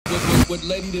what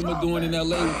Letty them are doing in LA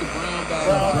with the brown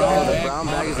bag. Brown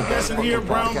bag is the best Listen here,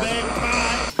 Brown Bag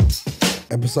Pod.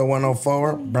 Episode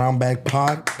 104, Brown Bag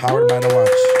Pod, powered by The Watch.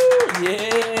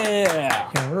 Yeah.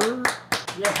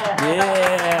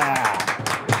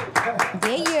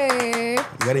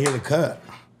 You gotta hear the cut.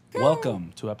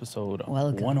 Welcome to episode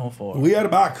 104. We are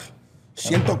back.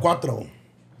 104.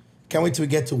 Can't wait till we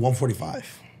get to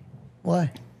 145.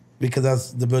 Why? Because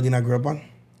that's the building I grew up on.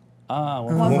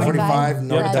 145.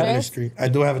 North Dudley Street. I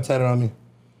do have it tatted on me.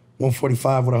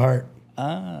 145 with a heart.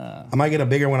 I might get a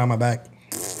bigger one on my back.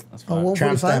 That's fine.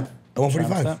 145? 145.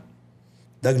 Tramp stamp?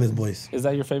 Douglas boys. Is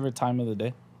that your favorite time of the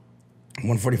day?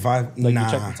 145? Like nah.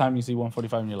 you check the time, you see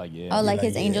 145, and you're like, yeah. Oh, like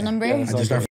his angel number? Yeah, I it's just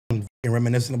like start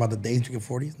reminiscing about the days drinking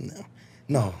 40s.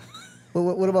 No.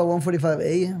 What about 1:45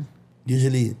 a.m.?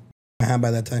 Usually, I have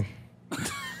by that time.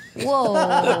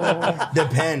 Whoa.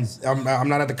 Depends. I'm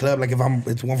not at the club. Like if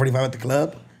it's 145 at the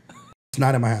club, it's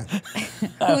not in my hand.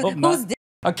 Who's this?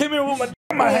 I came here with my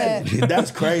in my head. That's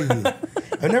crazy.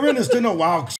 I've never understood no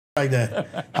wild shit like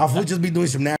that. I'll just be doing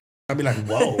some nasty. I'll be like,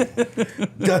 whoa.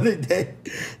 The other day,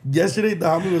 yesterday, the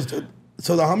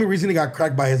homie recently got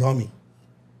cracked by his homie.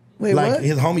 Wait, Like what?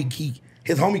 his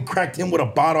homie cracked him with a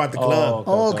bottle at the club.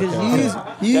 Oh, because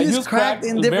you use cracked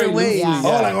in different ways. Yeah.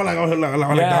 Oh, like the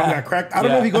homie got cracked. I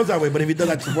don't know if he goes that way, but if he does,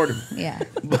 I support him. Yeah.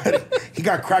 But he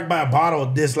got cracked by a bottle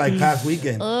this past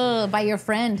weekend. By your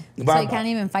friend. So you can't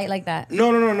even fight like that.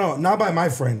 No, not by my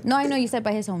friend. No, I know you said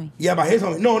by his homie. Yeah, by his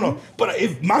homie. No. But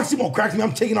if Maximo cracks me,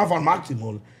 I'm taking off on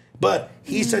Maximo. But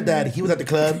he said that he was at the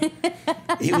club.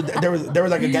 There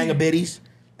was like a gang of biddies.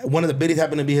 One of the biddies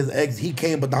happened to be his ex. He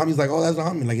came, but the homie's like, oh, that's the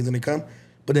homie. Like he's gonna come.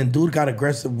 But then dude got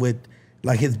aggressive with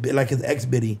his ex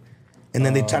biddy, and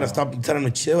then they tried to stop and tell him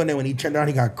to chill. And then when he turned around,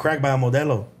 he got cracked by a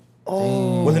Modelo.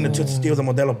 Oh, wasn't a Tootsie Steal, it was a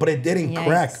Modelo, but it didn't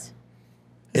crack.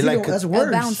 It That's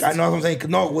worse. bounced. I know what I'm saying.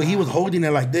 No, well, he was holding it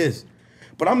like this.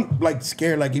 But I'm like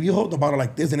scared. Like if you hold the bottle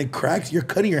like this and it cracks, you're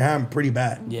cutting your hand pretty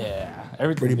bad. Yeah,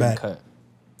 everything's Pretty getting bad. cut.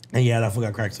 And yeah, that foot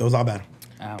got cracked, so it was all bad.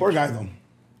 Ouch. Poor guy though.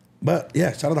 But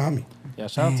yeah, shout out to homie. Yeah,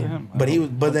 shout out to him. But hope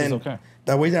he's then okay.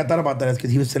 the way that I thought about that is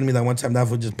because he was telling me that one time that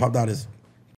foot just popped out his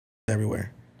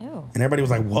everywhere, Ew. and everybody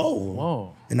was like, "Whoa!"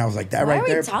 Whoa. And I was like, "That Why right are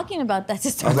there, we talking about that to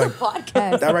start the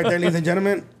podcast? that right there, ladies and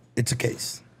gentlemen, it's a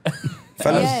case."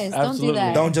 Fellas, Yes, don't do Absolutely.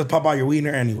 that. don't just pop out your wiener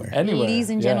anywhere. Anywhere. Ladies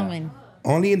and Yeah, gentlemen.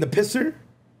 Only in the pisser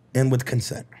and with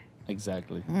consent.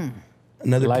 Exactly.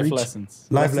 Another Life preach. lessons.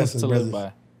 Life lessons lessons, to live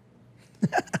brothers.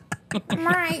 by.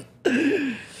 Right.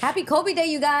 Happy Kobe Day,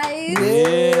 you guys.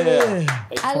 Yeah.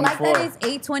 I like that 8/24. it's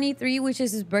 8/23, which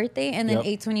is his birthday, and then Yep.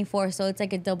 8/24, so it's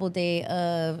like a double day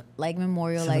of like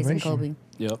memorializing Kobe.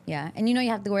 Yep. Yeah, and you know you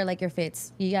have to wear like your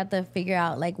fits. You have to figure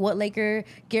out like what Laker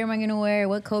gear am I gonna wear,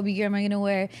 what Kobe gear am I gonna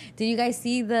wear. Did you guys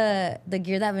see the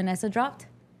gear that Vanessa dropped?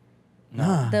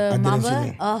 Nah. The I didn't see Mamba.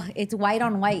 that. Oh, it's white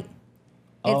on white.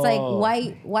 It's like Oh.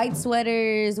 white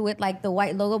sweaters with like the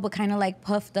white logo, but kind of like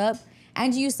puffed up.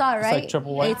 And you saw it, right? like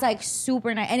triple white? It's like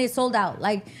super nice, and it sold out.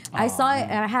 Like I saw it,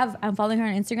 and I'm following her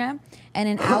on Instagram, and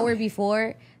an hour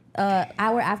before,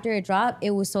 hour after it dropped,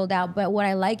 it was sold out. But what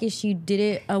I like is she did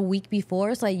it a week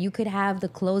before, so like you could have the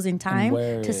clothes in time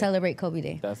wear to it. celebrate Kobe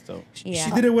Day. That's dope. Yeah,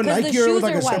 She did it with 'Cause the Nike or it was shoes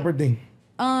like are a white. separate thing.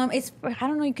 It's I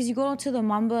don't know because you go to the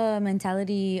Mamba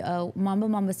mentality,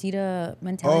 Mambacita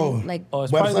mentality, like Oh,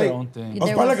 it's probably Website. their own thing. Oh, it's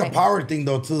Their probably like a website. power thing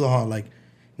though too, huh? Like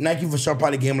Nike for sure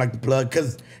probably gave him like the plug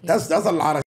because that's a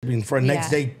lot of shit for a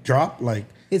next Yeah. day drop. Like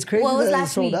It's crazy Well, it was that it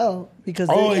last sold week. out because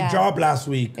oh, Yeah. it dropped last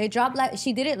week. it dropped.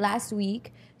 She did it last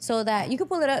week, so that you could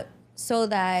pull it up, so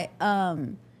that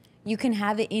you can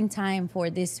have it in time for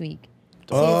this week.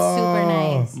 So it's super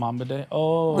nice. Mamba Day.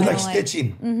 Oh. It's like know it.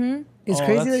 stitching. it's Oh,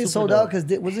 crazy that's that it super sold dope. out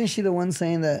because wasn't she the one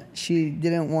saying that she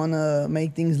didn't want to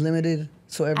make things limited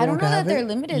so everyone I don't know can that have they're it?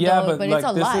 limited Yeah, though, but, but like,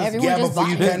 it's a this lot. is- Everyone Yeah, just but bought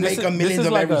you it. can't make a millions is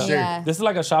of like every a, shirt. Yeah. This is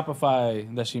like a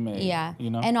Shopify that she made. Yeah, You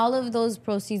know? and all of those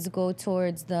proceeds go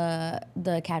towards the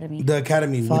academy. The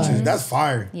Academy, which is that's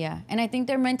fire. Yeah, and I think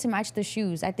they're meant to match the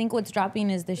shoes. I think what's dropping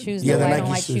is the shoes, Yeah, the the white Nike and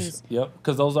white shoes. shoes. Yep.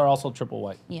 Because those are also triple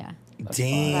white. Yeah,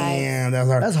 Damn, that's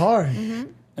hard. That's hard.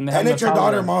 And they have And it's your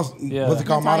daughter, Natalia. what's it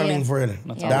called, Natalia. modeling for it.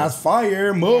 Natalia. That's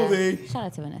fire, movie. Yeah. Shout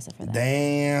out to Vanessa for that.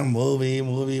 Damn, movie.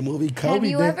 Kobe. Have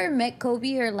you did- ever met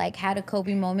Kobe or like had a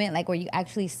Kobe moment, like where you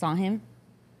actually saw him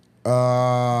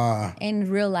in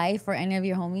real life or any of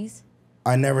your homies?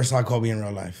 I never saw Kobe in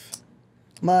real life.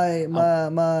 My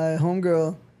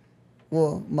homegirl,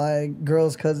 well,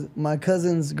 my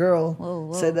cousin's girl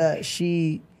Whoa. said that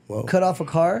she Whoa. cut off a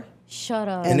car. Shut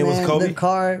up. And it was then Kobe? the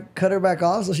car cut her back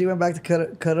off, so she went back to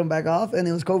cut him back off, and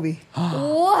it was Kobe.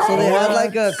 what? So they had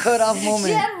like a cut off She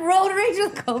moment. had road rage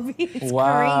with Kobe. It's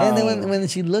Wow. crazy. And then when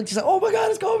she looked, she's like, "Oh my God,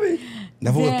 it's Kobe!"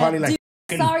 That fool was Yeah, probably like,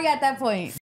 dude, sorry at that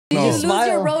point. No. You lose Smile.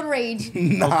 your road rage.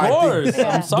 nah, Of I think- course. Yeah.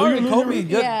 I'm sorry, Do you Kobe. lose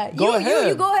Yeah, Go ahead.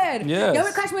 You go ahead. Yes. You want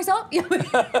me to crash myself? You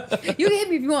can hit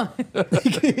me if you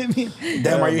want.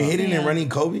 Damn, are you hitting and running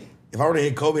Kobe? If I were to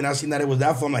hit Kobe and I seen that it was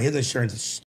that fool, I'm like, his insurance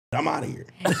is I'm out of here.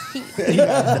 You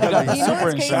know Super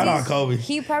what's crazy? Shout out Kobe.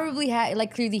 He probably had,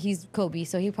 like, clearly he's Kobe,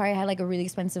 so he probably had like a really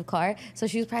expensive car. So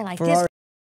she was probably like, Ferrari. this.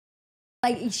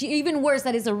 Like, she, even worse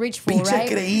that it's a rich fool, Pinche right?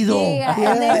 creído. Yeah.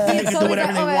 Yeah. And then They he's can do Kobe's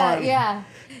whatever like, they oh, yeah, want. yeah.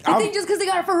 You think just because they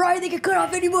got a Ferrari, they can cut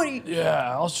off anybody?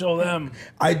 Yeah, I'll show them.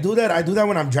 I do that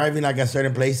when I'm driving like at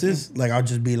certain places. Like I'll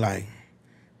just be like,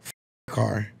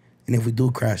 car. And if we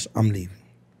do crash, I'm leaving.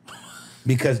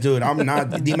 Because dude, I'm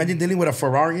not. Do you imagine dealing with a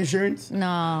Ferrari insurance?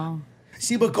 No.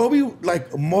 See, but Kobe,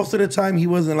 like most of the time, he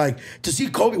wasn't like to see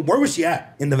Kobe. Where was she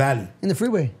at in the valley? In the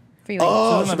freeway. Freeway.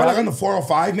 Oh, in the so like valley? on the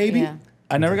 405, maybe. Yeah.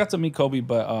 I never got to meet Kobe,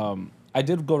 but I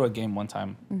did go to a game one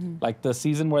time. Like the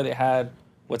season where they had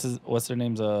what's their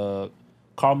names?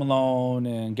 Karl Malone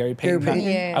and Gary Payton. Gary Payton.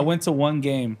 Yeah. I went to one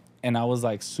game and I was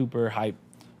like super hyped,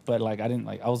 but like I didn't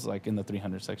like I was like in the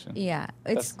 300 section. Yeah,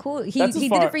 it's That's- cool. He that's as did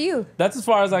far- it for you. That's as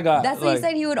far as I got. That's why like, he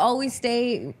said he would always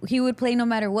stay. He would play no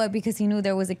matter what because he knew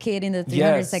there was a kid in the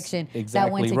 300 yes, section exactly.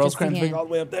 that went to just for Rosecrans big him. all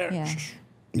the way up there. Yeah.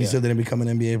 You still didn't become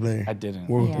an NBA player. I didn't.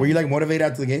 Were, Yeah. were you like motivated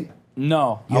after the game?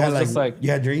 No, You I had was just like you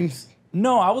had dreams.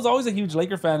 no. I was always a huge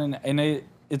Laker fan, and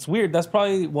it's weird. That's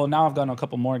probably now I've gone to a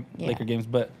couple more Yeah. Laker games,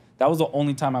 but that was the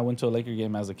only time I went to a Laker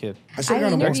game as a kid. I should I have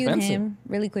gone to more. interviewed expensive. him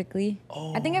really quickly.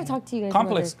 I think I've talked to you guys.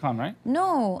 Complex about Con, right? this.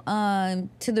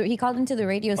 No, he called into the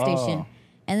radio station, Oh.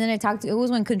 and then I talked to. It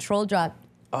was when Control dropped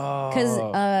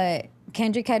because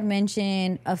Kendrick had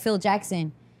mentioned Phil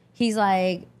Jackson. He's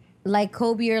like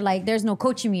Kobe or like there's no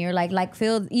coaching me or like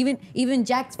Phil even Phil you did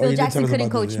tell Jackson us couldn't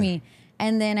about coach this, yeah. me.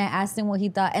 And then I asked him what he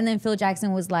thought. And then Phil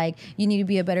Jackson was like, you need to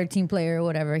be a better team player or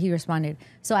whatever. He responded.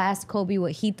 So I asked Kobe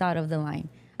what he thought of the line.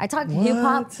 I talked hip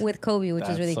hop with Kobe, which is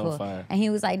That's really so cool. fire. And he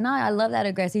was like, nah, I love that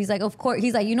aggressive. He's like, of course.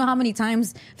 He's like, you know how many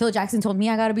times Phil Jackson told me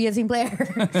I got to be a team player?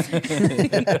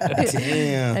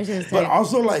 Damn. That shit was But tight.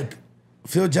 also like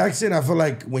Phil Jackson, I feel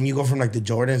like when you go from like the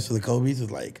Jordans to the Kobe's,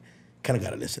 it's like kind of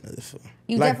gotta listen to this.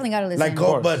 You Like- definitely gotta listen. Like Of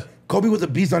Kobe, course. but Kobe was a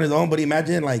beast on his own. But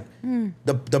imagine like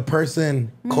the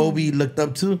person Kobe looked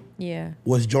up to Yeah.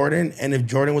 was Jordan, and if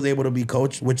Jordan was able to be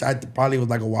coached, which I probably was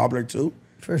like a wobbler too.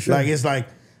 For sure. Like it's like,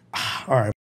 all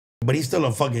right, but he's still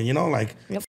a fucking, like,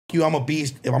 Yep. F- you, I'm a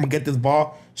beast. If I'm gonna get this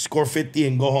ball, score 50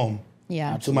 and go home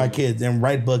Yeah. to my kids and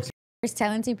write books. There's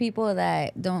talented people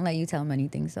that don't let you tell them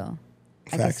anything. So I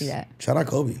can Facts. see that. Shout out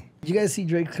Kobe. Did you guys see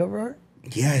Drake's cover art?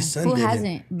 Yeah, his son Who did it.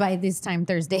 hasn't by this time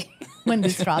Thursday when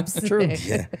this drops? True.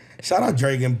 Yeah. Shout out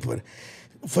Drake and put.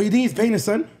 So you think he's paying his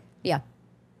son Yeah.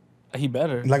 He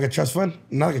better. like a trust fund?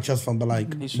 Not like a trust fund, but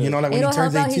like He should. like when It'll he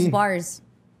turns help out his 18. bars.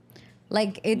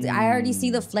 Like it, I already see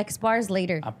the flex bars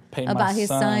later I pay my about his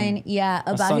son. Yeah,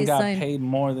 My about son his got son. paid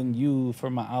more than you for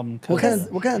my album. What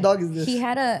kind of dog is this? He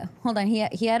had a hold on. He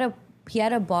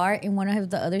had a bar in one of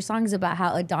the other songs about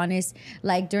how Adonis,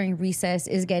 like during recess,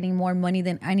 is getting more money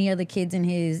than any other kids in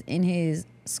his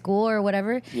school or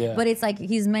whatever. Yeah. But it's like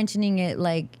he's mentioning it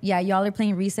like, yeah, y'all are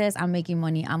playing recess. I'm making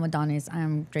money. I'm Adonis.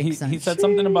 I'm Drake's son. He said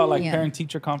something about like Yeah. parent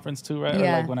teacher conference too, right? Or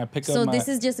Yeah. like when I pick up So my, this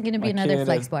is just gonna be my another kid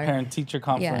flex at bar. Parent teacher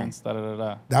conference. Da da da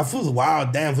da. That fool's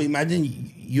wild. Damn. So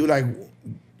imagine you like,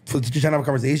 for the teacher trying to have a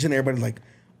conversation, everybody's like,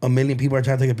 a million people are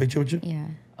trying to take a picture with you. Yeah.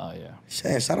 Oh yeah.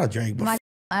 Shit, shout out Drake. But My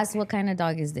asked what kind of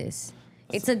dog is this?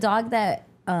 It's a dog that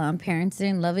parents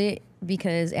didn't love it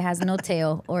because it has no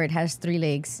tail or it has 3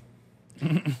 legs.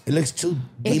 it looks too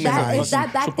If demonized.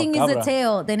 that back thing is a Chupacabra.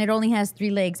 tail, then it only has 3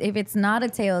 legs. If it's not a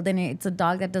tail, then it's a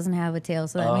dog that doesn't have a tail.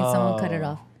 So that means someone cut it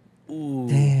off.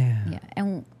 Damn. Yeah,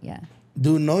 and yeah,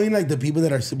 Dude, knowing like the people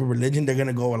that are super religion, they're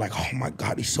gonna go like, oh my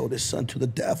God, he sold his son to the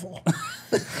devil.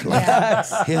 yeah.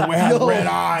 He has red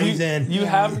eyes and You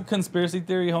have conspiracy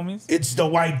theory, homies? it's the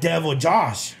white devil,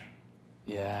 Josh.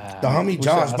 Yeah. The homie We should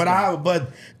Josh, ask but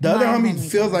him. the other My homie homie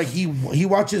feels like he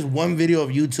watches one video of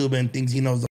YouTube and thinks he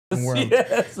knows the fucking world.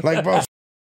 Yes. Like, bro,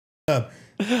 up.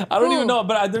 I don't even Who? know,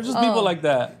 but there's just people like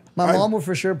that. My mom will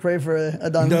for sure pray for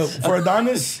Adonis. For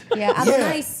Adonis, Yeah,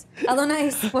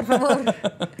 Adonis, por favor.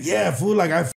 yeah, fool.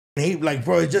 Like I hate, like,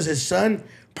 bro, it's just his son.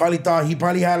 Probably thought he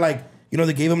probably had like,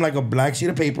 they gave him like a black sheet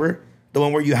of paper, the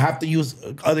one where you have to use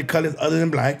other colors other than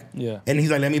black. Yeah. And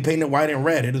he's like, let me paint it white and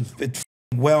red. It's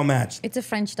well matched. It's a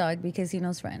French dog because he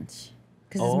knows French.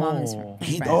 Because his mom is Oh.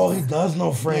 French. He does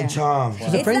know French, Yeah. He's a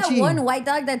It's that Frenchie. one white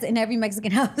dog that's in every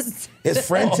Mexican house. It's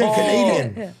French and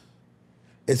Canadian.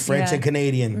 It's French Yeah. and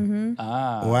Canadian.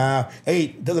 Ah. Wow. Hey,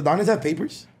 does Adonis have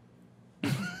papers?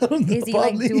 Is he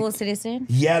like Probably. dual citizen?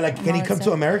 Yeah, like can he No, come it's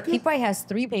to a- America? He probably has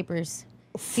 3 papers.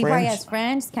 He probably has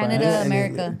France, Canada, And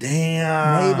America.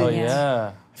 Damn. Oh Maybe.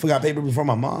 yeah. I forgot paper before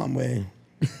my mom, way.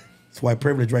 It's white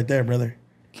privilege right there, brother.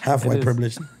 Half white is.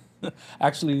 privilege.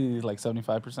 Actually, like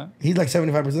 75%. He's like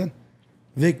 75%.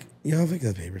 Vic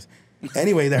has papers.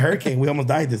 Anyway, the hurricane, we almost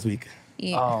died this week.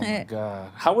 Yeah. Oh my god.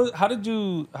 How did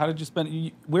you spend?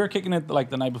 We were kicking it like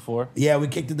the night before. Yeah, we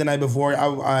kicked it the night before.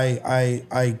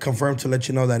 I confirmed to let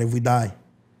you know that if we die,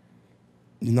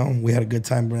 you know, we had a good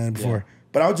time before. Yeah.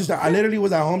 But I literally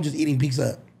was at home just eating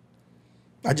pizza.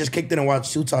 I just kicked it and watched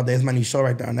Suits all day. It's my new show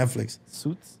right there on Netflix.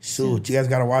 Suits. Suits. You guys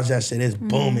gotta watch that shit. It's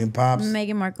booming, pops.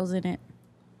 Meghan Markle's in it.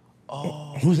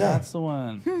 Oh, Who's that? that's the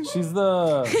one. She's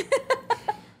the.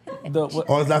 What,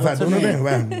 Oh, it's La what's her Fatuna name? there?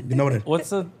 Well, you know it. What's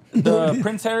the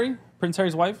Prince Harry? Prince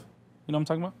Harry's wife? You know what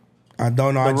I'm talking about? I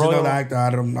don't know. I just know royal- the actor.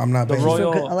 I'm not the basic.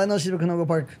 royal- All I know, she's from Canoga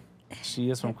Park. She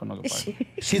is from Canoga Park.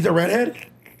 She's the redhead?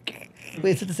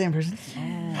 Wait, is it the same person?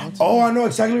 Oh, I know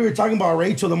exactly what you're talking about.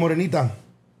 Rachel, the morenita.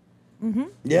 Mm-hmm.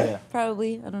 Yeah? Yeah.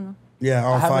 Probably. I don't know. Yeah,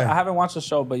 I on fire. haven't watched the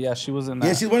show, but yeah, she was in that.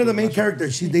 Yeah, she's one of the main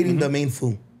characters. She's dating the main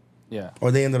fool. Yeah.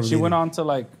 Or they ended up She dating. went on to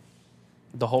like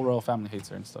the whole royal family hates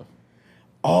her and stuff.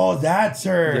 Oh, that's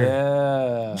her.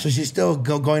 Yeah. So she's still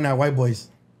going at white boys.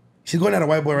 She's going at a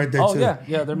white boy right there Oh too.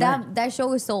 yeah, they're married. That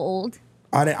show is so old.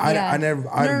 I never.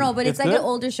 No, but it's like good? an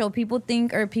older show. People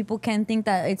think, or people can think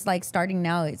that it's like starting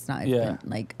now. It's not. It's Yeah. been,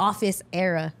 like Office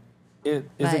era. Is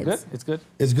it good? Vibes. It's good.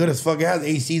 It's good as fuck. It has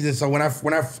 8 seasons. So when I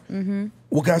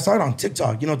saw it on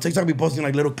TikTok. You know, TikTok be posting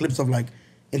like little clips of like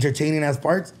entertaining ass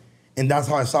parts, and that's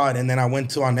how I saw it. And then I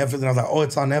went to on Netflix and I was like, oh,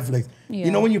 it's on Netflix. Yeah.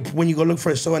 You know when you go look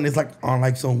for a show and it's like on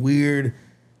like some weird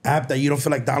app that you don't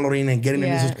feel like downloading and getting a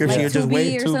new subscription, like you just Tubi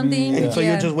wait. or something. And so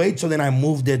Yeah. you just wait. So then I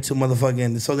moved it to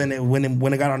motherfucking. So then when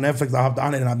it got on Netflix, I hopped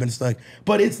on it and I've been stuck.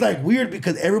 But it's like weird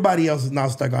because everybody else is now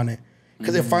stuck on it.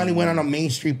 Because it finally went on a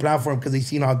mainstream platform because they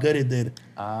seen how good it did.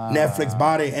 Netflix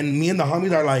bought it. And me and the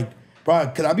homies are like, bro,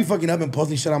 could I be fucking up and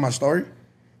posting shit on my story?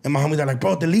 And my homies are like,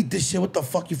 bro, delete this shit. What the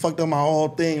fuck? You fucked up my whole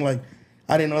thing. Like,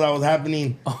 I didn't know that was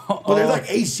happening. But there's like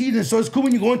 8 seasons. So it's cool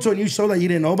when you go into a new show that you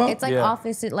didn't know about. It's like Yeah.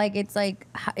 Office. It's like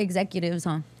executives,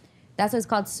 huh? That's what it's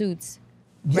called, Suits.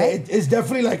 Yeah, right? it's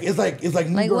definitely like it's like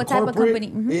New Like York what type of corporate.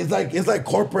 company? Mhm. It's like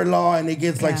corporate law and it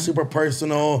gets like Yeah. super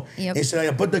personal. Yep. And shit like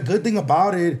that. But the good thing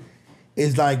about it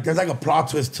is like there's like a plot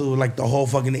twist to like the whole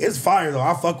fucking thing. It's fire though.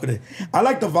 I fuck with it. I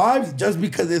like the vibes just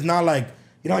because it's not like,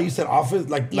 you know how you said Office?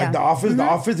 Like Yeah. The Office. Mm-hmm. The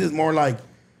Office is more like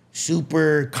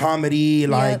super comedy.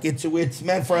 Like it's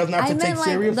meant for us not I to take meant like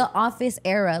serious. the Office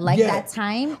era, like Yeah. that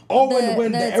time. Oh,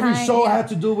 when every show had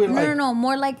to do with, like- no,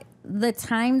 more like the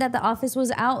time that the Office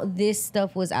was out. This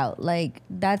stuff was out. Like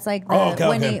that's like the, Oh,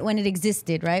 okay. when it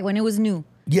existed, right? When it was new.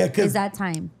 Yeah, is because that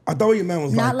time? I thought what you meant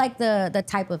was Not like the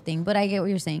type of thing, but I get what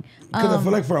you're saying. Because I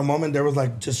feel like for a moment there was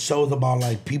like just shows about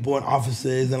like people in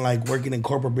offices and like working in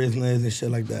corporate business and shit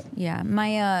like that. Yeah,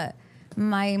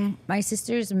 my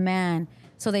sister's man.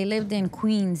 So they lived in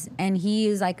Queens, and he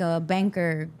is like a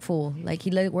banker fool. Like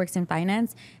he works in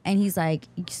finance, and he's like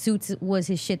Suits was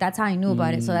his shit. That's how I knew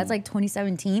about it. So that's like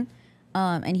 2017,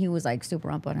 and he was like super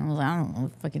up on it. I was like, I don't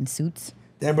know, fucking Suits.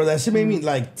 Damn, bro, that shit made me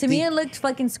like. To me, it looked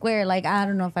fucking square. Like I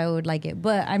don't know if I would like it,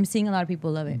 but I'm seeing a lot of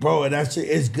people love it. Bro, that shit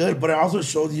is good, but it also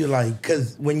shows you like,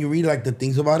 cause when you read like the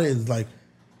things about it, it's like,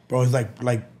 bro, it's like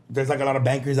there's like a lot of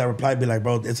bankers that reply, be like,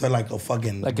 bro, it's like a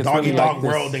fucking Like, it's doggy really dog like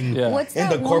this. world in, Yeah. What's in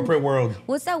the that one- corporate world.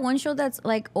 What's that one show that's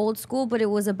like old school, but it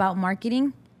was about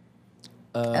marketing?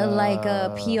 Like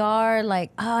PR,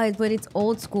 but it's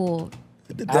old school.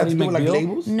 That's Ally doing like McBeal?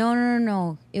 labels.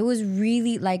 No. It was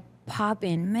really like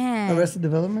popping, man. Arrested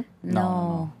Development?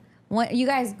 No. What, you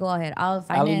guys go ahead. I'll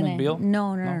find Ally it. in McBeal?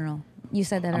 No. You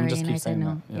said that I'm already, just and I keep said saying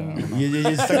no. that. Yeah.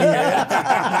 You stuck in your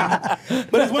head.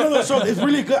 But it's one of those shows. It's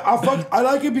really good. I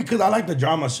like it because I like the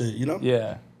drama shit. You know.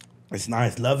 Yeah. It's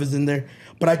nice. Love is in there.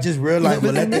 But I just realized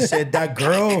when Letty said that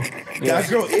girl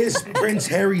is Prince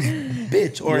Harry's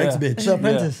bitch or Yeah. ex-bitch. The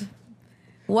Apprentice.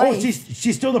 Wife. Oh,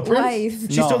 she's still the prince?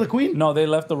 Wife. She's still the queen? No, they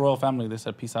left the royal family. They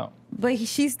said peace out. But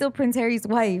she's still Prince Harry's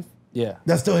wife. Yeah.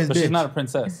 That's still his But bitch. she's not a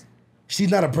princess. She's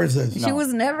not a princess. She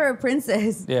was never a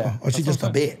princess. Yeah. Or she's That's just a what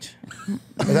I'm saying. bitch.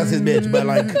 But that's his bitch. But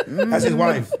like, that's his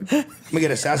wife. I'm gonna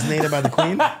get assassinated by the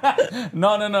queen.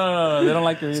 No. They don't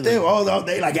like her either. Still all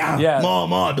day like, Yeah.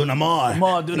 more, do no more.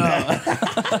 More, do not.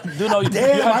 Do know you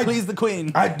Damn, have pleased the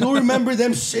queen. I do remember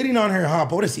them shitting on her, huh?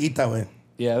 Pobrecita, way.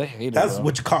 Yeah, they hate That's her. bro.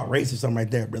 what you call racism right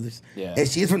there, brothers. Yeah. And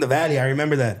she is from the valley. I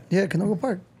remember that. Yeah, Canoga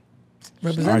Park. All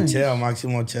right, Representing. chill,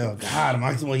 Maximo, chill. God,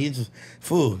 Maximo, he just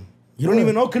food. You don't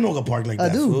even know Canoga Park like I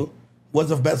that, do. fool. What's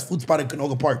the best food spot in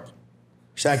Canoga Park?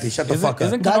 Shakti, shut the Isn't, fuck up.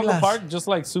 isn't Canoga Douglas. Park just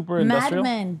like super Mad industrial?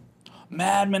 Men.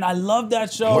 Mad Men, I love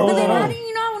that show. Bro. But then Oh. how do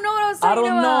you know what I was I talking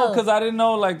don't know about? because I didn't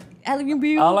know like Alien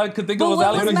View. all I could think But of was what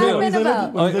Alien was View. Mad Men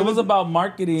about? It was about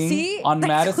marketing See? on That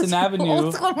Madison goes Avenue.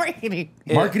 old school marketing.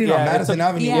 Marketing on Madison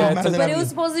Avenue. Yeah, What was it's Madison but it Avenue? was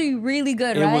supposed to be really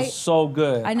good, It right? was so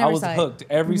good. I never was saw it. hooked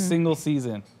every single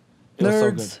season. It was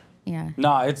so good. Nerds. Yeah.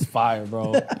 Nah, it's fire,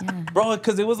 bro. Bro,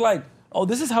 because it was like, oh,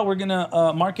 this is how we're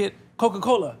gonna market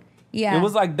Coca-Cola. Yeah. It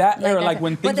was like that era, that. like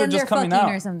when But things then were just they're coming fucking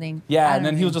out or something. Yeah, I and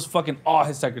then don't he was know. just fucking all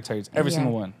his secretaries, every Yeah.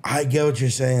 single one. I get what you're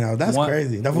saying. Now. That's One-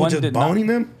 crazy. That fool one just did not- boning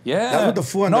them. Yeah, That's what the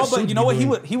fool in No, the but suit you know be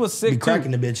what? doing. He was sick Be too.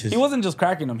 cracking the bitches. He wasn't just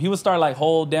cracking them. He would start like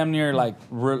whole damn near like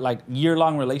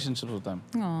year-long relationships with them.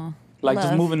 Aw, Like just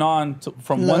love. moving on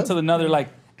from one Love. to another, like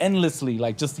endlessly.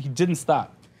 Like just he didn't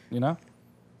stop. You know?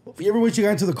 You ever wish you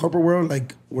got into the corporate world,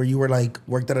 like where you were like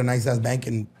worked at a nice ass bank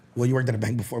and well, you worked at a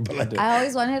bank before, but like I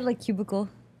always wanted like cubicle.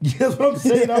 yeah, that's what I'm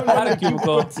saying. I'm I had a like,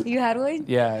 cubicle. You had one?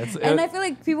 Yeah, And I feel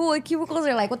like people with cubicles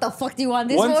are like, what the fuck do you want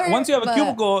this for? once you have a But-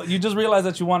 cubicle, you just realize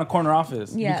that you want a corner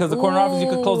office. Yeah. Because the corner office, you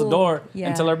could close the door Yeah.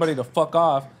 and tell everybody to fuck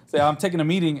off. Say, I'm taking a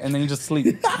meeting, and then you just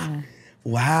sleep.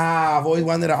 wow, I've always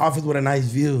wanted an office with a nice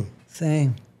view.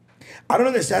 Same. I don't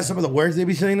understand some of the words they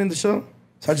be saying in the show,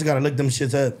 so I just gotta look them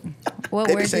shits up. What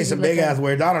They be words saying did some you look big ass up?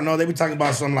 words. I don't know. They be talking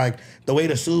about some like the way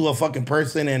to sue a fucking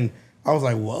person, and I was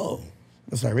like, whoa.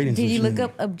 I started reading. Did some you shit. look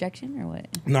up objection or what?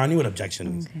 No, I knew what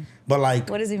objection is, but like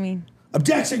What does it mean?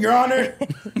 objection, Your Honor.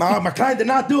 My client did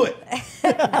not do it.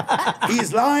 He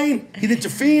is lying. He's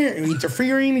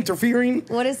interfering.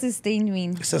 What does sustained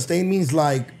mean? Sustain means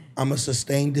like I'm gonna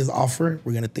sustain this offer.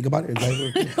 We're gonna think about it.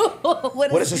 What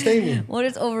What does sustain mean? What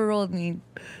does overruled mean?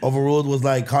 Overruled was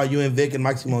like how you and Vic and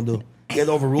Maximo do. You guys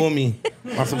overrule me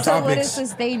on some So what does topics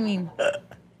sustained mean?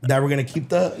 that we're gonna keep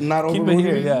the not Keep it overruling.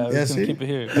 here, yeah. We're see? gonna keep it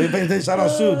here. Let me pay attention. Shout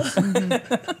out Shoots.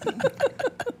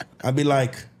 I'd be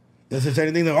like, this is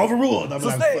anything that overruled. I'm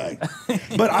like,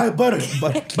 fuck. But I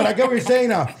get what you're saying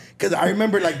now. Because I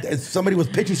remember like somebody was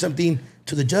pitching something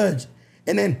to the judge.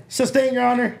 And then sustain, Your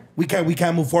Honor. We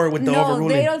can't move forward with the No,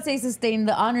 overruling. they don't say sustain.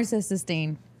 The honor says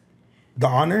sustain. The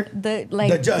honor? The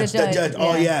judge.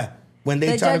 Oh yeah. When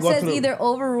they The try to judge go says through either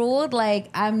overruled, like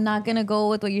I'm not gonna go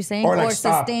with what you're saying, Or, or, like,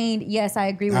 stop. sustained. Yes, I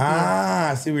agree with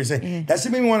I see what you're saying. Yeah. That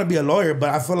should make me want to be a lawyer, but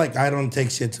I feel like I don't take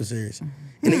shit too serious. And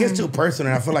it gets too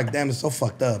personal, and I feel like, damn, it's so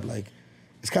fucked up. Like,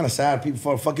 it's kind of sad. People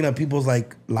for fucking up people's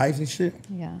like lives and shit.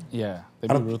 you. Yeah. Yeah, they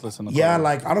I be don't- ruthless in the Yeah, courtroom.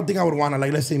 like I don't think I would want to.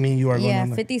 Like, let's say me and you are going Yeah,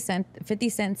 on. 50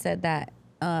 Cent said that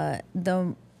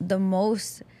the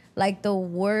most, like the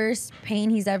worst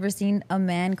pain he's ever seen a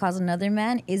man cause another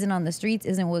man isn't on the streets,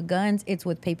 isn't with guns, it's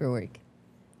with paperwork.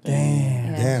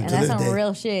 Damn. Yeah. Damn, And to that's this some day-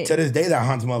 real shit. To this day, that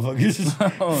haunts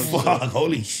motherfuckers. Fuck,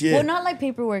 holy shit. Well, not like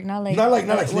paperwork, not like Not like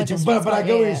what the snitching, streets but I call-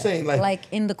 get what you're saying, like-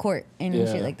 in the court and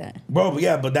Yeah. shit like that. Bro, but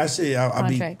yeah, but that shit, I'll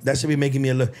be, Contracts. that should be making me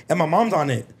a little. And my mom's on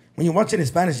it. When you watch it in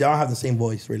Spanish, y'all have the same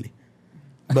voice, really.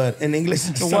 But in English,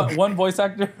 it's One voice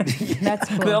actor. That's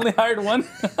cool. They only hired one.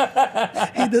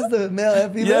 He does the male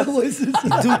and female Yes. voices.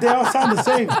 dude, they all sound the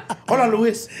same. Hold on,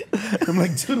 Luis. I'm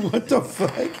like, dude, what the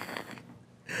fuck?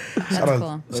 Shout cool.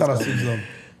 out, shout out, Suzo.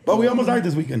 But we almost died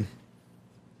this weekend.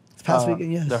 This past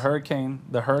weekend, yes. The hurricane,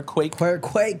 the hurricane.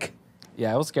 Quake.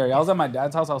 Yeah, it was scary. I was at my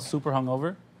dad's house. I was super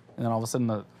hungover, and then all of a sudden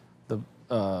the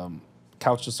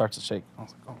couch just starts to shake. I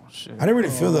was like, oh shit. I didn't really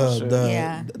feel shit.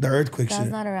 Yeah. the earthquake That's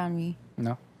shit. not around me.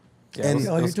 No. Yeah, And- it was,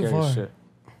 Oh, it you're was too scary as far. shit.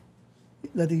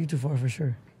 Letty, you too far for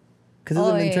sure. Because it's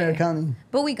Oh, in Ventura yeah. County.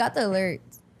 But we got the alert.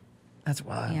 That's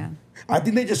wild. Yeah. I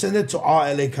think they just sent it to all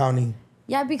LA County.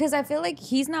 Yeah, because I feel like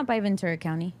he's not by Ventura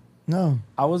County. No.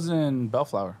 I was in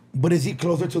Bellflower. But is he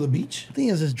closer to the beach? I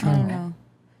think it's just I don't drunk. know.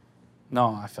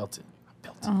 No, I felt it. I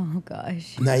felt it. Oh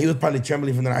gosh. Nah, he was probably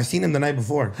trembling from the night. I seen him the night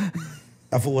before.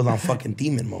 That fool was on fucking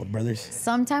demon mode, brothers.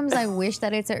 Sometimes I wish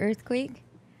that it's an earthquake,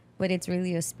 but it's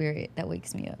really a spirit that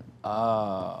wakes me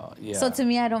up. Yeah. So to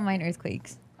me, I don't mind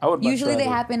earthquakes. I would much Usually they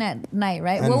rather- happen at night,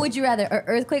 right? I What know. would you rather? An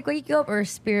earthquake wake you up or a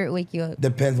spirit wake you up?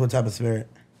 Depends what type of spirit.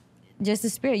 Just a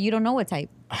spirit. You don't know what type.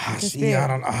 It's a See, spirit. I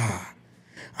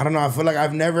don't know. I feel like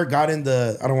I've never gotten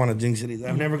the. I don't want to jinx it either.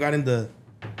 I've never gotten the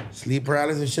sleep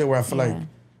paralysis and shit where I feel like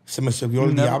se me subió el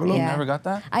You never- diablo. Yeah. Never got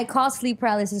that? I call sleep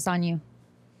paralysis on you.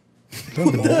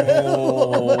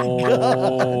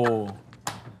 Oh.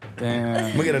 Damn.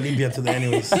 I'm gonna get a limpia today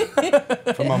anyways.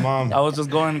 From my mom. I was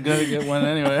just going to get one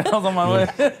anyway. I was on my way.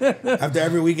 After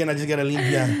every weekend, I just get a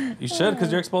limpia. You should, because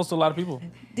you're exposed to a lot of people.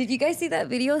 Did you guys see that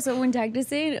video someone tagged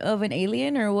us in of an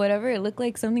alien or whatever? It looked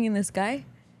like something in the sky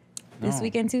this No.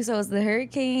 weekend too. So it was the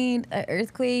hurricane, an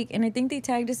earthquake, and I think they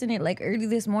tagged us in it like early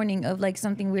this morning of like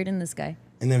something weird in the sky.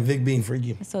 And then Vic being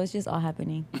freaky. So it's just all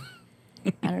happening.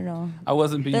 I don't know. I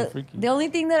wasn't being freaky. The only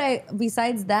thing that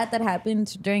besides that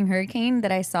happened during hurricane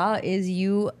that I saw is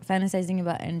you fantasizing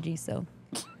about energy. So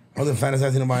Oh I wasn't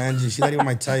fantasizing about Angie. She's not even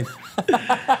my type.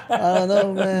 I don't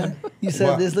know, man. You said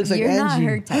What? this looks like You're not Angie.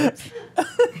 her type. I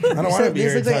don't You want to said be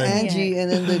this her looks like type. Angie,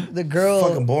 and then the girl.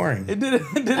 Fucking boring. It didn't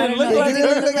I don't look know. like It didn't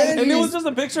her. look like And it Angie. was just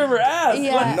a picture of her ass.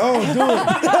 Yeah. No, dude.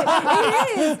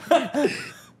 It is.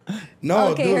 No,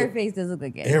 Okay, dude. her face does look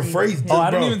like Angie. Her face. Oh,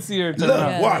 I bro. didn't even see her. turn Look,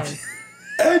 around. watch.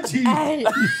 Angie.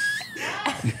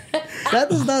 That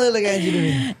does not look like Angie to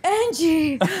me.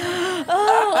 Angie.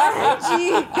 Oh,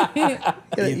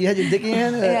 Angie. You had your dick in your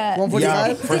hand at Yeah. 145?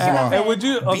 Yeah, first of all, And would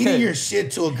you? beating Okay. your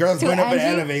shit to a girl's To going up an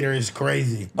Angie? elevator is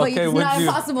crazy. But Okay, it's would not you-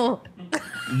 impossible.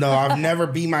 No, I've never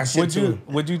beat my shit Would to. you?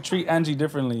 Would you treat Angie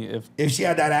differently if? If she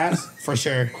had that ass, for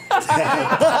sure.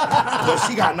 But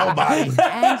she got no body.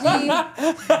 Angie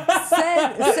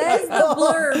says the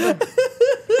blurb.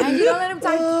 Angie, don't let him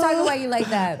talk about you like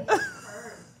that.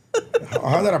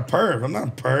 How's that a perv? I'm not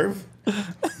a perv.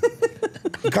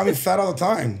 You call me fat all the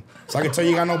time. So I can tell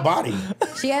you got no body.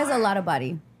 She has a lot of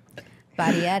body.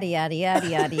 Body, yaddy, yaddy, yaddy,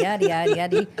 yaddy, yaddy, yaddy,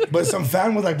 yaddy. But some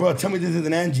fan was like, bro, tell me this is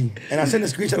an Angie. And I sent a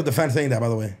screenshot of the fan saying that, by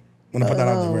the way. When I put that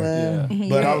out Oh, there. man.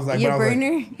 But I was like, your but I was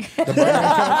burner. like, the burner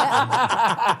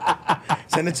account?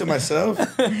 Send it to myself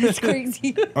It's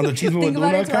crazy. on the Cheeseman with Think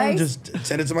about DoKnow it account. twice. Just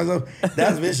send it to myself.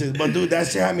 That's vicious. But dude, that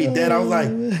shit had me dead. I was like,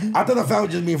 I thought the fan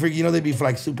was just being freaky. You know, they'd be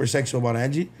like super sexual about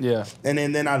Angie. Yeah. And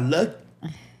then I looked,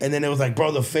 and then it was like,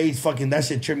 bro, the face, fucking that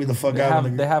shit tripped me the fuck out.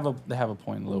 They have a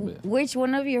point a little bit. Which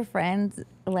one of your friends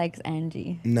likes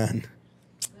Angie? None.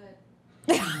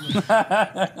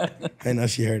 I know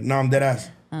she heard. No, I'm dead ass.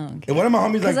 Oh, okay. And one of my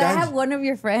homies like Because I that. have one of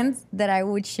your friends that I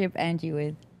would ship Angie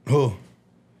with. Who?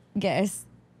 Guess.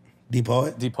 D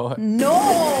Poet? Deep poet.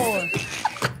 No!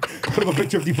 Put up a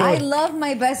picture of D I Poet. love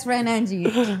my best friend Angie.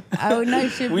 I would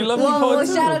not ship. We love well, Deep Poet well,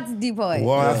 too. shout out to Depoy.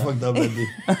 Wow, that's fucked up, baby.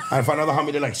 I found another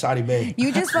homie that like Saudi Bay.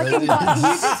 You just fucking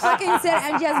said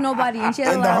Angie has no body and she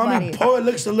has And a the lot of homie body. Poet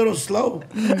looks a little slow.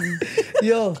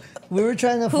 Yo, we were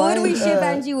trying to Who find. would we ship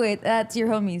Angie with? That's your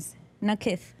homies. Not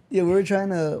Kith. Yeah, we were trying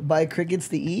to buy crickets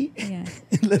to eat. Yeah.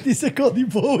 And Letty said, call the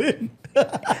poet.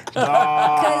 But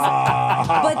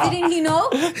didn't he know?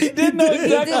 He did know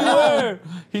exactly know. where.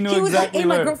 He knew He was like, exactly hey,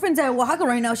 my where. girlfriend's at Oaxaca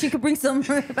right now. She could bring some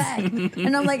back.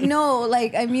 And I'm like, no,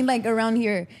 like, I mean, like, around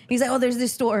here. He's like, oh, there's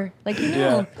this store. Like, you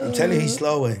know. Yeah. I'm telling you, he's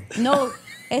slow way. No,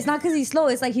 it's not because he's slow.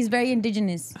 It's like he's very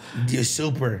indigenous. You're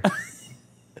super.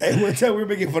 Hey, one time we were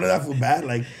making fun of that for bad.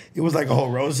 Like, it was like a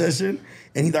whole roast session.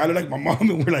 And he thought I looked like my mom.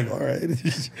 And we're like, all right.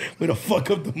 Way to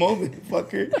fuck up the moment,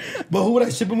 fucker. But who would I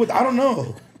ship him with? I don't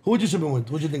know. Who would you ship him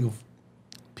with? What'd you think of?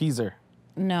 Peaser.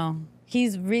 No.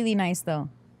 He's really nice, though.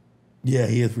 Yeah,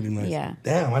 he is pretty nice. Yeah.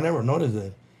 Damn, I never noticed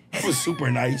that. He was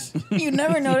super nice. You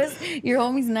never noticed your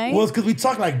homie's nice? Well, it's because we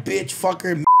talk like bitch,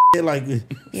 fucker, like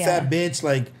Yeah. fat bitch.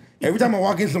 Like, every time I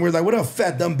walk in somewhere, it's like, what a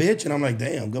fat, dumb bitch. And I'm like,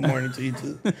 damn, good morning to you,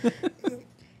 too.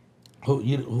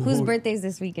 Whose birthday's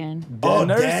this weekend? Oh,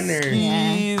 Dinner Danner.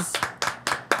 skis.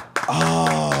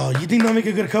 Oh, you think they'll make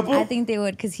a good couple? I think they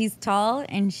would because he's tall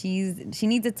and she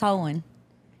needs a tall one.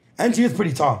 Angie is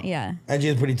pretty tall. Yeah. Angie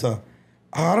is pretty tall.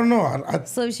 I don't know.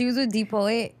 So if she was with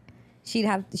Depoet, she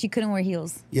couldn't wear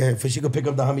heels. Yeah, if she could pick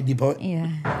up the homie depot. Yeah.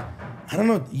 I don't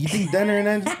know. You think Danner and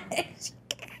Angie?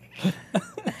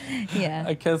 Yeah.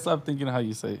 I can't stop thinking how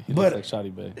you say it. He But- looks like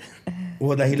Shotty Bay.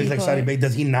 Well, that he looks like Depoy. Saudi Bay.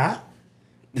 Does he not?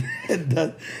 Damn.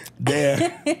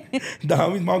 The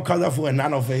homie's mom called that for a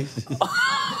nano face.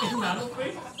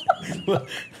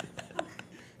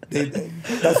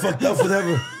 That's fucked up for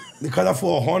them. They call that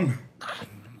for a horn.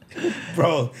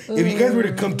 Bro, if you guys were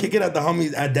to come kick it at the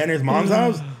homies at Danner's mom's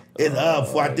house, it's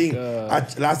up. Well, I think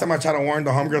last time I tried to warn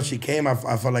the homegirl, she came. I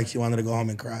felt like she wanted to go home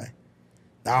and cry.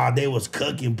 They was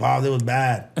cooking, Pop. It was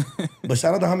bad. But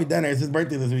shout out to homie Danner. It's his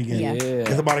birthday this weekend. Yeah. Yeah.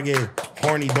 It's about to get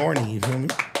horny dorny. You feel me?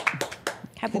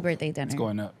 Happy birthday, dinner. It's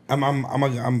going up. I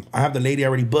have the lady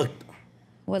already booked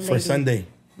What for lady? Sunday.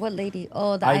 What lady?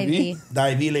 Oh, the Ivy? Ivy.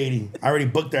 The IV lady. I already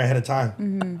booked her ahead of time.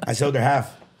 Mm-hmm. I showed her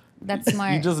half. That's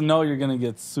smart. You just know you're gonna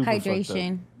get super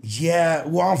hydration. Yeah.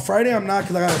 Well, on Friday I'm not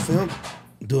because I got to film.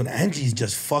 Dude, Angie's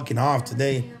just fucking off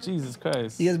today. fucked up. Jesus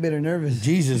Christ. You guys made her nervous.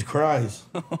 Jesus Christ.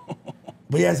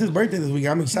 But yeah, it's his birthday this week.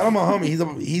 I mean, shout out my homie.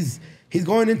 He's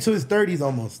going into his 30s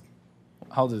almost.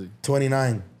 How old is he?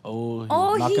 29. Oh, he's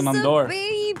Oh, knocking he's on the a door.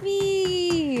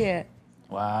 baby.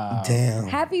 Wow. Damn.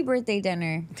 Happy birthday,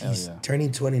 dinner. Hell He's yeah.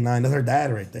 turning 29. That's her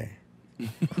dad right there.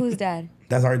 Who's dad?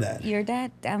 That's our dad. Your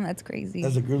dad? Damn, that's crazy.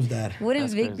 That's the group's dad. Wouldn't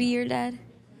That's Vic crazy. be your dad?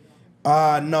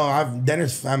 No, I've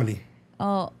Denner's family.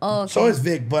 Oh, okay. So is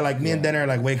Vic, but like me and Denner are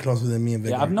like way closer than me and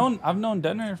Vic. Yeah, are. I've known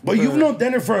Denner. But for you've known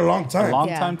Denner for a long time. a long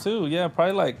Yeah. time too. Yeah,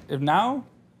 probably like if now,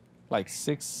 like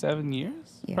 6-7 years.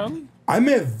 Yeah. Probably. I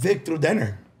met Vic through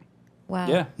Denner. Wow.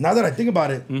 Yeah. Now that I think about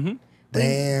it,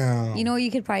 Damn. You know what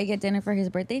you could probably get dinner for his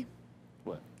birthday?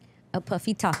 What? A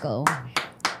puffy taco.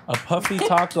 A puffy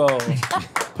taco.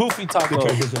 Poofy taco.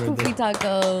 Puffy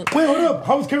taco. Wait, hold up.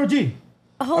 How was Carol G?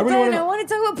 Hold really on, wanna- I want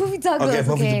to talk about puffy tacos.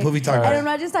 Okay, puffy taco. And I'm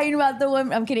not just talking about the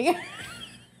one. I'm kidding.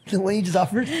 The one you just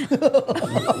offered?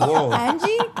 Whoa.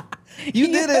 Angie, You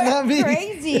did it, not me.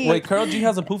 crazy. Wait, Carol G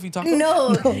has a poofy taco? No,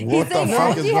 he What said the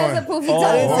fuck is Angie has a going- puffy Oh. taco.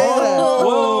 I didn't say that.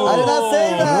 Whoa. I did not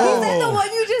say He that. said the one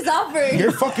you just offered.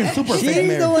 You're fucking super She's fake,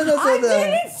 the man. one that I said that.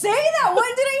 didn't say that.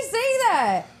 When did I say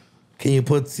that? Can you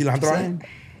put cilantro on?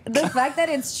 The fact that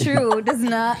it's true does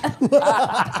not.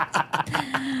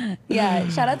 Yeah,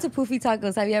 shout out to Poofy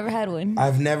Tacos. Have you ever had one?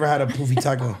 I've never had a poofy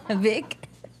taco. Vic?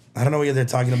 I don't know what they're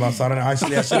talking about, so I don't know.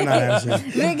 Actually, I should not answer.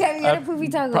 Vic, have you had a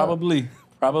Poofy Taco?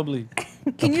 Probably.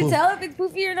 Can you tell if it's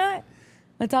poofy or not?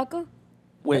 A taco?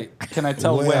 Wait, can I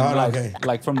tell Wait, when? hold on, Like, okay.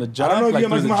 like from the I jump? don't know if like you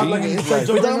through must the have like an jeans? inside Like,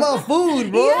 joke. We're talking about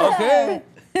food, bro. Yeah. okay.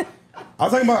 I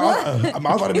was talking about. I was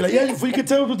about to be like, yeah, you can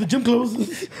tell with the gym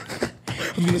clothes.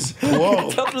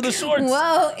 Whoa. Tell through the shorts.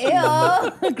 Whoa,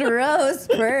 ew. Gross,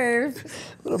 perv.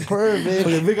 What a perv, bitch.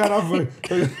 Okay, Vic got off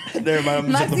for. Never mind.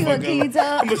 I'm gonna shut the Maximo, fuck can you up.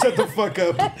 tell? I'm gonna shut the fuck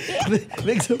up.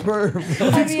 Vic's a perv.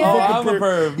 Have you Oh, ever, I'm a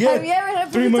perv. Yeah. have you ever had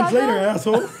a 3 Poofy months Taco? later,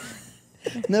 asshole.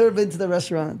 Never been to the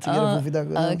restaurant to get a poofy taco.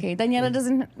 no. Okay, Daniela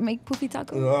doesn't make Poofy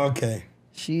Taco? Okay.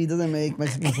 She doesn't make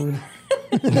Mexican food.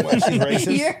 What, she's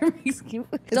racist? You're Mexican.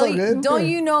 It's all good. Don't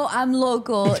you know I'm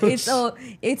local? It's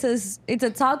a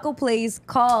taco place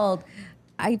called,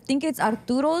 I think it's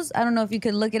Arturo's. I don't know if you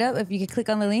could look it up, if you could click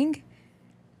on the link.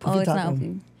 Poofy It's taco. not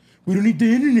open. We don't need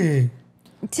the internet.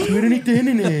 We don't need the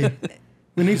internet.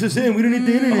 We need to say we don't need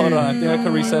the internet. Hold on, I think I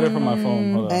could reset it from my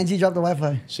phone. Hold on. Angie dropped the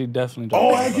Wi-Fi. She definitely dropped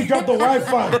Oh, it. and she dropped the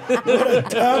Wi-Fi. What a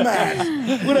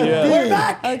dumbass. What a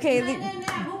bitch. Okay,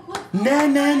 Nah,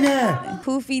 nah, nah.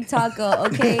 Poofy Taco.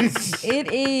 Okay,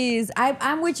 it is.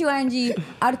 I'm with you, Angie.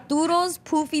 Arturo's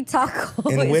Poofy Taco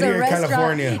In is Whittier, a restaurant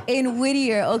California. in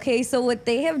Whittier. Okay, so what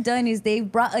they have done is they've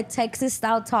brought a Texas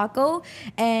style taco,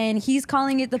 and he's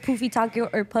calling it the Poofy Taco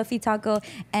or Puffy Taco,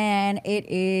 and it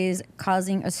is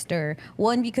causing a stir.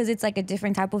 One, because it's like a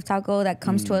different type of taco that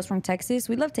comes to us from Texas.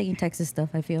 We love taking Texas stuff,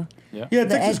 I feel. Yeah. Yeah,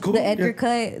 The, Texas cool. the Edgar Yeah.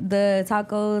 cut, the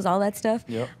tacos, all that stuff.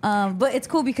 Yep. But it's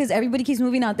cool because everybody keeps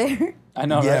moving out there. I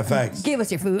know, Yeah, right? facts. Give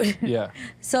us your food. Yeah.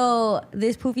 So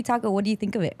this Poofy Taco, what do you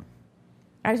think of it?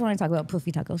 I just want to talk about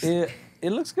Poofy Tacos.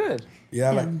 It looks good. Yeah,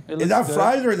 like, It is looks that good.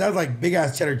 fries or is that like big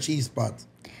ass cheddar cheese spots?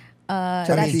 Cheddar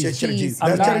That's cheese. Cheddar cheese. I'm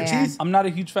That's not- cheddar yeah. cheese? I'm not a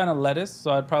huge fan of lettuce,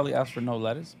 so I'd probably ask for no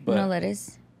lettuce. But No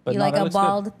lettuce. but You no, like that a looks good.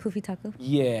 bald Poofy Taco?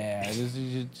 Yeah,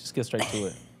 you just get straight to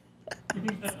it.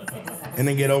 And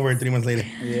then get over it 3 months later.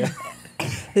 Yeah.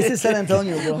 This is San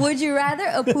Antonio, bro. Would you rather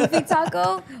a Poofy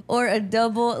Taco or a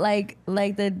double like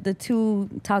the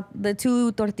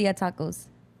two tortilla tacos?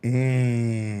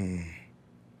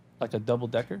 Like a double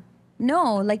decker?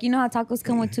 No, like you know how tacos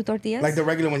come with two tortillas? Like the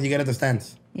regular ones you get at the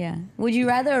stands. Yeah. Would you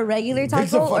rather a regular Vic's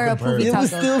a taco or a fucking perv. Poofy It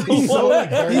was Taco? still He's so like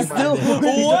dirty. He's still I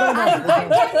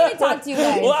can't even talk to you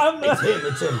guys. Well, I'm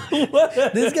It's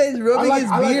him. This guy's rubbing his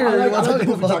beard while talking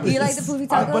Poofy about taco. You like the Poofy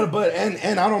Taco? But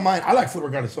and I don't mind. I like food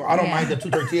regardless, so I don't Yeah. mind the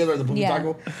two tortillas or the Poofy Yeah.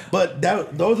 taco. But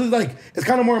those is like it's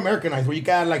kind of more Americanized, where you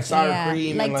got like sour Yeah,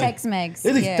 cream, like and Tex-Mex.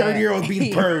 This is Yeah. 30-year-olds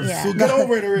being pervs. Yeah. So get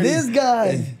over it already. This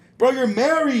guy. Bro, you're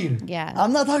married. Yeah.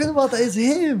 I'm not talking about that. It's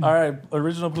him. all right.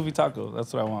 Original poofy taco.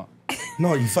 That's what I want.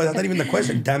 No, you fuck. That's not even the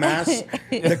question, dumbass.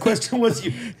 The question was,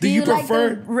 do Do you like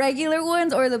prefer? the regular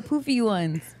ones or the poofy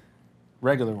ones?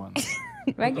 Regular ones.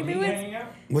 Regular ones?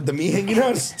 With the meat hanging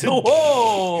out, still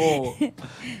Whoa!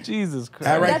 Jesus Christ.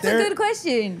 That right That's there a good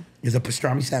question. is a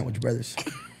pastrami sandwich, brothers.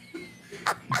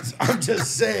 I'm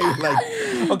just saying, like,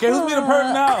 Okay, who's being a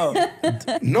perv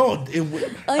now? no,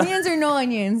 Onions or no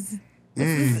onions?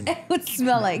 It would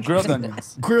smell like Grilled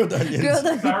onions. grilled onions. Grilled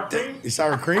onions.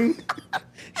 Sour cream?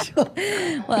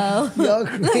 Well, Y'all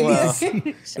crazy. Wow.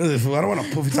 I don't want a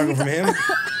poofy taco from him.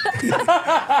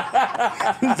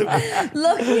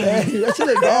 look. Hey, that shit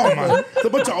ain't Oh bad, man, it's a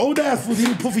bunch of old ass fools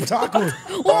eating poofy tacos.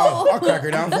 Oh, I'll crack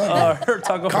her down. Fuck. Her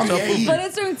taco Call for me sure. A. But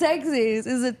it's from Texas,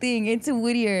 is a thing. It's in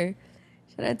Whittier.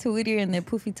 Shout out to Whittier and their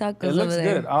poofy tacos It looks over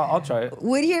there. good. I'll try it.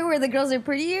 Whittier, where the girls are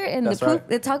prettier and That's the right.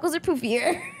 the tacos are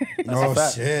poofier. Oh a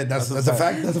fact. shit, that's That's a a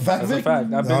fact. That's a fact. That's a Vic?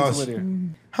 fact. I've been Oh, to Whittier.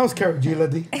 How's Carol G,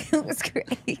 Letty? It was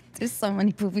great. There's so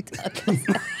many poofy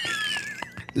tacos.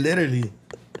 Literally.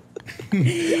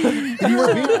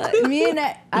 Me and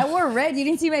I wore red. You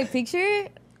didn't see my picture?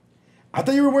 I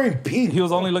thought you were wearing pink. He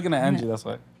was only looking at Angie. That's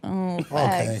why. Oh, fuck.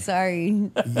 Okay. Sorry.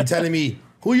 You telling me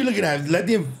who are you looking at?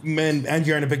 Letty and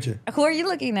Angie are in the picture. Who are you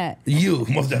looking at? You,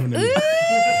 most definitely.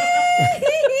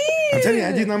 I'm telling you,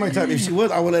 Angie's not my type. If she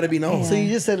was, I would let it be known. So you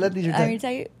just said Letty's your I already type.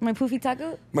 tell you my Puffy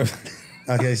taco.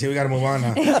 Okay, see, we gotta move on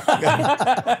now.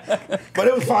 But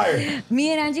it was fire.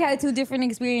 Me and Angie had 2 different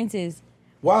experiences.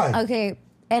 Why? Okay.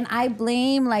 And I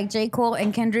blame like J. Cole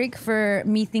and Kendrick for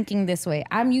me thinking this way.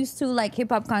 I'm used to like hip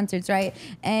hop concerts, right?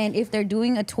 And if they're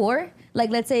doing a tour,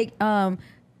 like let's say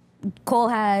Cole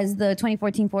has the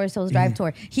 2014 Forest Hills Drive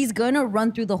tour, he's gonna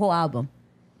run through the whole album,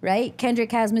 right?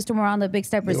 Kendrick has Mr. Moore on the Big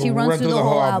Steppers. He runs through the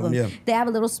whole album. Yeah. They have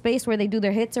a little space where they do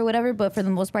their hits or whatever, but for the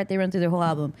most part, they run through their whole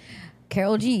album.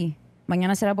 Karol G,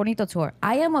 Mañana Será Bonito tour.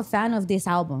 I am a fan of this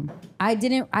album. I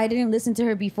didn't listen to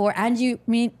her before. Angie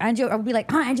would be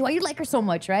like, Angie, why you like her so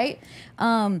much, right?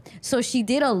 So she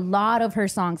did a lot of her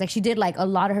songs. Like she did like a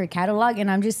lot of her catalog, and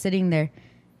I'm just sitting there.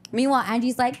 Meanwhile,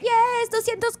 Angie's like, yes,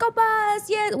 200 copas,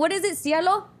 yes. What is it,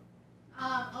 Cielo?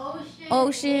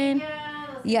 Ocean.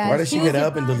 Yeah. Why does she get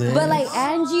up and do this? But like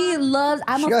Angie loves.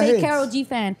 I'm She a got fake hits. Karol G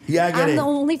fan. Yeah, I get I'm it. the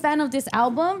only fan of this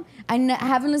album. I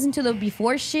haven't listened to the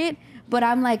before shit. But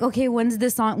I'm like, okay, when's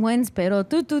this song? When's Pero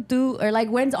Tu Tu Tu? Or like,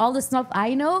 when's all the stuff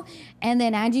I know? And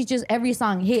then Angie's just every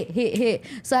song hit.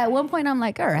 So at one point, I'm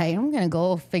like, all right, I'm gonna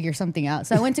go figure something out.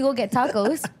 So I went to go get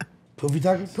tacos. Puffy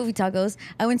tacos? Puffy tacos.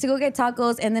 I went to go get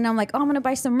tacos, and then I'm like, oh, I'm gonna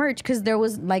buy some merch because there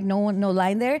was like no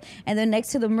line there. And then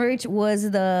next to the merch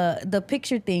was the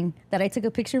picture thing that I took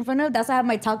a picture in front of. That's why I have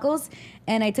my tacos,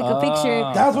 and I took a picture.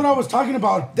 That's what I was talking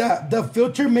about. The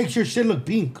filter makes your shit look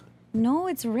pink. No,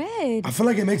 it's red. I feel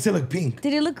like it makes it look pink.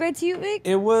 Did it look red to you, Vic?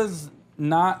 It was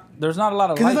not. There's not a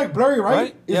lot of light. Because it's like blurry, right?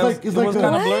 It's Yeah, like it was kind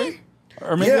of What? blurry.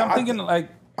 Or maybe Yeah, I'm thinking like.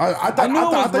 I I knew it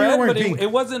was thought you were red, wearing but pink. it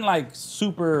wasn't like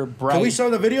super bright. Can we show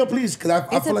the video, please? Because I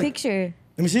It's feel a like. picture.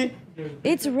 Let me see.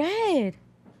 It's red.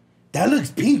 That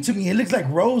looks pink to me. It looks like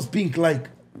rose pink. Like,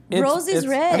 Rose is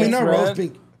red. I mean, not It's rose red.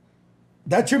 pink.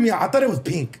 That threw me out. I thought it was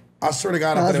pink. I swear to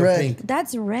God, I No, thought that's it was red. pink.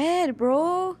 That's red,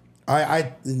 bro.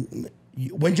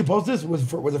 When did you post this?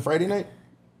 Was it Friday night?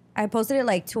 I posted it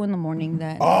like 2 a.m.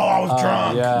 That. Oh, I was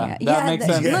drunk. Yeah, that makes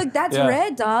sense. Look, that's Yeah.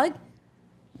 red, dog.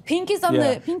 Pink is on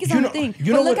Yeah. the You know- thing.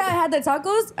 you But know look, what- I had the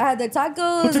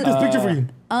tacos. Who took this picture for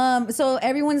you? So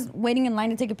everyone's waiting in line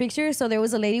to take a picture. So there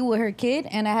was a lady with her kid,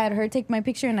 and I had her take my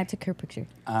picture, and I took her picture.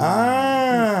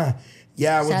 Yeah,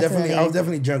 I was Shout out to the lady.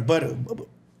 definitely drunk, but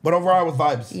overall, it was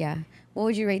vibes. Yeah. What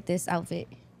would you rate this outfit?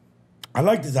 I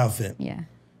like this outfit. Yeah.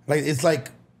 Like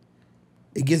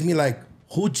it gives me like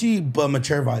hoochie but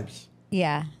mature vibes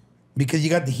Yeah. because you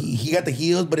got he got the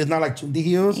heels, but it's not like the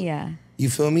heels. Yeah. You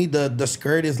feel me? The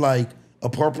skirt is like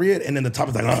appropriate, and then the top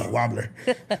is like wobbler.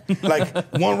 Like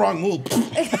one wrong move.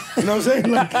 You know what I'm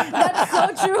saying? Like, That's so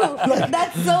true.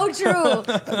 That's so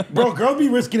true. bro, girls be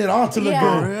risking it all to look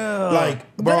Yeah. good.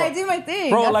 Like, bro, But I do my thing.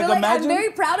 Bro, I like, feel like imagine- I'm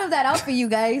very proud of that outfit, you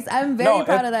guys. I'm very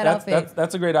proud of that outfit.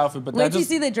 That's a great outfit, but Wait that till you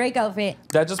just see the Drake outfit.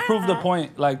 that just proved the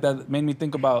point. Like that made me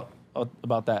think about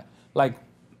that. Like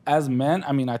as men,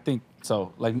 I mean, I think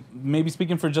so. Like maybe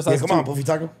speaking for just yeah, us come two, on, Puffy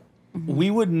Taco.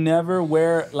 we would never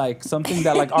wear like something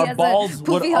that like our Yes, a balls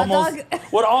would poofy hot almost dog.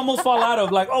 would almost fall out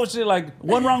of. Like oh shit, like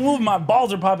one wrong move, my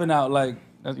balls are popping out. Like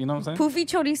you know what I'm saying? Poofy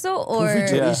chorizo or Poofy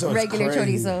chorizo is regular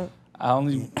crazy. chorizo? I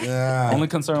Yeah. only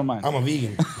concern of mine. I'm a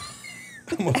vegan.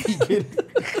 I'm a vegan.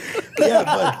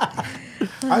 Yeah,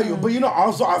 but you know,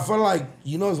 also I feel like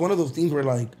it's one of those things where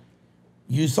like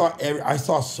I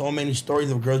saw so many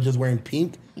stories of girls just wearing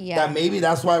pink. Yeah. That maybe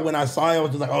that's why when I saw it, I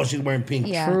was just like, oh, she's wearing pink.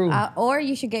 Yeah. True. Or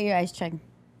you should get your eyes checked.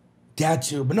 That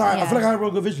too. But no, I Yeah. feel like I had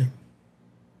real good vision.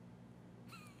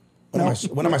 One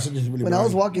of my sisters really When I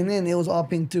was blind. walking in, it was all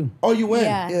pink too. Oh, you went?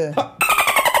 Yeah. Yeah.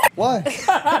 Why? You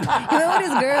went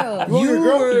with his girl. You You were a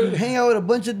girl? were hanging out with a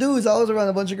bunch of dudes. I was around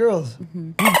a bunch of girls.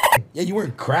 Yeah, you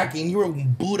weren't cracking. You were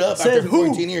booed up Said after who?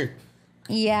 14 years.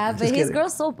 Yeah, but Just his kidding.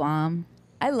 girl's so bomb.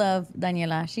 I love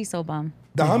Daniela. She's so bomb.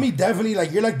 The homie definitely,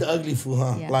 like, you're like the ugly fool,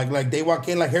 huh? Yeah. Like they walk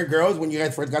in, like her girls, when you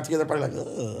guys first got together, probably like,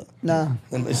 ugh. Nah.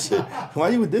 And this shit, why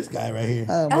you with this guy right here?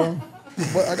 Bro.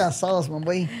 But I got sauce, my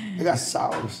boy. I got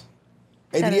sauce.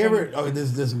 Hey, Shout did you out ever? Oh,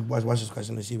 watch this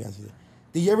question. Let's see if you answer it.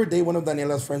 Did you ever date one of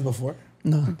Daniela's friends before?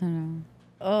 No.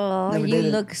 Oh, Never you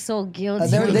dated. look so guilty.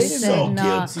 I've never You dated said so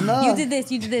nah. guilty. No. You did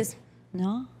this. You did this.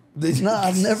 No. No,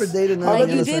 I've never dated none. Like of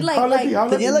you Daniela's did friends. like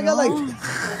Daniela got no.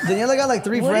 Daniela got like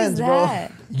 3 What friends, is bro.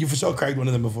 that? You for sure cracked one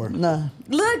of them before. Nah.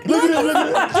 Look. Isn't that weird?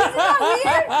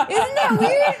 Isn't that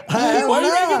weird? Why are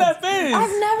you making not. that face?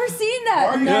 I've never seen Why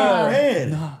are that. you No.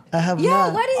 red? I have Yeah,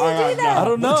 not. why did you do that? I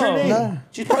don't know. What's her name? Nah.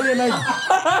 She's probably a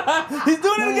nice. He's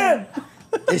doing it again.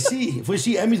 Was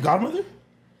she Emmy's godmother?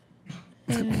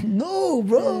 No,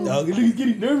 bro. Dog, look, he's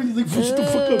getting nervous. He's like, shut the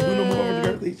fuck up. Do no more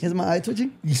over the girl. Is my eye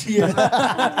twitching?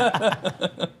 Yeah.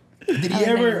 Did he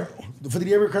ever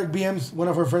crack BMs one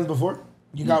of her friends before?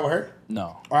 You got with her?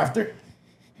 No. Or after?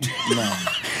 No.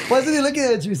 Why isn't he looking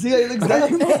at you? See how he looks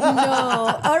down? No.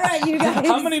 All right, you guys.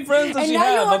 How many friends does And she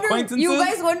now have? you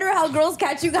guys wonder how girls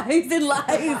catch you guys in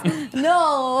lies.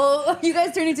 No, you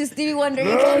guys turn into Stevie Wonder.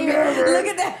 You can't even look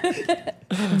at that.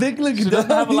 Vic looking She doesn't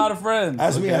down. have a lot of friends.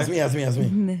 Ask me.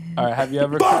 All right, have you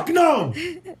ever? Fuck no!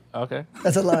 Okay.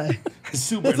 That's a lie.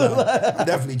 Super no. I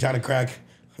definitely try to crack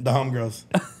the homegirls.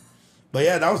 But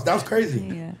yeah, that was crazy.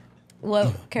 Yeah.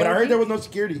 Well, But I heard there was no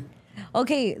security.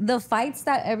 Okay, the fights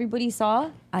that everybody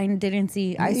saw, I didn't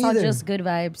see. I Me saw either. just good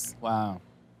vibes. Wow.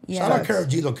 Yeah. Shout out Karol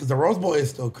G though, because the Rose Bowl is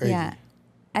still crazy. Yeah.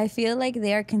 I feel like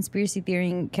they are conspiracy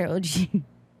theorying Karol G.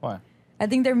 Why? I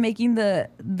think they're making the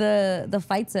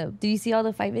fights up. Do you see all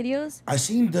the fight videos? I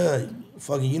seen the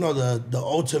fucking, the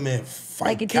ultimate fight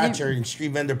Like it didn't- catcher and street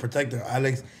vendor protector,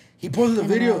 Alex. He posted a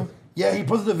video. Yeah, he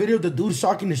posted a video of the dude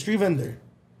shocking the street vendor.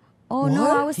 Oh no,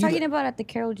 What? I was He- talking about at the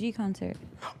Karol G concert.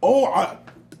 Oh,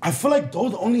 I feel like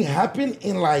those only happen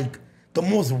in like the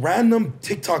most random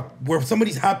TikTok where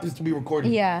somebody happens to be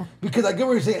recording. Yeah. Because I get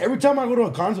what you're saying. Every time I go to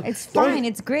a concert, It's the only- fine,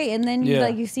 it's great, and then Yeah.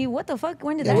 you see what the fuck?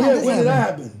 When did Yeah, that happen? when did that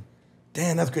happen?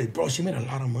 Damn, that's great. Bro, she made a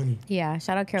lot of money. Yeah,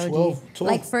 shout out Karol 12 G.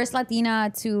 Like first Latina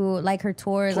to like her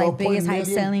tours, like 12 biggest high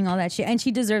million. selling, all that shit, and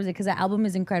she deserves it because that album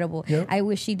is incredible. Yep. I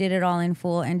wish she did it all in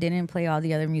full and didn't play all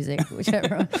the other music,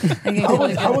 whichever. How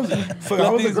was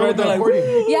the girl right there like,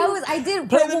 recording? Yeah, I did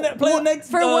Play the next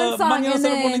for one song, Mañana and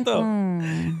Será then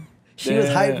Bonito. She was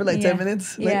hyped for like Yeah. 10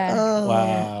 minutes. Like, Yeah. oh.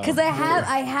 Wow. because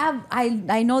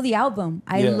I know the album.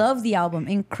 I Yeah. love the album,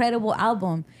 incredible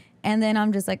album. And then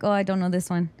I'm just like, oh, I don't know this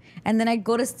one. And then I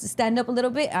go to stand up a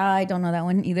little bit. I don't know that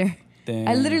one either. Damn.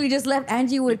 I literally just left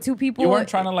Angie with two people. You weren't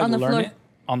trying to like on the learn floor. it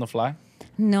on the fly?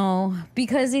 No,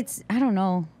 because I don't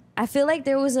know. I feel like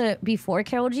there was a before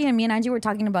Karol G, and me and Angie were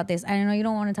talking about this. I know you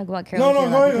don't want to talk about Karol No, G no, a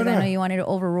lot go because ahead, I know you wanted to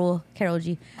overrule Karol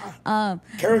G.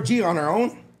 Karol G on her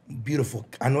own, beautiful.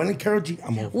 I know any Karol G,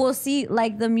 I'm over. We'll see,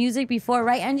 like the music before,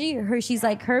 right, Angie?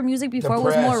 Her music before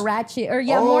was Depressed. more ratchet, or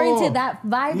more Oh. into that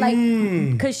vibe,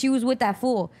 like because she was with that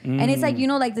fool. And it's like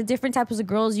like the different types of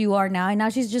girls you are now, and now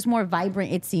she's just more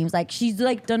vibrant. It seems like she's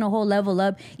like done a whole level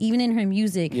up, even in her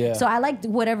music. Yeah. So I like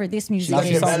whatever this music Now She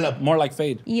she's is. developed. sounds more like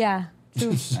Fade. Yeah.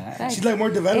 True. She's like more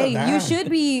developed. Hey, Damn. you should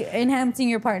be enhancing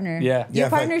your partner. Yeah. Your Yeah,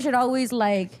 partner fact. should always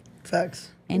like. Facts.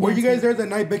 Were you enhance guys it. there the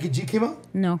night Becky G came out?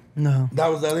 No, No. That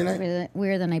was the other night? we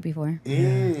were the night before.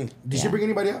 Did she Yeah. bring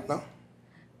anybody out? No.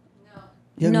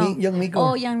 Young Miko.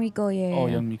 Oh, Young Miko, yeah. Oh,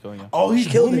 yeah. Young Miko, yeah. Oh, he's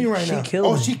killed booming it. right She now. killed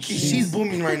Oh, it. she's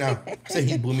booming right now. I said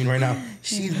he's booming right now.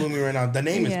 She's booming right now. The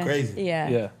name Yeah. is crazy. Yeah.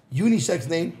 Yeah. Unisex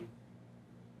name.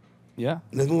 Yeah.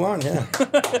 Let's move on, yeah.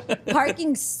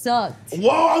 Parking sucked. Whoa,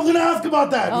 I was gonna ask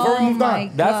about that before we Oh moved my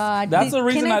on. god. That's the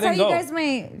reason can I I tell didn't you go. guys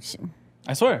my?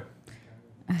 I swear.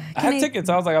 I had I- tickets.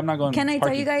 I was like, I'm not going. Can I tell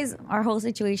parking. you guys our whole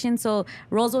situation? So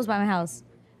Rose was by my house,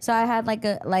 so I had like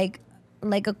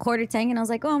a quarter tank, and I was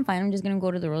like, oh, I'm fine. I'm just gonna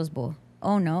go to the Rose Bowl.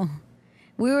 Oh no,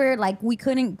 we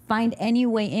couldn't find any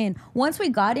way in. Once we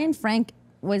got in, Frank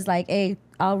was like, hey,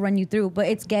 I'll run you through, but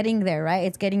it's getting there, right?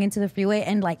 It's getting into the freeway,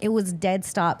 and like it was dead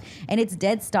stop, and it's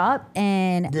dead stop,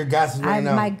 and Your gas is running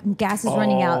out. my gas is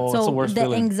running out. Oh, it's the So worst the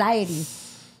feeling. anxiety.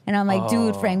 And I'm like,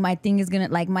 dude, Frank, my thing is gonna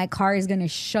my car is gonna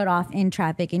shut off in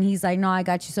traffic. And he's like, no, I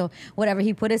got you. So whatever,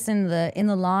 he put us in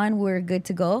the lawn. We're good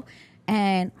to go.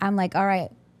 And I'm like, all right.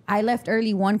 I left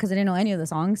early because I didn't know any of the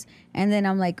songs. And then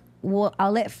I'm like, well,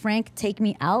 I'll let Frank take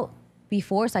me out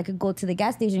before so I could go to the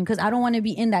gas station because I don't want to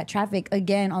be in that traffic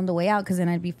again on the way out because then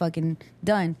I'd be fucking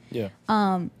done. Yeah.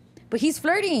 But he's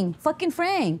flirting, fucking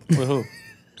Frank, With who?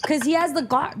 because he has the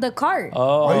cart.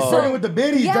 Oh, he's flirting with the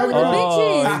biddies. Yeah, That with was- the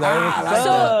bitches. What's So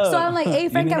up? I'm like, hey,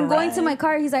 Frank, need I'm a going to ride? my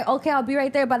car. He's like, okay, I'll be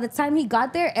right there. By the time he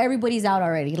got there, everybody's out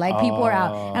already. Like, people are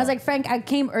out. And I was like, Frank, I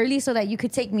came early so that you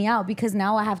could take me out because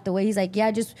now I have to wait. He's like,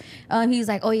 yeah, just, he's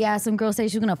like, oh, yeah, some girl said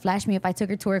she was going to flash me if I took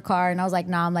her to her car. And I was like,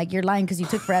 nah, I'm like, you're lying because you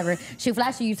took forever. She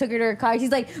flashed you took her to her car.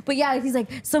 He's like, but yeah, he's like,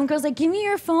 some girl's like, give me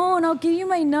your phone. I'll give you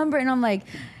my number. And I'm like,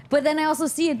 but then I also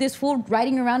see it, this fool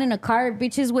riding around in a car,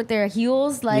 bitches with their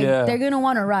heels, like, Yeah. they're going to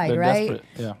want to ride, They're right? desperate,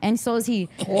 yeah. And so is he.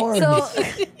 Horns. So,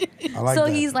 I like so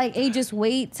that. he's like, hey, just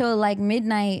wait till like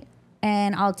midnight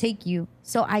and I'll take you.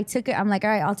 So I took it. I'm like, all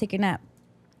right, I'll take a nap.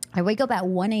 I wake up at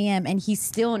 1 a.m. and he's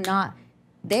still not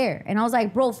there. And I was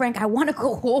like, bro, Frank, I want to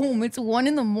go home. It's 1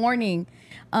 a.m.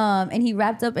 And he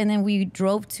wrapped up and then we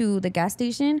drove to the gas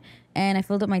station and I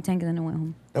filled up my tank and then I went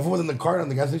home. If it was in the car on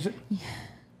the gas station?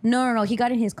 No. He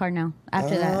got in his car now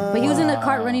after that. But he was in the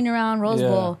cart running around Rose Yeah.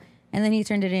 Bowl. And then he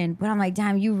turned it in. But I'm like,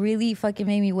 damn, you really fucking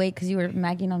made me wait because you were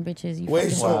macking on bitches. You Wait,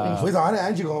 fucking so selfish. how did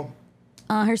Angie go home?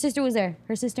 Her sister was there.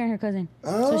 Her sister and her cousin.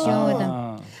 So she went with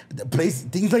them. The place,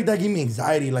 things like that give me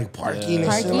anxiety, like parking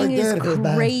and shit Parking like is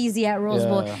that. crazy at Rose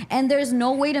Bowl. Yeah. And there's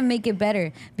no way to make it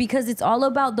better because it's all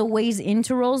about the ways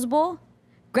into Rose Bowl.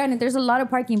 Granted, there's a lot of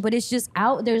parking, but it's just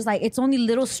out. There's like, it's only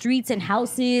little streets and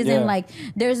houses Yeah. and like,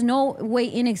 there's no way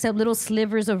in except little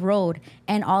slivers of road.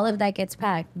 And all of that gets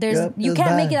packed. You it's can't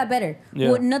bad. make it that better.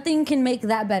 Yeah. Nothing can make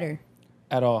that better.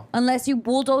 At all. Unless you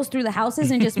bulldoze through the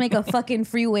houses and just make a fucking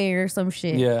freeway or some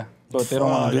shit. Yeah. But they don't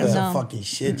want to do That's that. a fucking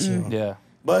shit show. Yeah.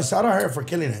 But shout out her for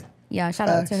killing it. Yeah, shout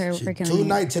out to her for killing 2 it.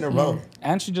 nights in a row.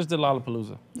 And she just did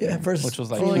Lollapalooza. Yeah, first. Which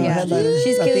was like- Oh, female yeah. headliner.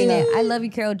 She's killing Latina. it. I love you,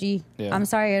 Karol G. Yeah. I'm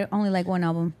sorry I only like one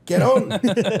album. Get on.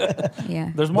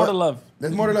 Yeah. There's more But- to love.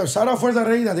 There's more to love. Shout out Fuerza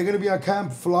Reina. They're going to be at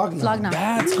Camp Flog now. Vlog now.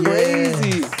 That's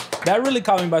crazy. That really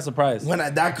caught me by surprise.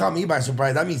 That caught me by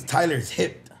surprise. That means Tyler's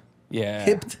hipped. Yeah.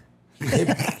 Hipped. He's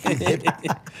hipped.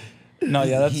 No,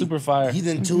 yeah, that's super fire. He's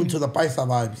in tune to the Paisa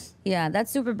vibes. Yeah,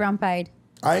 that's super brown pied.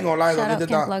 I ain't gonna lie Shout though. out They did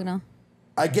Camp not- Vlog now.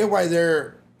 I get why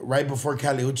they're right before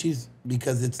Caliuchis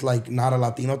because it's like not a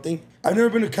Latino thing. I've never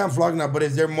been to Camp Flog now, but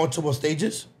is there multiple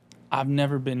stages? I've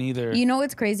never been either. You know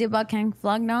what's crazy about Camp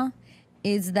Vlog now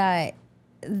is that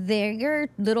they're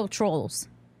little trolls.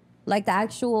 Like the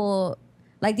actual,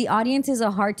 like the audience is a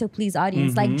hard to please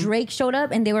audience. Like Drake showed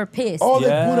up and they were pissed. Oh,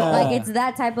 Yeah. they put on. Like it's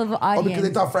that type of audience. because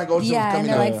they thought Frank Ocean was Yeah, and coming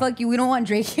they're out. like, "Fuck you, we don't want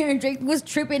Drake here." And Drake was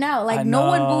tripping out. Like I no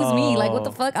one boos me. Like what the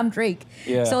know. fuck? I'm Drake.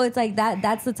 Yeah. So it's like that.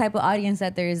 That's the type of audience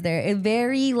that there is there. It's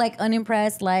very like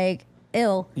unimpressed, like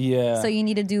ill. Yeah. So you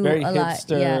need to do Very a lot.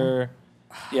 Yeah. hipster.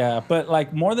 Yeah, but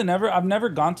like more than ever, I've never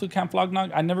gone to Camp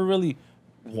Flognog. I never really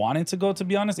wanted to go, to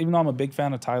be honest, even though I'm a big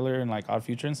fan of Tyler and like Odd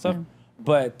Future and stuff.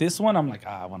 But this one, I'm like,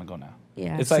 I want to go now.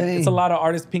 Yeah. It's like, it's a Same. lot of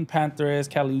artists, Pink Panthers,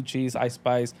 Caliuchis, Ice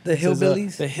Spice. The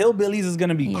Hillbillies. The Hillbillies is going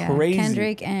to be Yeah. crazy.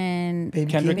 Kendrick and Baby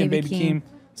Kendrick Keem. and Baby Baby Keem.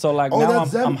 So like Oh, now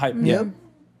that's them? I'm hyped. Yep. Yeah.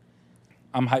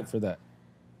 I'm hyped for that.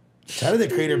 Shout out the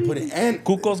creator put it and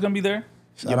Kuko's going to be there.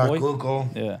 shout Your out boy.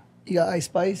 Kuko, Yeah. You got Ice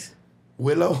Spice.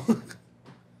 Willow.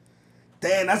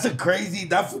 Damn, that's a crazy.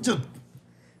 That's just.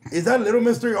 Is that Little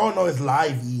Mystery? Oh no, it's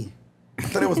live. E. I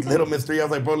thought it was Little Mystery. I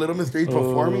was like, bro, Little Mystery's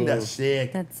performing that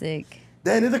shit. that's sick.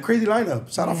 Damn, it's a crazy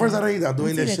lineup. Shout out Fuerza Reina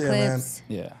doing Let's this see shit, the man. clips.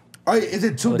 Yeah. Oh, is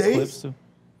it 2 The days? clips too.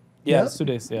 Yeah, Yep. it's 2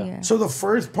 days. Yeah. Yeah. So the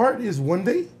first part is 1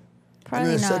 day, Probably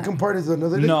and the not. second part is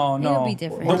another day. No, no. It'll be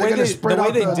different. Or The they're way gonna they, spread the way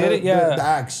out they did it, yeah. the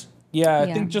acts. Yeah, I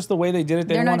Yeah. think just the way they did it,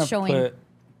 they They're didn't not want to showing.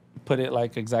 put it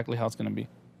like exactly how it's gonna be.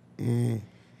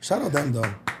 Shout out them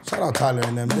though. Shout out Tyler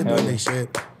and them. They're doing their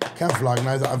shit. Can't vlog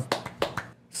nice.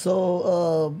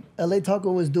 So LA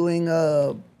Taco was doing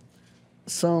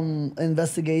some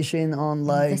investigation on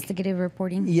like Investigative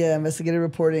reporting. investigative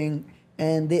reporting,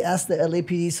 and they asked the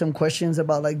LAPD some questions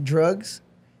about like drugs,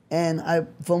 and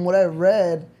from what I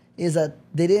read is that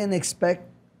they didn't expect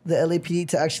the LAPD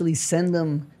to actually send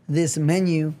them this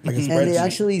menu, Like a and they spreadsheet.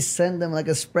 actually send them like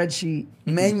a spreadsheet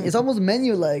menu. It's almost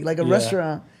menu like a Yeah.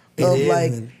 restaurant It of is,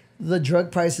 like man. the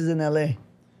drug prices in LA.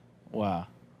 Wow.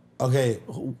 Okay,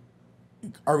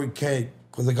 are we okay?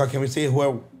 Can we say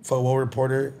who for what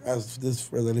reporter as this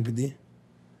for the LAPD?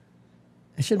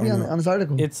 It should be Oh, on, no. on this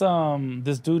article. It's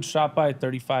this dude shot by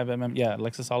 35 mm. Yeah,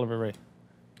 Alexis Oliver Ray.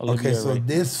 Okay, Olivia so Ray.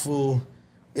 this fool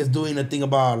is doing a thing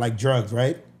about like drugs,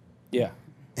 right? Yeah.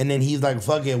 And then he's like,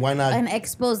 "Fuck it, why not? An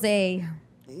expose.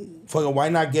 Fuck it, why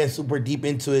not get super deep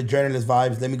into it, journalist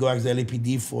vibes? Let me go ask the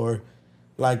LAPD for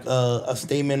like a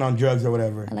statement on drugs or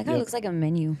whatever." I like how it looks like a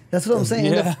menu. That's what I'm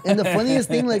saying. Yeah. And the funniest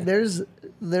thing, like, there's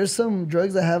some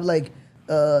drugs that have like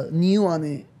new on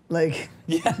it. Like,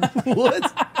 what?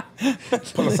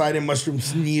 Psilocybin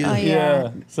mushrooms new. Oh, yeah. Yeah.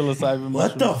 Psilocybin.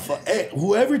 What the mushrooms. fuck? Hey,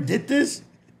 whoever did this,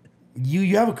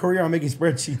 you have a career on making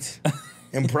spreadsheets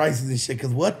and prices and shit.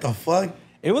 Cause what the fuck?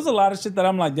 It was a lot of shit that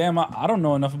I'm like, damn, I don't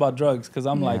know enough about drugs because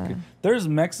I'm like, there's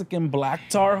Mexican black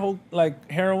tar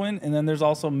like heroin, and then there's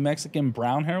also Mexican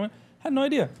brown heroin. Had no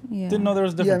idea. Yeah. Didn't know there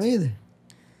was a Yeah, difference. me either.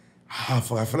 Ah,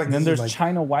 fuck, I feel like And then this there's is like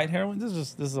China white heroin. This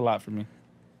is a lot for me.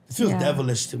 this feels Yeah.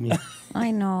 devilish to me. I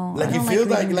know. Like I it don't feels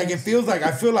reading like it this. feels like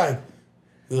I feel like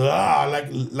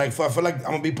I feel like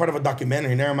I'm gonna be part of a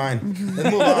documentary. Never mind.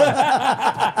 Let's move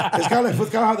on. It's kind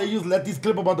of how they use Letty's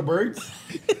clip about the birds.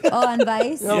 Oh, on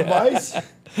Vice. You know, Vice.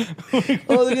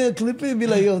 Oh, they're gonna clip it and be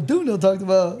like, yo, DoKnow talked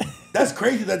about. That's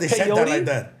crazy that they said that Peyote? like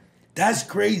that. That's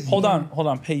crazy. Hold on.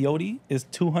 Peyote is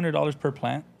 $200 per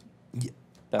plant.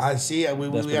 I see it. We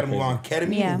That's gotta pretty move on.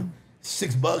 Ketamine, Yeah.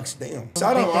 $6. Damn.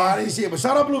 Shout out, I didn't see it, but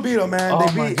shout out Blue Beetle, man. Oh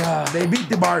they my beat, God. They beat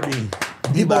the Barbie.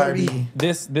 The Barbie.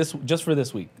 This just for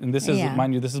this week, and this is Yeah.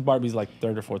 mind you, this is Barbie's like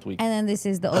third or fourth week. And then this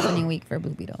is the opening week for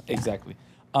Blue Beetle. Exactly.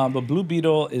 But Blue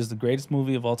Beetle is the greatest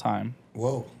movie of all time.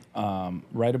 Whoa.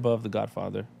 right above The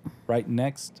Godfather, right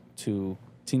next to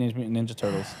Teenage Mutant Ninja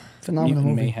Turtles, Phenomenal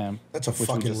Mutant movie. Mayhem. That's a which we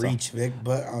fucking just saw. reach, Vic.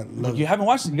 But I love You it. haven't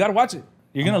watched it. You gotta watch it.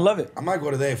 You're gonna love it. I might go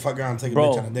today. Fuck around, and take a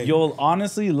bitch on a Bro, date. you'll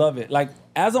honestly love it. Like,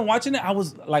 as I'm watching it, I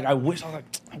was like, I wish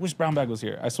Brown Bag was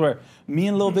here. I swear. Me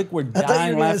and Lil Vic were I thought you dying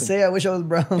were gonna laughing. say I wish I was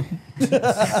brown.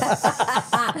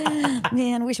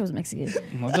 Man, I wish I was Mexican.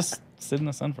 I'll just sit in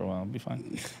the sun for a while. I'll be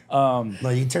fine. No,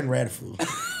 you turn red, fool.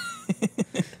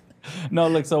 No,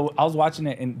 like, so I was watching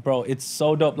it, and bro, it's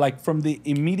so dope. Like, from the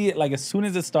immediate, like, as soon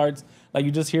as it starts, like,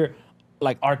 you just hear,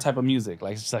 like, our type of music.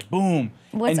 Like, it's just like, boom.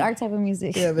 What's And, our type of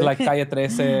music? Yeah, like, Calle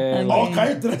 13. Oh, like,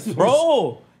 cállate.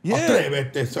 bro. Yeah.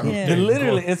 Atrévete, son. Yeah. They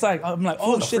literally, it's like, I'm like,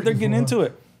 oh the shit, they're freaking getting floor.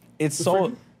 into it. It's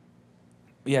so,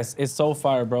 yes, it's so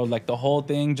fire, bro. Like, the whole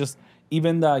thing, just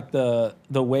even like the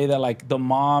way that, like, the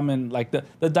mom and like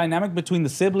the dynamic between the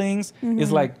siblings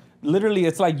is like, literally,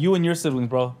 it's like you and your siblings,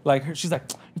 bro. Like, she's like,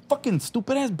 you fucking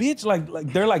stupid ass bitch. Like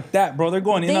they're like that, bro. They're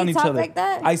going in They on each talk other. like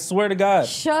that? I swear to God.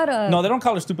 Shut up. No, they don't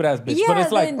call her stupid ass bitch, Yeah, but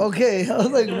it's like, then- Okay, I was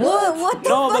like, what? What the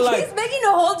No, but fuck? like- He's making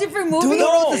a whole different movie. Do they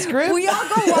wrote the script? We all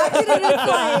go watch it and it's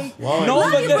like, Well, No,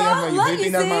 love but you, get- bro. you Love think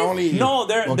you, that's my sis. only No,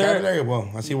 they're- vocabulary?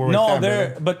 Well, I see where we're no,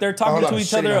 at, they're talking Hold to on, each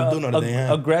shit, other I'm doing today,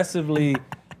 huh? aggressively.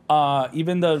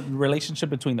 Even the relationship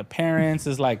between the parents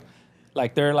is like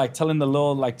they're like telling the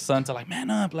little like son to like man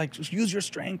up, like just use your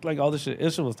strength, like all this shit.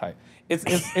 This shit was tight.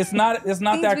 It's not He's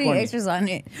that being corny. extras on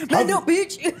it. Man, no,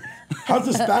 bitch. How's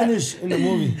the Spanish in the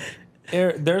movie?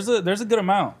 There's a good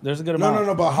amount. There's a good No, amount.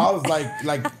 no, no. But how's like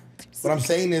what I'm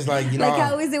saying is like, you know, Like,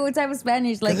 how is it? What type of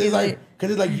Spanish? Like, Cause is it's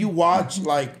it? like you watch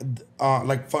like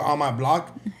for on my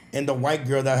block, and the white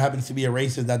girl that happens to be a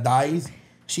racist that dies,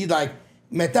 she's like,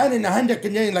 "Me están enojando que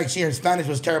yo," like her Spanish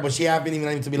was terrible. She happened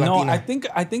even to be No, Latina.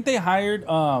 I think they hired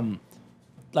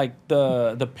like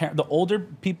the older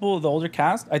people, the older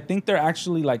cast. I think they're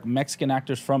actually like Mexican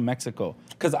actors from Mexico,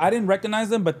 because I didn't recognize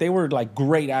them, but they were like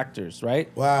great actors, right?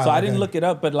 Wow, So I didn't okay. look it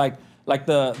up, but like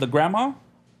the grandma,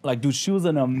 like, dude, she was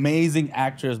an amazing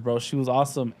actress, bro. She was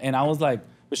awesome, and I was like,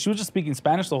 but she was just speaking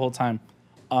Spanish the whole time.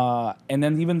 And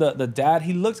then even the dad,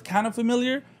 he looked kind of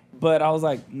familiar, but I was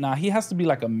like, nah, he has to be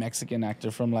like a Mexican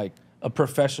actor from like a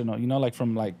professional, you know, like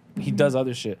from like he does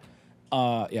other shit.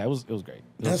 Yeah, it was great. It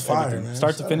That's was fire, everything. man.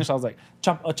 Start to finish, I was like,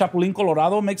 Chapulín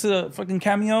Colorado makes a fucking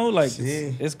cameo. Like,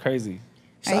 Sí. it's crazy.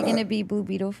 Are you gonna be Blue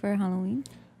Beetle for Halloween?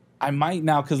 I might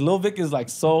now, because Lil Vic is like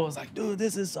so, it's like, dude,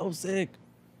 this is so sick.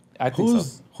 I think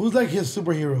so. Who's like his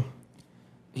superhero?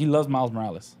 He loves Miles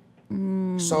Morales.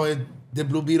 So did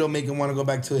Blue Beetle make him want to go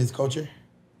back to his culture?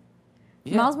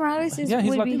 Yeah. Miles Morales is Yeah, he's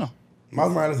would be- Latino.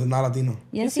 Miles Morales is not Latino.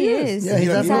 Yes, Yes, he he is. is. Yeah, he's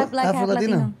He's Afro, half black, half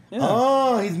Afro-Latino. Latino. Yeah.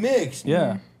 Oh, he's mixed.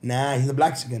 Yeah. Nah, he's a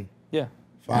Blaxican. Yeah.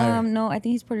 Fire. No, I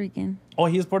think he's Puerto Rican. Oh,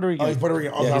 he's Puerto Rican. Oh, he's Puerto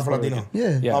Rican. Oh, Yeah, he's Afro Puerto Latino.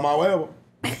 Rican. Yeah. Yeah. On my huevo.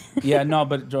 Yeah, no,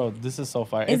 but Joe, this is so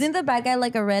fire. Isn't the bad guy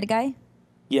like a red guy?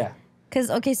 Yeah. Cause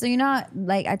okay, so you know, how,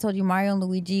 like I told you, Mario and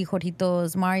Luigi,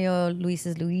 Jorgito's Mario, Luis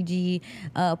is Luigi,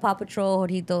 Paw Patrol,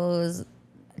 Jorgito's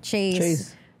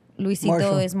Chase. Luisito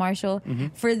Marshall. is Marshall. Mm-hmm.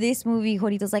 For this movie,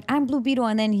 Jorgito's like, I'm Blue Beetle,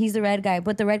 and then he's the red guy,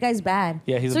 but the red guy's bad.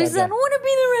 Yeah, he's a so he bad says, I guy. don't want to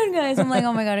be the red guy. So I'm like,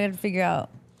 oh my god, I gotta figure out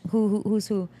who's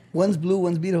who. One's blue,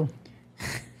 one's beetle.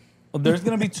 Well, there's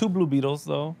gonna be 2 Blue Beetles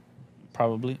though,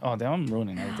 probably. Oh damn, I'm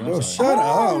ruining everything. I'm Bro, sorry. shut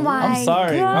Oh up. my I'm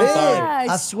sorry. gosh. I'm sorry.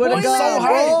 I swear to Wait, God,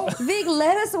 wait, bro. Vic,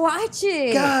 let us watch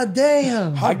it. God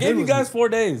damn. How I good gave you was guys it? 4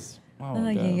 days. Oh,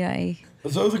 Ay, God. ay, ay.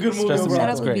 So it was a good movie Stressing me Shout out.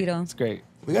 out It's to great. Vito. It's great.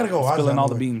 We gotta go watch Spilling that all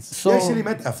the movie. beans. So You actually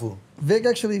met that fool. Vic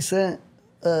actually sent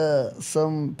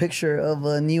some picture of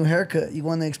a new haircut. You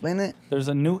want to explain it? There's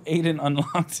a new Aiden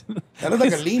unlocked. That looks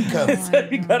like a lean cup.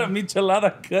 You got a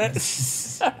michelada cut.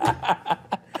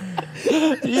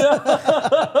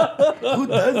 Who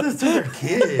does this to their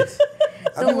kids?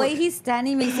 The way he's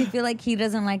standing makes me feel like he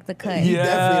doesn't like the cut. He Yeah.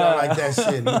 definitely don't like that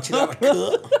shit.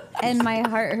 Michelada cup. And my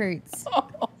heart hurts.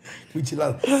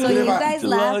 Michelada. So you guys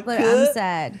laugh, but I'm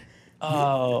sad.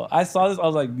 Oh, I saw this. I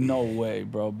was like, no way,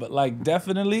 bro. But like,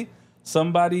 definitely,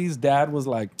 somebody's dad was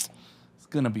like, it's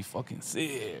gonna be fucking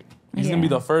sick. He's gonna be Yeah.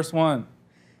 the first one.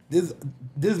 This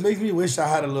makes me wish I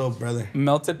had a little brother.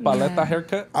 Melted paleta Yeah.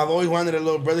 haircut. I've always wanted a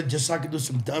little brother just so I could do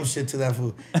some dumb shit to that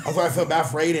fool. That's why I feel bad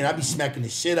for Aiden. I'd be smacking the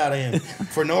shit out of him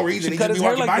for no reason. She He'd cut just be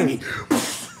his hair walking like by me.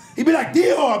 He'd be like,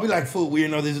 Dio. I'd be like, fool, we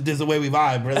know this is the way we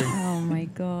vibe, brother. Oh my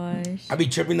gosh. I'd be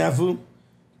tripping that fool.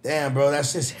 Damn, bro,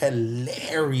 that's just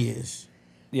hilarious.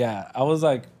 Yeah, I was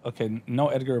like, okay, no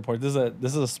Edgar report. This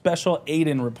is a special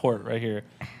Aiden report right here,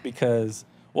 because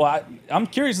I'm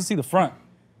curious to see the front.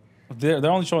 They're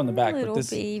only showing the back, Little but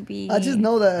this. baby. I just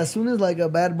know that as soon as like a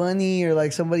Bad Bunny or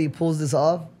like somebody pulls this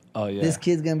off, Oh yeah, this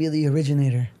kid's gonna be the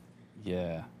originator.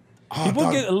 yeah. Oh, People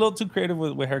dog. get a little too creative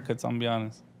with haircuts. I'm gonna be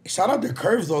honest. Shout out their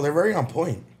curves though; they're very on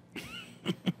point.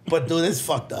 But dude, it's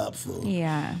fucked up, fool.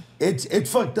 Yeah. It's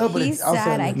fucked up, but He's it's outside.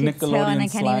 sad. I could tell, and I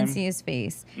Nickelodeon can't slime. even see his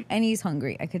face. And he's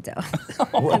hungry. I could tell.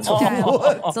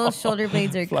 What? Those shoulder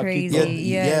blades are crazy.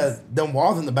 Yeah, Yes. them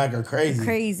walls in the back are crazy.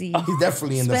 Crazy. He's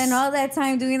definitely in Spend the. all that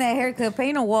time doing that haircut.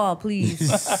 Paint a wall, please.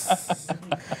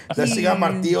 That she got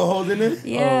martillo holding it.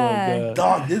 Yeah. God.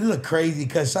 Dog, this is a crazy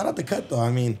cut. Shout out the cut though.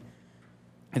 I mean,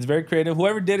 It's very creative.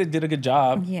 Whoever did it did a good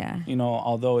job. Yeah. You know,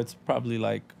 although it's probably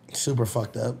like super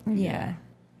fucked up. Yeah.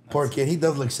 Poor kid. He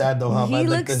does look sad though. Huh? He Like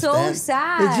looks the so stand.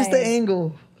 sad. It's just the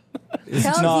angle.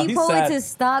 Tell No, he's Deepo sad. to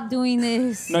stop doing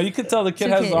this. no, you could tell the kid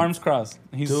Two has his kids. arms crossed.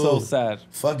 He's so Dude. sad.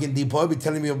 Fucking D-Boy be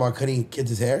telling me about cutting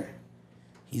kids' hair.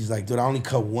 He's like, dude, I only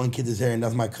cut one kid's hair, and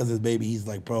that's my cousin's baby. He's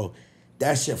like, bro,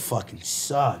 that shit fucking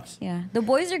sucks. Yeah. The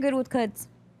boys are good with cuts.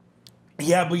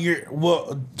 Yeah, but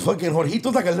fucking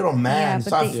Jorgito's like a little man. Yeah, but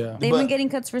so I- Yeah. they've but- been getting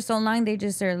cuts for so long, they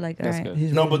just are like, all That's right. good.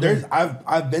 He's No, really but there's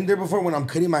I've been there before when I'm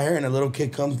cutting my hair and a little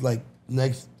kid comes like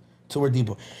next to where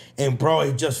Depot, and bro,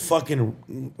 it just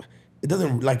fucking it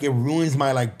doesn't like it ruins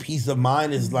my like peace of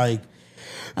mind. It's like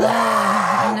And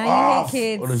now you off.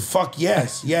 hate Or kids. the fuck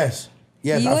yes.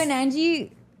 You I- and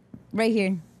Angie, right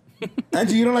here.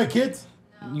 Angie, you don't like kids?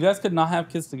 You guys could not have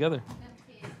kids together.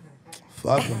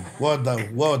 Fuck them.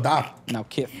 We'll adopt. Now,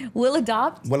 kid. We'll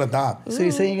adopt. We'll adopt. So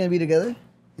you're saying you're gonna be together?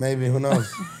 Maybe, who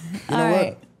knows? You know All what?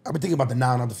 right. I've been thinking about the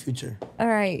now, not the future. All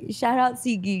right. Shout out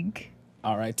SeatGeek.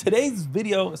 All right. Today's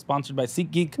video is sponsored by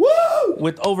SeatGeek. Woo!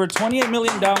 With over 28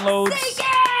 million downloads.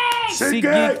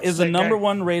 SeatGeek is the number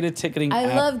one rated ticketing I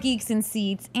app. love geeks and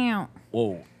seats. Ow.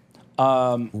 Whoa.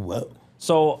 Whoa.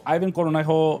 So Ivan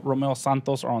Coronel, Romeo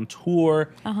Santos are on tour,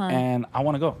 and I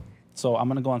want to go. So I'm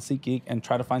gonna go on SeatGeek and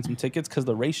try to find some tickets because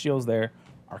the ratios there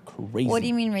are crazy. What do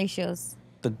you mean ratios?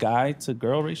 The guy to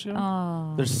girl ratio?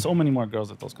 Oh. There's so many more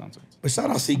girls at those concerts. But shout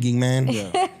out SeatGeek, man.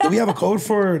 Do we have a code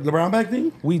for the brown bag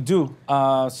thing? We do.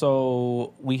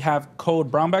 So we have code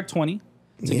BrownBag20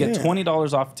 to get Yeah.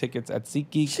 $20 off tickets at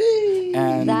SeatGeek.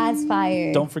 And That's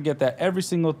fire. don't forget that every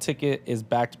single ticket is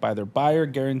backed by their buyer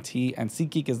guarantee, and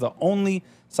SeatGeek is the only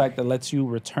site that lets you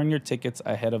return your tickets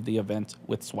ahead of the event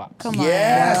with swaps. Come on.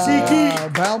 Yeah,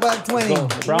 SeatGeek. Brown bag 20. So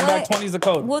BrownBag20 is the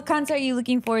code. What concert are you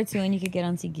looking forward to and you could get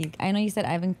on SeatGeek? I know you said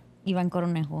Ivan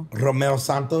Coronel. Romeo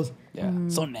Santos. Yeah.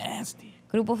 So nasty.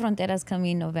 Grupo Frontera's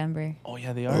coming in November. Oh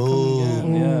yeah, they are coming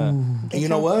again. Yeah. And you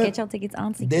know Get what? your tickets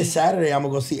on SeatGeek. This Saturday, I'm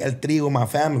going to go see El Tri with my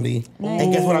family.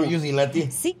 And guess what I'm using, Letty?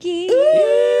 SeatGeek.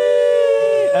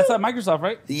 That's at Microsoft,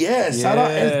 right? Yeah, shout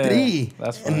out El Tri.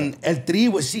 That's And El Tri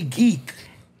was SeatGeek.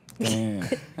 Damn.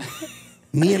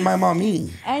 Me and my mommy.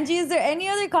 Angie, is there any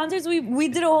other concerts? We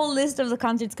did a whole list of the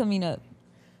concerts coming up.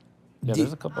 Yeah,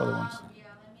 there's a couple other ones.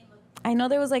 I know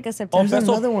there was like a Oh, September. There's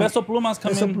another one. Peso Pluma's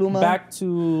coming Peso Pluma. back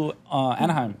to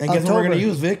Anaheim. And guess what we're going to October.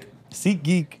 use, Vic?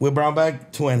 SeatGeek. With brown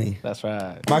bag 20. That's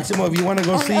right. Maximo, if you want to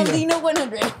go see... Alina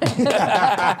 100.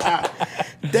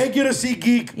 Thank you to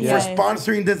SeatGeek Yes. for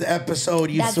sponsoring this episode.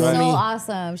 You That's feel so me?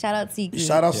 awesome. Shout out SeatGeek.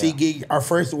 Shout out SeatGeek, our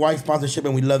first white sponsorship,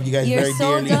 and we love you guys You're very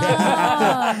so dearly. dumb.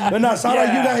 But no, shout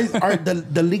out you guys.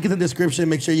 The link is in the description.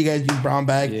 Make sure you guys use Brown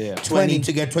Bag Yeah. 20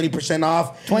 to get 20%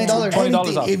 off. $20. Anything-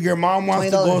 $20 off. If your mom wants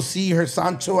to go $20. see her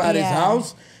Sancho at his Yeah.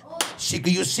 house, she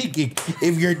could use SeatGeek.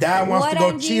 If your dad wants What, to go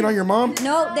Angie? cheat on your mom,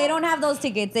 No, they don't have those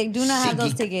tickets. They do not have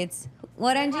those SeatGeek. tickets.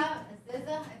 What, Angie?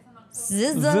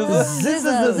 Zizza.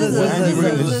 Zizza. Angie,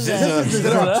 we're gonna Zizza.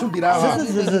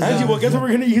 Zizza. Angie, well, guess what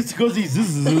we're gonna use to go see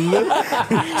SeatGeek.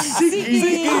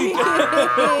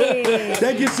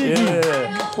 Thank you,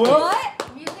 SeatGeek.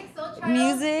 What? Music Soul Child.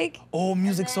 Music. Oh,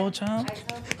 Music Soul Child.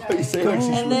 You say it like she's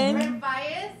And then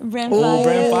Bias. Brent Oh, Fayez.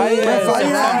 Brent Fayez.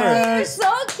 Fayez. You're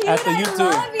so cute. At the I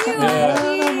YouTube. love you.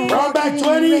 Yeah. Brown Bag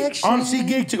 20 on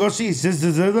SeatGeek to go see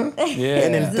Zizza. Yeah.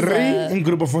 And El Tri in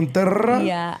Grupo Frontera.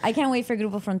 Yeah, I can't wait for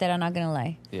Grupo Frontera, not gonna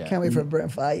lie. Yeah. Can't wait for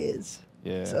Brent Fayez.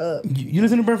 Yeah. What's up? You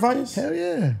listen to Brent Fayez? Hell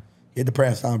yeah. Get the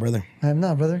press on, brother. I'm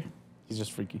not, brother. He's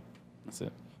just freaky. That's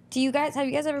it. Have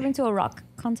you guys ever been to a rock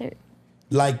concert?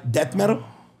 Like death metal?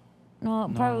 No,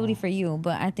 probably for you,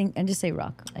 but I just say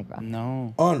rock, like rock.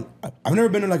 No. Oh, I've never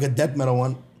been to like a death metal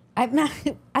one. I'm not.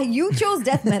 You chose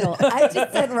death metal. I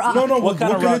just said rock. No, What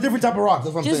kind of rock? different type of rock?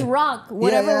 That's what I'm Just saying. rock.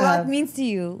 Whatever yeah. rock means to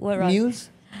you. What rock? Muse?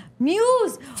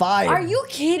 Muse. Fire. Are you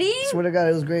kidding? Swear to God,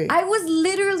 it was great. I was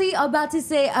literally about to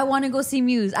say I want to go see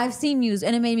Muse. I've seen Muse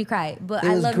and it made me cry. But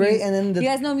It I was love great, Muse. and then you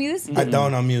guys know Muse? I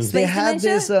don't know music. They Space had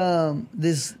Dementia?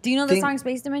 this Do you know the thing- song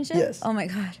Space Dimension? Yes. Oh my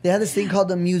god. They had this thing called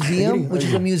the museum, which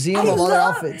is a museum I of all their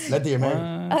love- outfits. Let the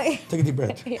man. Okay. Take a deep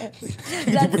breath.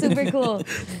 That's super cool.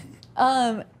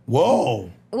 Whoa.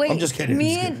 Wait, I'm just kidding.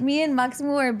 Me and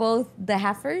Maximo are both the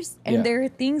halfers, and Yeah. there are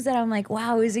things that I'm like,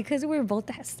 wow, is it because we're both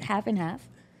half and half?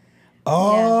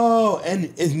 Oh,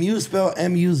 and is Muse spelled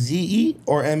M-U-Z-E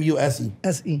or M-U-S-E?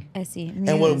 S-E. I see.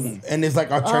 And what? And it's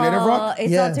like alternative rock.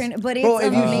 It's Yes. alternative, but it's Bro,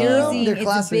 if you amazing. hear them, they're It's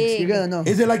classics. big. You're gonna know.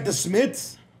 Is it like the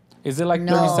Smiths? Is it like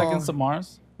No. 30 Seconds to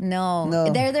Mars? No.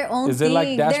 No. They're their own Is thing. it like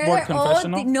They're Dashboard their own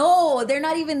Confessional? thing. No, they're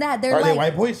not even that. They're Are like they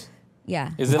white boys? yeah.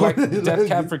 Is it like Death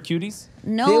Cab for Cuties?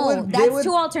 No, they that's would-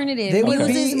 too alternative. They would Muse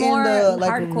be is in more the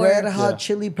like hardcore. Red Hot Yeah.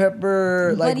 Chili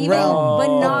Pepper like but even, realm.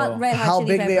 but not Red Hot How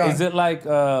Chili big they Peppers. are. Is it like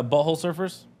Butthole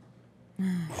Surfers?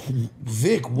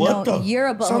 Vic, what No, the? you're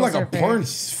a Sound like butthole a surfer. porn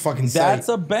fucking site. That's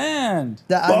a band.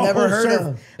 That I've never heard Surf.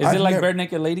 of. Is I've it like never- Bare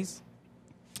Naked Ladies?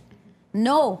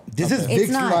 No. This is It's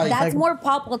Vic's not. like. That's more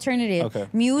pop alternative. Okay.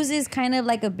 Muse is kind of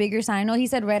like a bigger sign. I know he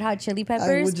said Red Hot Chili I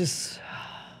Peppers. would just.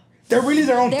 They're really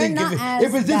their own They're thing. not If, as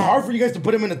if it's this bad. hard for you guys to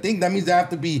put them in a thing, that means they have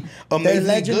to be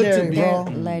amazingly good to legendary, be. bro.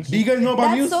 Legend. Do you guys know about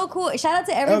That's Muse? so cool. Shout out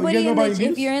to you everybody guys know in about the, if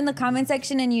Muse? you're in the comment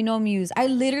section and you know Muse. I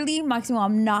literally, Maximo,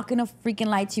 I'm not gonna freaking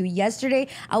lie to you. Yesterday,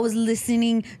 I was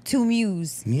listening to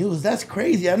Muse. Muse, that's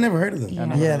crazy. I've never heard of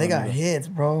them. Yeah, they got hits,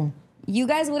 bro. You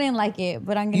guys wouldn't like it,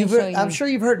 but I'm gonna show you. I'm sure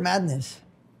you've heard Madness.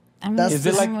 I'm that's- Is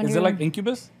it I'm like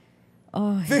Incubus?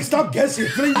 Vic, stop guessing.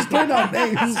 Please just put out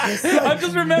names. I'm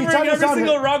just remembering trying to every sound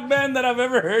single it. rock band that I've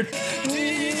ever heard.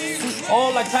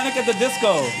 Oh, like Panic at the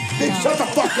Disco. Vic, shut the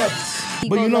fuck up.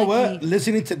 But you know what? Lucky.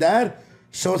 Listening to that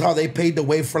shows how they paved the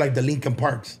way for like the Linkin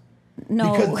Parks.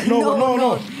 No, Because- no.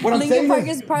 What I'm Linkin saying Park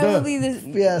is is probably the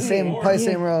Yeah, probably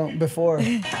same row before.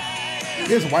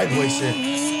 This white boy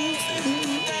shit.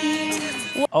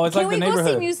 Oh, it's Can like we the go see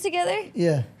neighborhood. Muse together?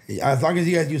 Yeah. As long as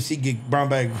you guys use SeatGeek Brown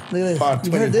Bag Look at this. Pod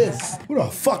You heard 20. this. Who the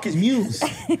fuck is Muse?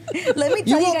 Let me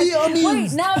tell You you, will guys. be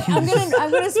amused. Wait, now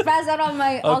I'm gonna spaz out on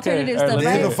my alternative all right, stuff, let's This do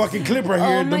is right? the fucking clip right Oh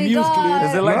here. The my Muse God. clip.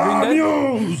 Is it like Green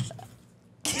Day? Muse.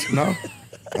 No?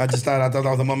 I thought that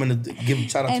was a moment to give a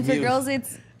shout out And to for Muse. girls,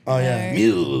 it's Oh yeah,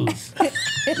 Muse.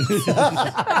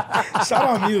 Shout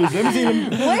out Muse. Let me see them.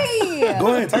 wait.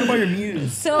 Go ahead, talk about your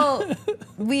Muse. So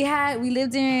we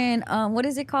lived in what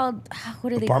is it called?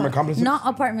 What are they Apartment called? complexes? Not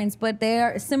apartments, but they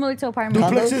are similar to apartments.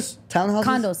 Duplexes? Townhouses?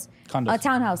 Condos. Condos. A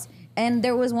townhouse. And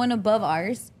there was one above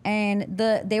ours, and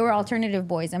they were alternative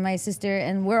boys, and my sister,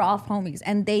 and we're all homies,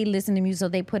 and they listened to Muse, so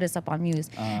they put us up on Muse.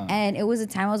 And it was a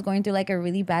time I was going through like a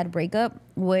really bad breakup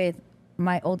with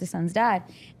my oldest son's dad,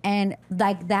 and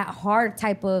like that hard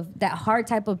type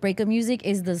of breakup music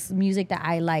is the music that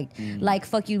I liked, like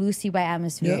 "Fuck You Lucy" by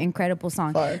Atmosphere, Yep. incredible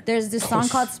song. Fire. There's this song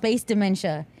called "Space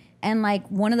Dementia," and like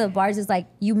one of the bars is like,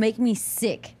 "You make me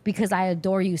sick because I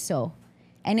adore you so."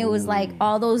 And it was like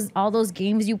all those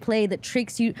games you play, the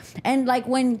tricks you, and like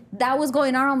when that was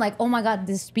going on, I'm like, oh my God,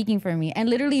 this is speaking for me. And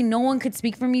literally no one could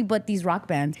speak for me but these rock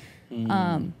bands.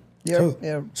 Yeah.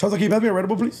 Sounds like you pass me a Red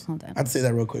Bull, please. Hold on. I'd say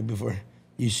that real quick before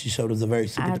she showed us a very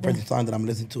super I have depressing song that I'm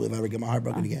listening to if I ever get my heart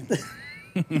broken again.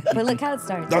 But look how it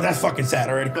starts. No, that's fucking sad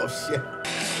already. Oh shit.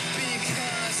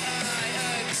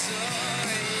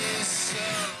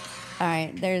 All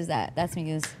right, there's that. That's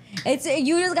Muse. It's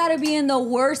you just gotta be in the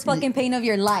worst fucking pain of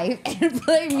your life and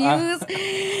play Muse,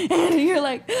 and you're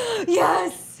like,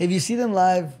 yes. If you see them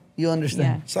live, you'll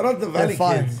understand. Shout out to Valley They're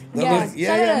fire. Kids. Yeah,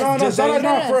 Yeah. shout No, us. shout out Shout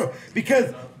not us. for real.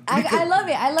 Because I love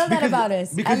it. I love that because- about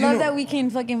us. I because, you love know, that we can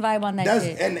fucking vibe on that that's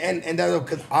shit. and that's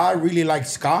because I really like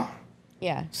ska.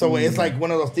 Yeah. So it's like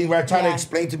one of those things where I try to Yeah.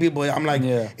 explain to people. I'm like,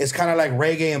 Yeah. it's kind of like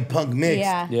reggae and punk mixed.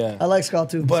 Yeah. Yeah. I like ska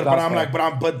too. But Ska's I'm fire.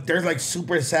 like, but there's like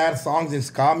super sad songs in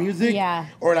ska music. Yeah.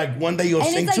 Or like one day you'll And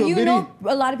sing it's to like, a you video. know,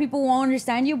 a lot of people won't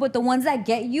understand you, but the ones that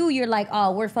get you, you're like,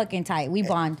 oh, we're fucking tight. We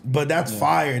bond. But that's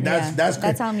fire. That's Yeah. that's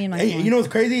That's cra- how me and my Hey, son- you know what's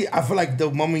crazy? I feel like the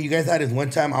moment you guys had is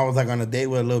one time I was like on a date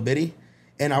with a little bitty,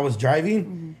 and I was driving,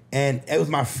 Mm-hmm. and it was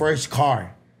my first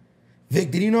car. Vic,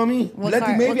 did you know me? What Letty,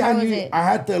 car- maybe what car I was knew. it? I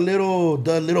had the little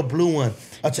blue one,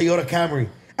 a Toyota Camry.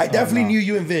 I definitely knew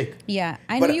you and Vic. Yeah.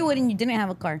 I But- knew you would, and you didn't have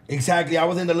a car. Exactly. I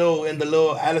was in the little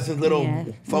Allison's little Yeah.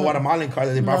 for Guatemalan car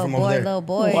that they brought Little from over boy, there. little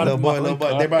boy. Little boy, Guatemalan little boy.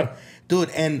 car. They brought, dude,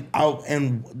 and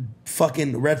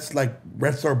fucking Red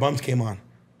Store Bumps came on.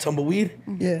 Tumbleweed.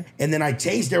 Yeah. And then I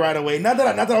changed it right away. Not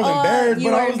that I was embarrassed, you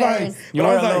but I were was like, embarrassed. You but I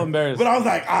were was a little like- embarrassed. But I was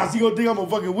like, she gonna think I'm a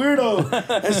fucking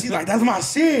weirdo. And she's like, that's my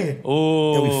shit.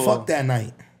 Oh. And we fucked that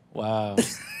night. Wow.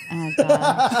 Oh,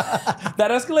 God.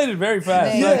 That escalated very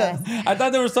fast. Very Like, fast. I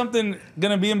thought there was something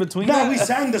gonna be in between. No, that. we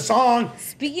sang the song.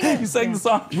 Speaking of. You sang the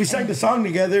song. We sang the song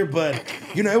together, but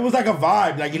you know, it was like a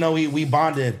vibe. Like, you know, we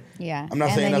bonded. Yeah. I'm not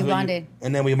And saying then that's you what bonded.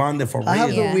 And then we bonded for real. I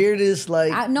have Yeah. the weirdest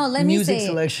like No, let me music say it.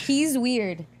 selection. He's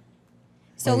weird.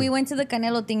 So we went to the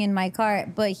Canelo thing in my car,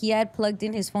 but he had plugged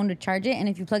in his phone to charge it, and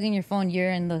if you plug in your phone,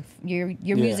 you're in the your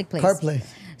music plays. CarPlay.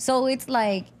 So it's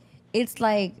like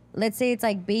let's say it's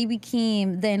like Baby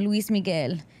Keem, then Luis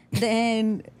Miguel,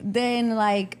 then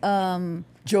like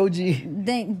Joji.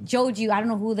 then Joji. I don't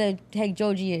know who the heck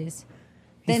Joji is.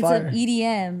 He's Then fire. some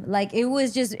EDM. Like it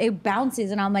was just it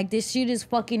bounces, and I'm like, this shit is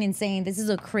fucking insane. This is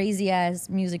a crazy ass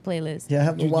music playlist. Yeah, I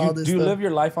have the wildest Do you stuff. live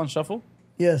your life on shuffle?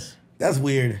 Yes. That's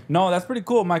weird. No, that's pretty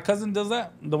cool. My cousin does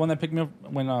that. The one that picked me up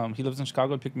when he lives in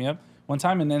Chicago, picked me up one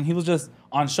time, and then he was just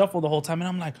on shuffle the whole time. And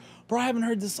I'm like, bro, I haven't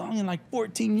heard this song in like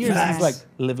 14 years. And he's like,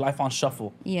 live life on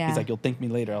shuffle. Yeah. He's like, you'll thank me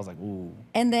later. I was like, ooh.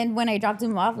 And then when I dropped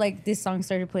him off, like this song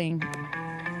started playing.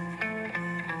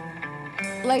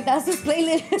 Like that's his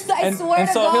playlist. I And- swear and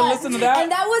to so God. he'll listen to that?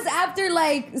 And that was after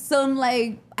like some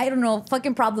like I don't know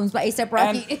fucking problems by A$AP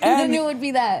Rocky. And, then it would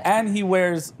be that. And he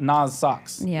wears Nas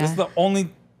socks. Yeah. This is the only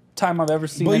time I've ever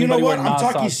seen But you know anybody what? wear I'm Nas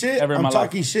talking socks shit. ever in I'm my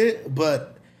talking life. shit,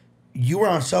 but you were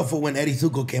on shuffle when Eddie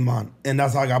Zuko came on, and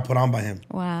that's how I got put on by him.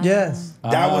 Wow. Yes.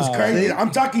 That was crazy. See?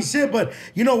 I'm talking shit, but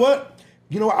you know what?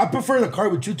 I prefer the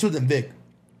card with you two than Vic.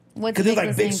 What's Because it's like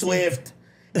listening Big to? Swift,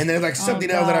 and then it's like something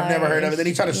else that I've never heard of. And then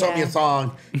he tried to show me a Yeah.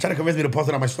 song, trying to convince me to post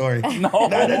it on my story. No.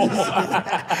 but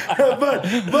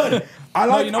I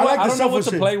like. You know what? I like I the don't know what shuffle to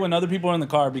shit. play when other people are in the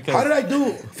car because How did I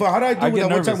do? How did I do I with get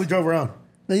that one time nervous. we drove around?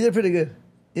 No, you did pretty good.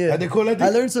 Yeah. I did cool, Letty? I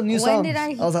learned some new When songs. did I-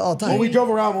 was like, oh, When time. we drove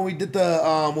around, when we did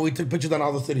when we took pictures on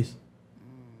all the cities,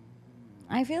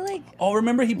 I feel like oh,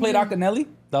 remember he played Acanelli?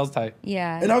 That was tight.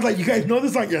 yeah. and I was like, "You guys know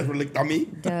this song?" Yes, we're like, "I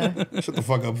mean, Duh. shut the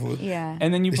fuck up, fool." Yeah.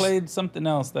 And then you played something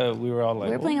else that we were all like,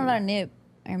 we were playing a "Ooh." lot of Nip.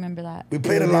 I remember that. We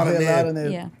played a lot of Nip.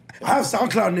 Nip. Yeah. I have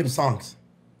SoundCloud Nip songs.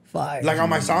 Fire. Like on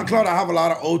my SoundCloud, I have a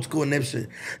lot of old school Nip shit.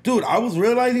 Dude, I was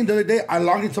realizing the other day, I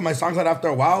logged into my SoundCloud after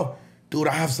a while. Dude,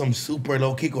 I have some super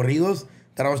low key corridos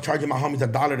that I was charging my homies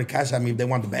 $1 to cash at me if they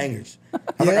want the bangers. I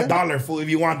was Yeah? like $1 fool if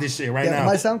you want this shit right Yeah, now.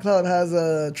 my SoundCloud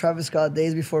has Travis Scott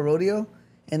Days Before Rodeo,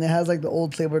 and it has like the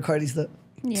old Playboy Cardi stuff.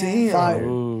 Yeah. Damn. Fire.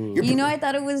 You know, I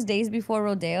thought it was Days Before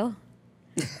Rodeo.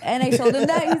 And I showed him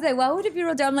that. He's like, why would it be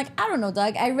Rodeo? I'm like, I don't know,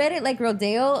 dog. I read it like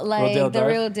Rodeo, like Rodeo the Drive.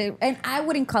 real deal. And I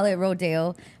wouldn't call it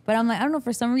Rodeo. But I'm like, I don't know.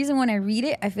 For some reason, when I read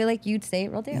it, I feel like you'd say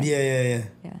Rodeo. Yeah.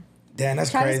 Yeah. Damn,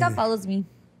 that's Travis crazy. Scott follows me.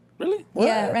 Really?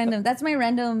 Yeah, random. That's my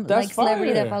random That's like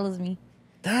celebrity fire. that follows me.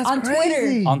 That's On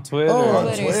crazy. On Twitter. Oh, on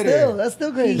Twitter. Twitter. That's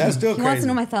still crazy. That's still He wants crazy. to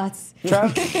know my thoughts.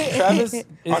 Travis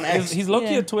On X. he's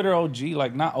low-key Yeah. a Twitter OG,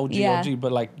 like not OG Yeah. OG,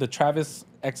 but like the Travis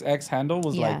XX handle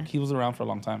was Yeah. like he was around for a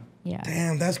long time. Yeah.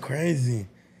 Damn, that's crazy.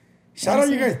 Shout out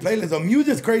your guys' playlist. The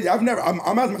music's crazy. I'm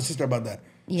asking my sister about that.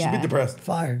 Yeah. She'd be depressed.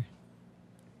 Fire.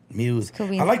 Muse. Could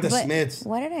be- I like the but Smiths.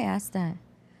 Why did I ask that?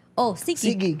 Oh,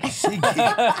 Siki.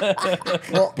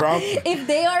 SeatGeek. Well, Brown, If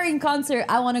they are in concert,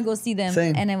 I want to go see them.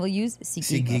 Same. And I will use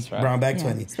Siki. SeatGeek, right. Brown Bag Yeah.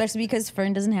 20. Especially because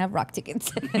Fern doesn't have rock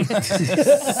tickets.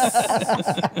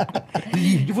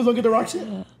 You fools don't get the rock shit?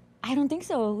 I don't think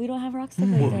so. We don't have rock stuff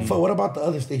like that. So what about the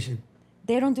other station?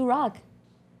 They don't do rock.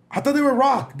 I thought they were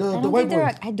rock. I The don't white think they're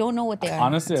boys. rock. I don't know what they are.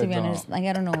 Honestly, to I be don't. honest, like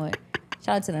I don't know what.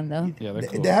 Shout out to them though. Yeah, they're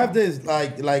cool. They have this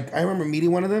like I remember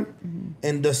meeting one of them,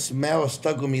 and the smell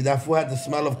stuck with me. That fool had the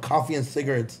smell of coffee and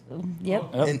cigarettes, Yep.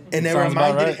 Yep. and it Sounds about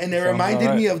reminded right. and it Sounds about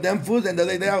reminded me right. of them foods. And the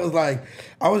other day I was like,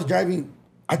 I was driving.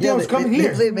 I think Yeah, I was they- coming they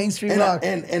here. play mainstream and rock.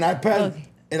 and I passed Okay.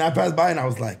 and I passed by and I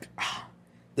was like,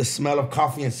 the smell of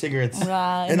coffee and cigarettes.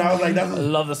 Right. And I was like, I that's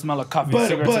love the smell of coffee But- and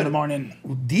cigarettes in but- the morning.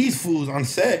 these fools on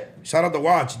set. Shout out to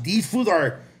Watch. These fools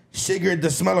are cigarette.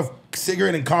 The smell of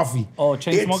cigarette and coffee. Oh,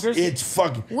 chain It's- smokers? It's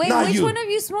fucking. Wait, not which you. one of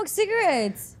you smoke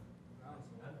cigarettes?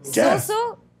 Jeff.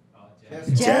 So?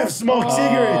 Jeff smokes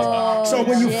cigarettes. So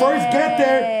when you first get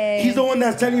there, he's the one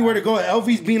that's telling you where to go.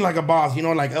 Elvie's being like a boss, you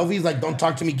know, like Elvie's like, don't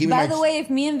talk to me, give me By my. the way, if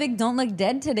me and Vic don't look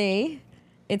dead today,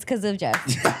 it's because of Jeff.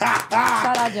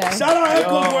 Shout out Jeff. Shout out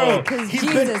Echo Yo. World. Because He's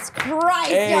Jesus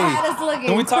Christ, Hey, y'all had us looking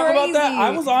can we talk about that? crazy. I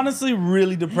was honestly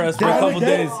really depressed for Did a I couple look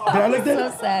that? days. Did I look so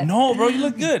that? sad. No, bro, you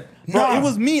look good. Bro, Nah. it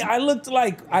was me. I looked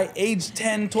like I aged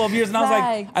 10, 12 years, and I was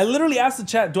like, Facts. I literally asked the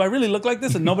chat, do I really look like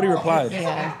this? And nobody replied.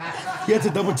 Yeah, You had to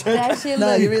double check. that shit Nah,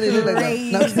 looked you really look like that.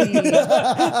 crazy. No,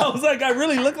 I was like, I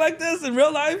really look like this in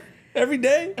real life every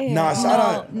day? Nah, shout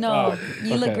out. No,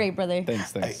 you look Okay. great, brother.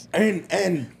 Thanks.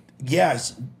 And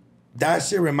yes, that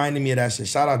shit reminded me of that shit.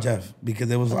 Shout out Jeff because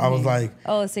it was. I was like,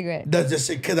 Oh, a cigarette. that's just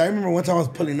shit. Because I remember one time I was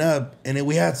pulling up and then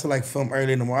we had to like film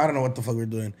early in the morning. I don't know what the fuck we were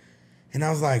doing, and I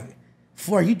was like,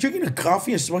 "Fool, are you drinking a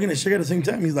coffee and smoking a cigarette at the same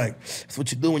time?" He's like, "That's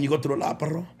what you do when you go through a lot,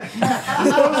 perro."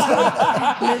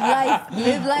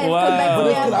 Live life. Wow. Come back But to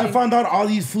it's 'cause I reality. found out all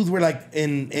these foods were like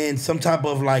in some type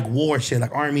of like war shit,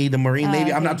 like Army, the Marine,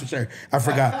 Navy. I'm not too sure. I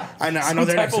forgot. I know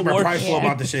they're like type of super war prideful shit.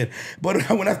 about the shit. But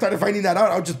when I started finding that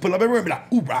out, I would just pull up everywhere and be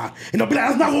like, "Ooh, brah," and they'll be like,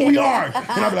 "That's not what we are." And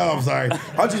I'll be like, "Oh, I'm sorry."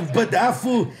 I'll just put that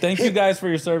food. Thank you guys for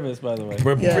your service, by the way.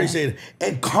 Appreciate it.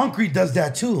 And Concrete does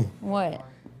that too. What?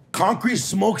 Concrete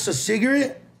smokes a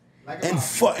cigarette and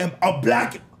a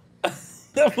black.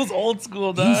 That was old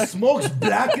school, He dog. smokes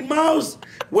Black and Mouse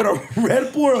with a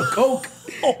Red Bull or a Coke,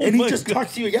 and he my just God.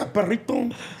 talks to you, "Yeah,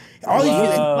 perrito." All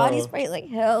these Body spray, like,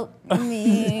 help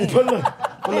me. But look,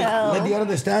 No. let you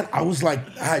understand. I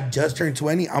had just turned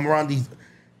 20. I'm around these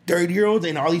 30-year-olds,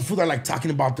 and all these fools are like talking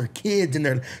about their kids, and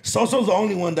their Soso's the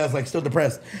only one that's like still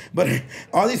depressed. But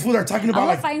all these fools are talking I'm about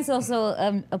gonna like. find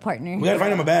so a partner. We gotta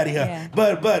find him a baddie, yeah. Yeah.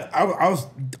 But I was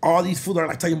all these fools are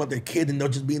like talking about their kid, and they'll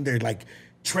just be in there like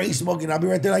train smoking. I'll be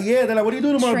right there like, yeah. They're like, "What are you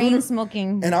doing tomorrow?" Train dude?"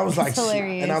 smoking. And I was like, It's shit.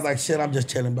 hilarious. And I was like, "Shit, I'm just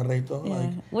chilling, barrito." Yeah. Like,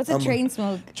 What's a I'm- train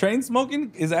smoke? Train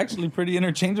smoking is actually pretty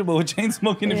interchangeable with chain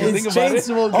smoking if you It's think about chain it.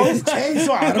 smoking. Oh, it's chain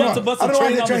smoking. I You don't have to know. bust I a don't know why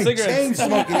train they on the train cigarettes.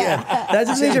 smoking. Yeah, That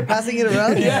just means you're passing it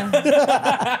around.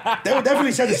 they would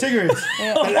definitely share the cigarettes.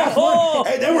 The last one,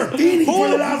 hey, they were feeding for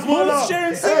the last one. Who's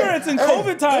sharing cigarettes in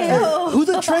COVID time? Who's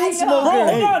a train I know. smoker? Bro,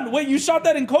 hold on. Wait, you shot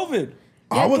that in COVID?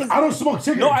 I don't smoke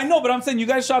cigarettes. No, I know, but I'm saying you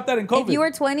guys shot that in COVID. If you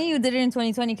were 20, you did it in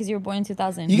 2020 because you were born in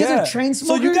 2000. You guys are train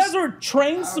So you smokers? guys were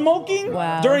train smoking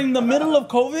Wow. during the middle of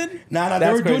COVID? Nah, they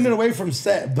That's were doing crazy. it away from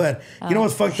set. But you know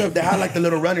what's fucked up? They had like the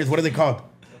little runners. What are they called?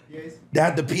 They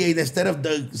had the PAs instead of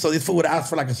the. So this fool would ask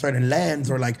for like a certain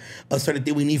lens or like a certain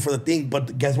thing we need for the thing.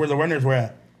 But guess where the runners were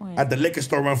at? Where? At the liquor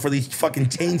store run for these fucking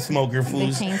chain smoker The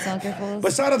fools. chain smoker fools.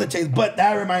 But shout out the chains. But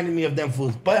that reminded me of them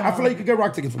fools. But I feel like you could get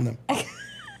rock tickets from them.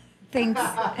 Thanks.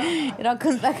 It all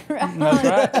comes back around.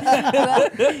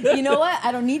 That's right. Well, you know what?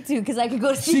 I don't need to because I could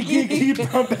go to She see keep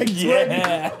brought back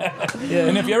Yeah.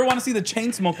 And if you ever want to see the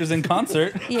chain smokers in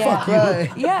concert, Yeah.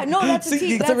 Right. Yeah, no, that's a See,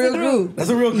 team. it's It's a real group. That's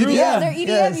a real group. Yeah, Yeah, they're EDM.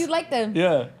 yes. You'd like them.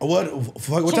 yeah. What type of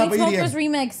Chainsmokers EDM?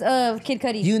 remix of Kid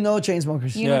Cudi. You know chain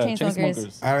smokers. You know Yeah,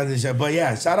 Chainsmokers. I don't know this shit. But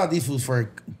yeah, shout out these fools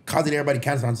for causing everybody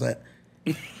cancer on set.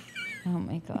 Oh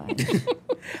my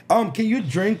god. Can you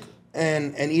drink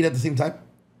and eat at the same time?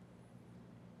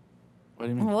 What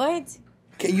do you mean? What?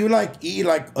 Can you like eat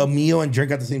like a meal and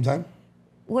drink at the same time?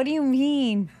 What do you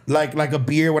mean? Like a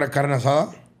beer with a carne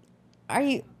asada? Are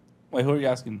you? Wait, who are you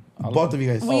asking? Both of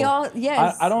you guys. We all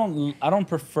yes. I don't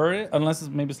prefer it unless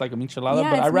it's like a michelada, Yeah,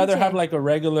 but it's I'd rather miche. have like a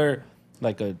regular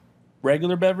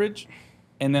beverage,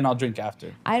 and then I'll drink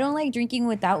after. I don't like drinking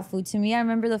without food. To me, I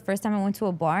remember the first time I went to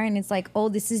a bar and it's like, oh,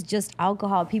 this is just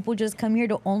alcohol. People just come here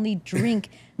to only drink.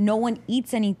 No one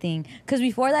eats anything. Because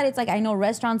before that, it's like I know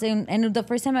restaurants and the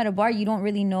first time at a bar, you don't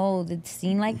really know the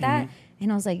scene like that.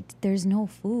 And I was like, there's no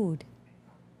food.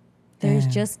 There's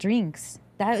just drinks.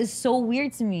 That is so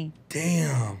weird to me.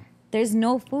 Damn. There's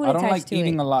no food I don't attached like to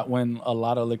eating it. a lot when a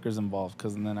lot of liquor's involved,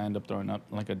 because then I end up throwing up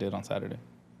like I did on Saturday.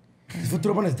 This fool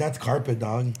threw up on his dad's carpet,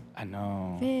 dog. I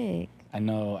know. Big. I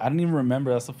know. I don't even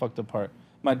remember. That's the fucked up part.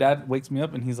 My dad wakes me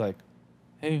up and he's like,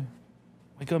 "Hey,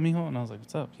 wake up, mijo." And I was like,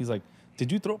 "What's up?" He's like,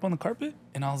 "Did you throw up on the carpet?"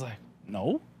 And I was like,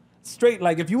 "No." Straight,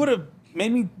 like if you would have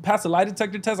made me pass a lie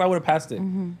detector test, I would have passed it.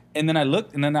 And then I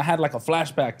looked, and then I had like a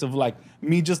flashback of like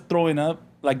me just throwing up,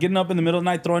 like getting up in the middle of the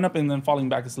night, throwing up, and then falling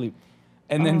back asleep.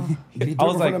 And then Did he I throw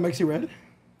was up like, that makes you red?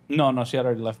 no, she had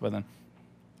already left by then.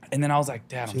 And then I was like,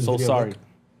 "Dad, I'm She was so video sorry." Vic.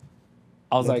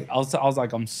 I was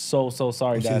like, "I'm so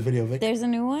sorry, See the Dad." video, Vic? There's a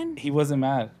new one He wasn't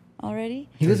mad. already?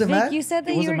 He wasn't Vic, mad? you said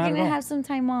that He you were wasn't mad going at to all. have some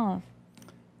time off.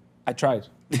 I tried.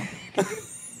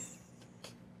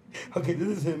 Okay, this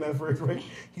is him at first, right?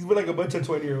 He's with like a bunch of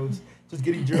 20-year-olds just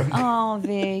getting drunk. Oh,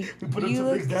 Vic. We put him You to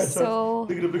look Vic's dad's house. so...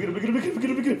 Look at him, look at him, look at him, look at him, look at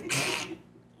him, look at him.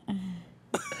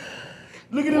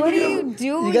 Look at him, What are look at you him.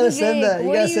 doing, You gotta send Vic? that. You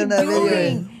What gotta are you send that video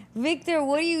doing? in. Victor,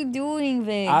 what are you doing,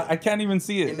 Vic? I can't even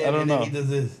see it. And then, I don't and then know. he does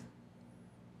this.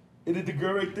 And then the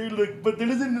girl right there, look, but there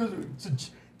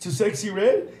isn't too sexy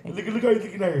red. And look how he's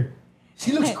looking at her.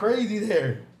 She looks crazy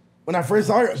there. When I first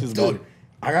saw her, She's dude, bad.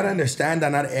 I gotta understand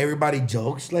that not everybody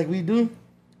jokes like we do.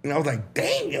 And I was like,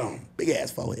 damn, big ass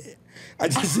forehead.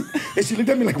 And she looked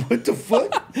at me like, what the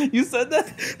fuck? You said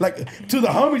that? Like, to the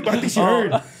homies, but I think she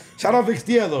heard. Shout out Vic's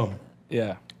tia, though.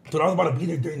 Yeah. Dude, I was about to be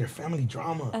there during their family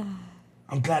drama.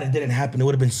 I'm glad it didn't happen. It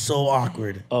would have been so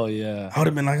awkward. Oh yeah. I would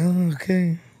have been like, oh,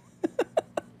 okay.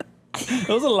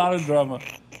 There was a lot of drama.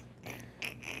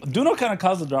 DoKnow kind of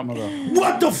caused the drama though.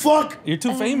 What the fuck? You're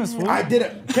too famous, fool. I did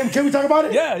it. Can we talk about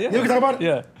it? Yeah. You can talk about it?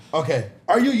 Yeah. Okay.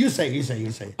 Are you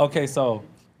say. Okay, so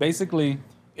basically,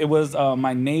 It was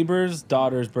my neighbor's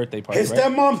daughter's birthday party. His right?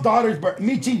 stepmom's daughter's birthday.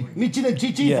 Michi and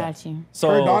Chichi. Yeah. Got you. So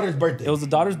Her daughter's birthday. It was the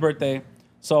daughter's birthday.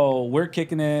 So we're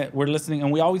kicking it, we're listening,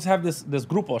 and we always have this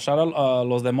grupo. Shout out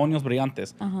Los Demonios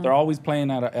Brillantes. They're always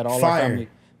playing at all Fire. our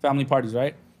family parties,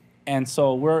 right? And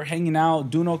so we're hanging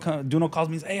out. DoKnow calls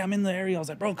me, he's, hey, I'm in the area. I was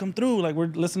like, bro, come through. Like, we're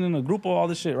listening to grupo, all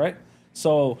this shit, right?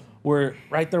 So we're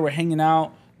right there, we're hanging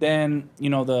out. Then,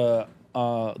 you know, the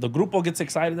grupo gets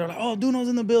excited. They're like, oh, DoKnow's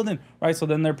in the building, right? So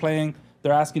then they're playing.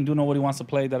 They're asking DoKnow what he wants to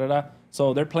play, da-da-da.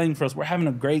 So they're playing for us. We're having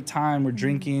a great time. We're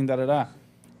drinking, da-da-da.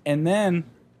 And then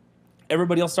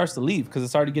everybody else starts to leave because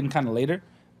it's already getting kind of later.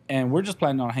 And we're just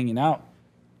planning on hanging out.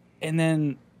 And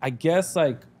then I guess,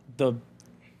 like, the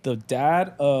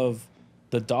dad of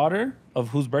the daughter of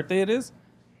whose birthday it is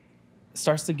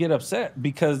starts to get upset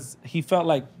because he felt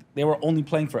like they were only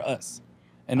playing for us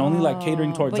and only, like,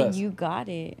 catering towards but us. you got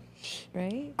it,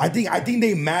 right? I think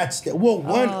they matched it. Well,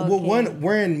 okay. one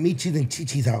we're in Michi's and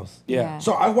Chichi's house. Yeah.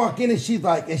 So I walk in and she's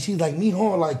like,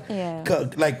 mijo, like, Yeah.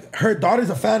 like her daughter's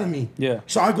a fan of me. Yeah.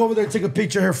 So I go over there, take a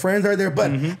picture. Her friends are there,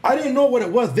 but I didn't know what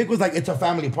it was. Vic was like, it's a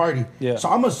family party. Yeah. So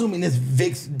I'm assuming this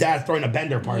Vic's dad throwing a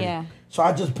bender party. Yeah. So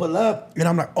I just pull up and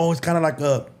I'm like, oh, it's kind of like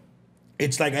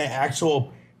it's like an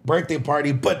actual birthday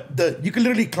party, but you can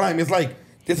literally climb. It's like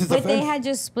this is a But they fence. had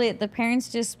just split. The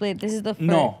parents just split. This is the first.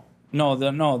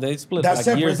 No, they split That's like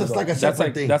separate. years That's ago. like a That's separate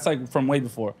like thing. that's like from way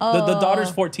before. The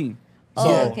daughter's 14. So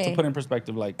Yeah. okay. to put in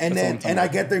perspective, like, And that's a then long time I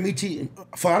ago. get there, Michi.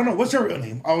 I don't know what's her real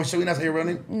name. Oh, should we not say her real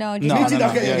name? No, just No, Michi, no,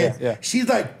 okay. yeah. She's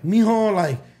like, mijo,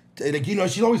 like you know,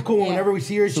 she's always cool. Yeah. Whenever we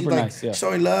see her, she's Super like nice, yeah.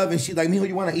 showing love, and she's like, mijo,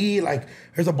 you want to eat? Like,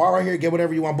 there's a bar right here. Get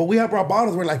whatever you want. But we have brought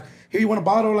bottles. We're like, here, you want a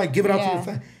bottle? Like, give it out to Yeah. your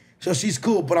family. So she's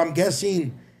cool. But I'm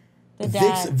guessing The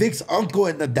dad. Vic's uncle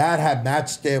and the dad had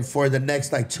matched it for the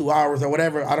next like 2 hours or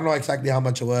whatever. I don't know exactly how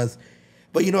much it was,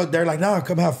 but you know, they're like, nah,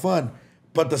 come have fun.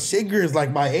 But the singer is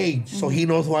like my age, so he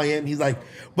knows who I am. He's like,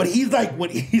 but he's like when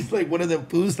he's like one of them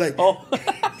fools, like, Oh.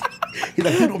 he's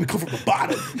like, you know, we come from the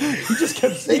bottom. He just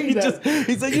kept saying that.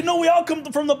 He said, you know, we all come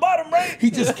from the bottom, right?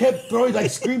 He just kept throwing, like,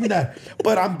 screaming that.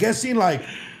 But I'm guessing, like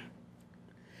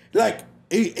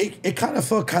it kind of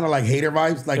felt kind of like hater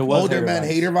vibes, like It was older hater man vibes.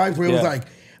 hater vibes, where it was Yeah. like,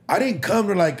 I didn't come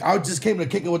to like, I just came to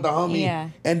kick it with the homie. Yeah.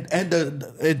 And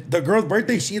the girl's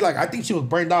birthday, she like, I think she was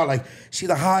burned out. Like, she's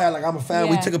like, hi, I'm a fan.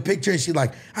 We Yeah. took a picture, and she's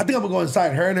like, I think I'm gonna go inside.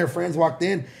 Her and her friends walked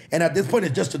in, and at this point,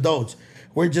 it's just adults.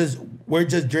 We're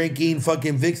just drinking.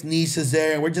 Fucking Vic's niece is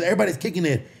there, and everybody's kicking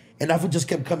it. And that fool just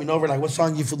kept coming over, like, what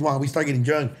song you fools want? We start getting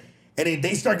drunk, and then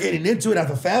they start getting into it as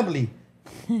a family.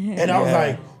 And I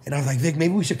was like, Vic,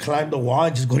 maybe we should climb the wall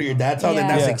and just go to your dad's house. And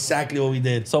Yeah. that's Yeah. exactly what we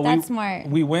did. So That's smart.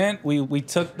 We went. We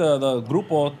took the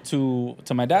grupo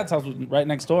to my dad's house right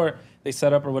next door. They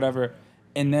set up or whatever,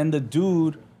 and then the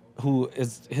dude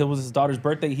it was his daughter's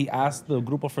birthday. He asked the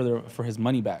grupo for his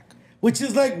money back. Which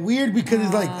is like weird because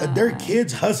it's like they're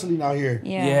kids hustling out here.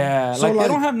 Yeah. Yeah, So, like, like-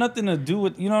 they don't have nothing to do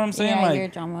with, you know what I'm saying? Yeah, like your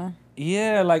drama.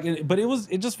 yeah, like but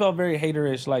it just felt very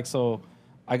haterish. Like, so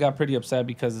I got pretty upset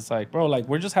because it's like, bro, like,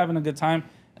 we're just having a good time.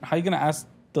 How you gonna ask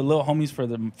the little homies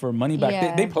for money back?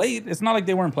 Yeah. They played. It's not like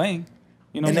they weren't playing.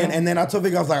 You know what I'm saying? And then I told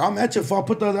Vic, I was like, I'm at you, fool. I'll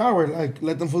put the other hour. Like,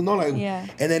 let them fools know. Like, Yeah.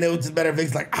 And then it was just better.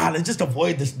 Vic's like, let's just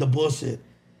avoid the bullshit.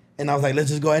 And I was like, let's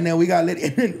just go. And then we got lit.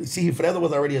 And then, see, Fredo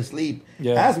was already asleep.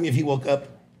 Yeah. Asked me if he woke up.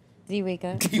 Did you wake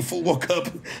up? He fool woke up,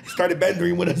 started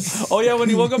bantering with us. Oh yeah, when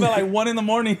he woke up at like 1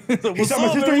 a.m. He's like, He what's saw my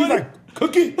up, sister. He's everybody? like,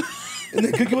 Cookie. And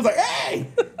then Cookie was like, hey.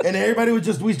 And everybody we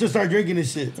just started drinking and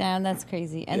shit. Damn, that's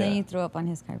crazy. And then Yeah. you threw up on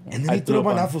his carpet. And then I he threw up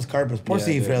on up on- Alpha's carpets. Poor Yeah,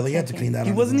 Steve, dude. Fredo. He had to clean that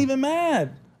He up. wasn't even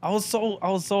mad. I was so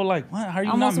like, what? How are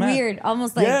you Almost not mad? weird.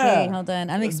 Almost like, Yeah. hey, hold on.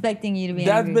 I'm expecting you to be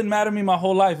Dad's angry. been mad at me my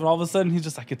whole life, and all of a sudden he's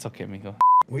just like, it's okay, amigo.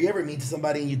 Were you ever mean to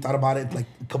somebody and you thought about it like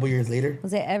a couple years later?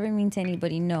 Was it ever mean to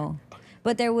anybody? No.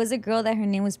 But there was a girl that her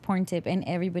name was Porn Tip, and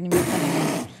everybody made fun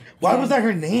of me. Why was that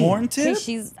her name? Porn tip? 'Cause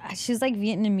she's like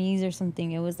Vietnamese or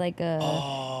something. It was like a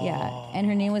yeah, and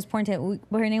her name was Porn Tip.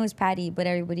 But her name was Patty. But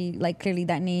everybody like clearly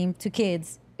that name to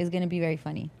kids is gonna be very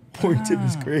funny. Porn tip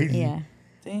is crazy. Yeah,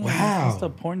 Damn, Wow. That's a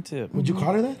porn tip. Would you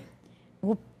call her that?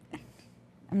 well,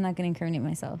 I'm not gonna incriminate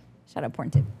myself. Shout out Porn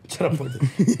Tip. Shut up, porn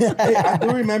tip. Hey, I do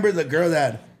remember the girl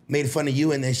that made fun of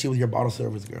you and then she was your bottle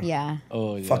service girl. Yeah,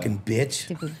 Oh yeah. Fucking bitch.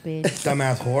 stupid bitch.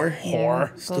 Dumbass whore. Yeah.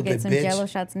 Go Stupid get some bitch. Jello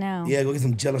shots now. Yeah, go get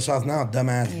some jello shots now,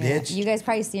 dumbass Yeah. bitch. You guys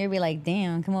probably see her be like,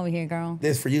 "Damn, come over here, girl."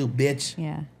 This for you, bitch.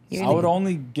 Yeah. I would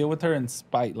only get with her in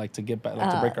spite, like to get back, like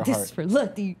to break her This heart. is for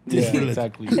Letty. Yeah, for Letty.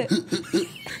 exactly.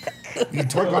 You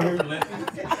twerk on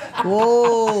her.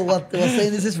 Whoa, what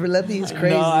saying this is for Letty is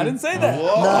crazy. No, I didn't say that.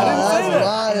 Whoa. That's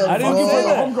wild. I didn't bro. say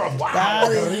that. Homegirl, wow.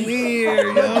 That is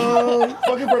weird, yo.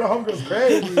 Fucking for the homegirl's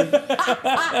crazy.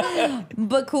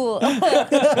 But cool.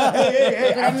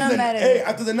 Hey, But I'm not mad at it.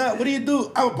 after the nut, what do you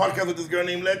do? I have a podcast with this girl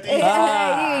named Letty. You ain't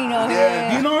know her. Yeah,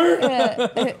 do you know her?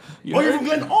 Yeah. Oh, you're from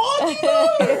Glen. Oh, you know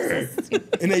her.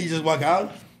 And then you just walk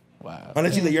out. Wow.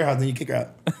 Unless she's at your house, then you kick her out.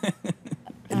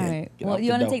 All right. Get Well, off you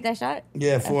the want to dope. take that shot?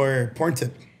 Yeah, for porn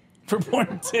tip. For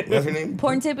porn tip. That's her name?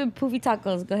 Porn tip and poofy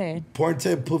tacos. Go ahead. Porn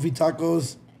tip, Puffy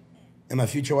tacos, and my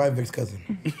future wife, Vic's cousin.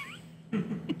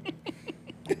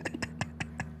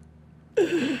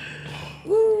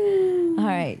 All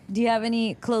right. Do you have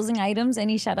any closing items?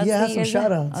 Any shout outs? Yeah, I have some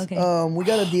shout outs. Okay. We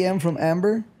got a DM from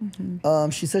Amber.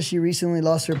 She says she recently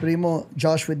lost her primo,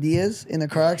 Joshua Diaz, in a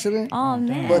car accident. Oh,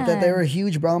 man. But that they were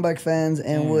huge Brownback fans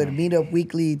and would meet up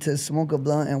weekly to smoke a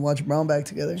blunt and watch Brownback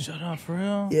together. Shut up, for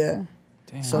real? Yeah.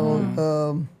 Damn.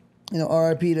 So,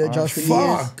 RIP to Joshua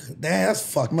Diaz. Fuck. Damn,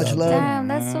 that's fucked Much up. love. Damn,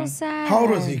 that's so sad. How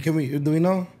old was he? Do we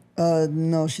know?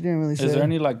 No, she didn't really say. Is there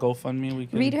any like GoFundMe we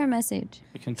can Read her message.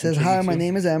 we can Says, contribute hi, my to?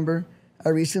 name is Amber. I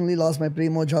recently lost my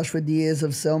primo Joshua Diaz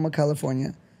of Selma,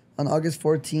 California on August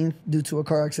 14th due to a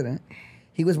car accident.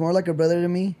 He was more like a brother to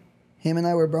me. Him and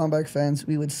I were Brownback fans.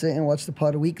 We would sit and watch the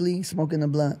pod weekly, smoking a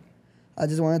blunt. I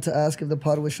just wanted to ask if the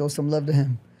pod would show some love to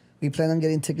him. We plan on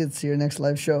getting tickets to your next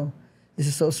live show. This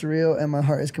is so surreal and my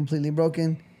heart is completely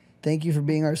broken. Thank you for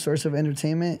being our source of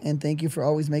entertainment and thank you for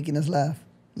always making us laugh.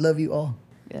 Love you all.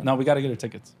 No, we got to get her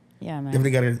tickets. Yeah, man.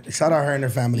 Definitely got her. Shout out her and her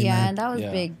family, Yeah, man. and that was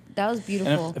Yeah. big. That was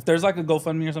beautiful. And if there's like a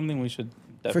GoFundMe or something, we should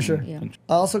definitely For sure. Yeah.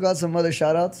 I also got some other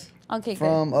shout outs. Okay,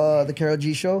 From the Carol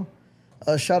G Show.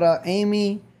 Shout out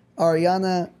Amy,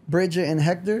 Ariana, Bridget, and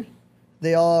Hector.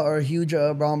 They all are huge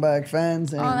Brownback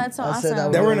fans. And Oh, that's so I said awesome.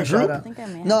 that They was were in a shout group? out. I think I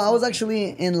may have No, I was actually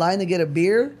in line to get a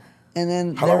beer. And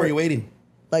then How long were you waiting?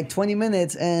 like 20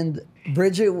 minutes. And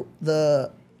Bridget,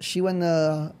 she's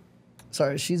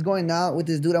going out with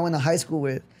this dude I went to high school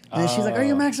with. And then she's like, are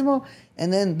you Maximo?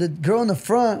 And then the girl in the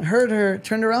front heard her,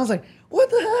 turned around, was like, what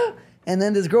the hell? And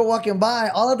then this girl walking by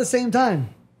all at the same time.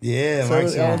 Yeah, So Maxi. I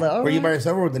was like, all Were you right. by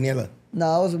yourself or with Daniela? No,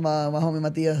 I was with my homie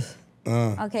Matias.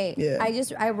 Okay. Yeah.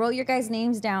 I wrote your guys'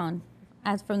 names down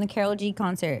as from the Carol G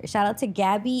concert. Shout out to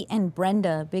Gabby and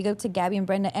Brenda. Big up to Gabby and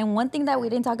Brenda. And one thing that we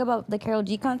didn't talk about the Carol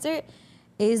G concert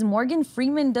is Morgan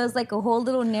Freeman does like a whole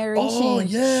little narration. Oh,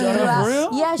 yeah. Shut up, throughout- for real?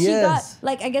 Yeah, she Yes. got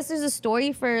like I guess there's a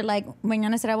story for like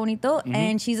Mañana Será Bonito,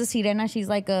 and she's a sirena. She's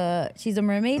like she's a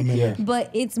mermaid, Yeah. but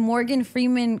it's Morgan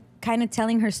Freeman kind of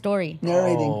telling her story.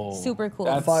 Narrating. Oh, Super cool.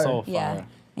 That's Fire. so fire. Yeah,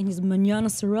 and he's Mañana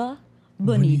Será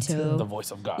Bonito. The voice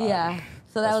of God. Yeah.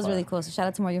 So that That's was really fire. cool. So shout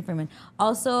out to Morgan Freeman.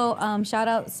 Also, shout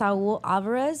out Saul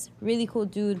Alvarez. Really cool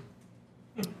dude.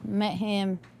 Met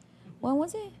him. When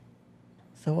was it?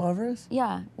 So Alvarez?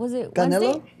 Yeah. Was it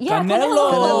Canelo? Wednesday? Yeah,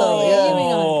 Canelo. Canelo, yeah.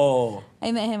 Hang on. Oh.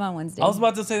 I met him on Wednesday. I was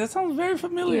about to say that sounds very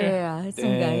familiar. Yeah, it's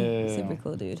some guy. Damn. Super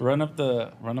cool dude. Run up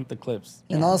the clips.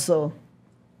 And Yeah. also,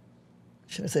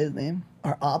 should I say his name?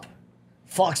 Our op,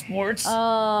 Fox Sports.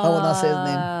 I will not say his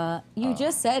name. You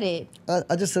just said it.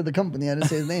 I just said the company. I didn't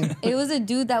say his name. It was a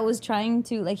dude that was trying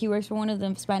to he works for one of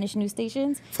the Spanish news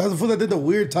stations. That's the fool that did the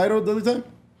weird title the other time?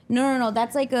 No.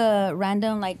 That's like a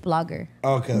random blogger.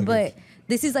 Okay. But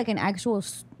this is like an actual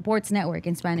sports network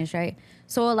in Spanish, right?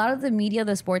 So a lot of the media,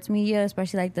 the sports media,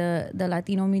 especially like the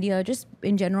Latino media, just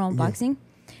in general in boxing,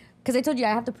 because I told you I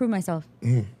have to prove myself,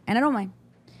 and I don't mind.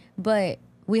 But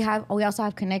we also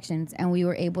have connections, and we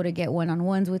were able to get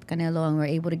one-on-ones with Canelo, and we were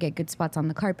able to get good spots on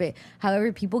the carpet.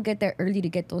 However, people get there early to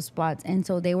get those spots, and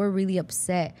so they were really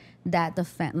upset that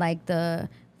the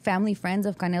family friends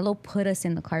of Canelo put us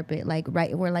in the carpet.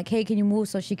 We're like, hey, can you move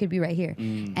so she could be right here?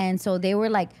 And so they were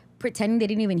pretending they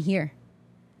didn't even hear.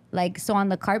 So on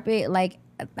the carpet,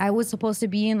 I was supposed to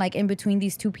be in between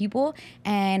these two people,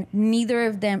 and neither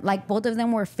of them, both of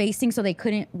them were facing, so they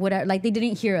couldn't, they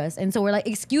didn't hear us. And so we're like,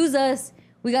 excuse us,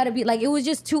 we gotta be, it was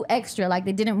just too extra,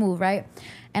 they didn't move, right?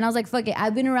 And I was like, fuck it,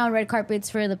 I've been around red carpets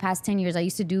for the past 10 years. I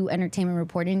used to do entertainment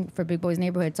reporting for Big Boys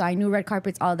Neighborhood, so I knew red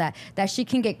carpets, all that. That shit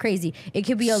can get crazy. It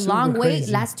could be a long wait,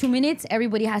 crazy. last 2 minutes,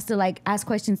 everybody has to ask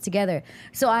questions together.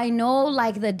 So I know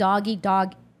the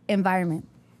dog-eat-dog environment.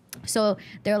 So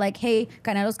they're like, hey,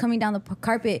 Canelo's coming down the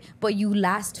carpet, but you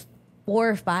last 4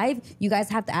 or 5, you guys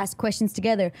have to ask questions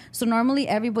together. So normally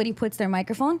everybody puts their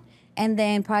microphone, and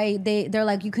then probably they're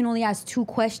like, you can only ask 2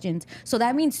 questions. So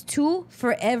that means 2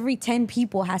 for every 10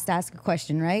 people has to ask a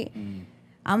question, right?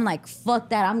 I'm like, fuck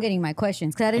that, I'm getting my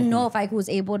questions. Because I didn't know if I was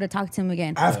able to talk to him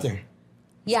again. After.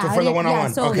 Yeah, So I for the didn't- one-on-one.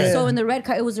 Yeah, so Okay. so in the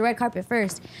it was the red carpet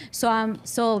first.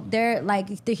 So they're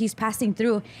like he's passing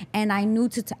through, and I knew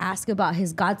to ask about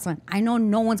his godson. I know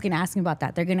no one's gonna ask him about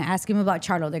that. They're gonna ask him about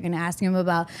Charlo. They're gonna ask him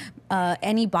about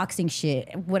any boxing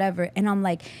shit, whatever. And I'm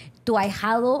like, do I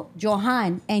hello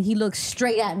Johan? And he looks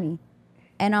straight at me.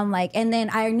 And I'm like, and then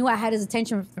I knew I had his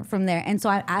attention from there. And so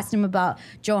I asked him about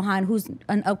Johan, who's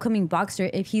an upcoming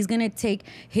boxer, if he's going to take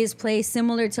his place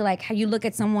similar to like how you look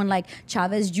at someone like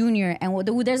Chavez Jr. And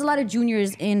there's a lot of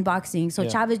juniors in boxing. So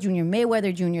Chavez Jr.,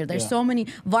 Mayweather Jr., there's so many,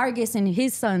 Vargas and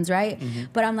his sons, right?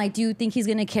 But I'm like, do you think he's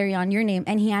going to carry on your name?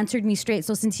 And he answered me straight.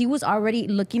 So since he was already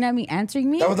looking at me,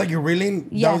 answering me. That was like your reeling?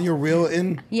 Yeah. That was your real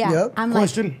in? Yeah, Yep. I'm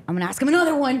Question. like, I'm gonna ask him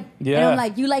another one. Yeah. And I'm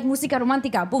like, you like música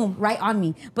romántica? Boom, right on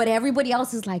me. But everybody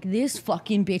else is like, this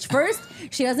fucking bitch. First,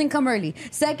 she doesn't come early.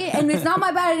 Second, and it's not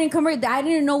my bad I didn't come early. I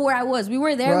didn't know where I was. We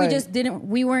were there. Right. We just didn't.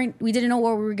 We didn't know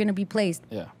where we were gonna be placed.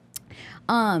 Yeah.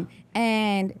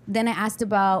 And then I asked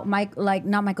about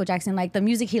not Michael Jackson, like the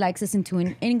music he likes listening to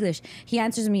in English. He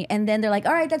answers me, and then they're like,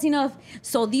 all right, that's enough.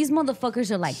 So these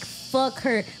motherfuckers are like, fuck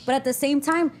her. But at the same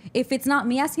time, if it's not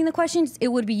me asking the questions, it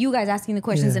would be you guys asking the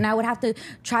questions. Yeah. And I would have to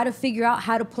try to figure out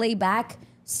how to play back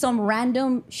some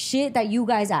random shit that you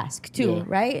guys ask too,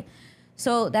 right?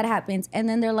 So that happens. And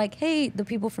then they're like, hey, the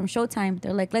people from Showtime,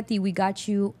 they're like, Letty, we got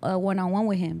you a one-on-one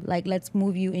with him. Like, let's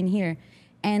move you in here.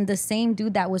 And the same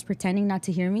dude that was pretending not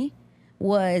to hear me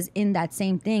was in that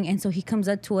same thing. And so he comes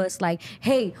up to us like,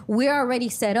 hey, we're already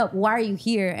set up. Why are you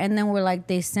here? And then we're like,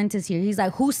 they sent us here. He's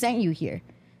like, who sent you here?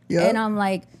 Yep. And I'm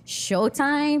like,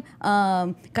 Showtime,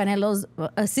 Canelo's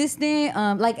assistant.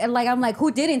 I'm like,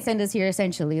 who didn't send us here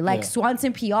essentially? Like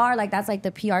Swanson PR, like that's like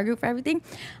the PR group for everything.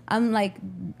 I'm like,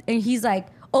 and he's like,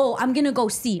 oh, I'm gonna go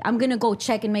see. I'm gonna go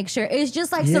check and make sure. It's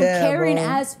just like some Yeah, Karen bro.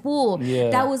 ass fool Yeah.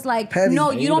 that was like, Petty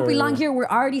no, you don't hater. belong here. We're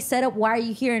already set up. Why are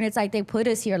you here? And it's like they put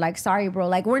us here. Like, sorry, bro.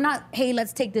 Like we're not. Hey,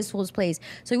 let's take this fool's place.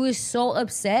 So he was so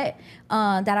upset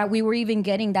that we were even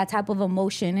getting that type of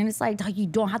emotion. And it's like, dog, you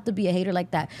don't have to be a hater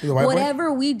like that. The white boy?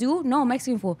 Whatever we do, no,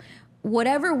 Mexican fool.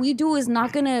 Whatever we do is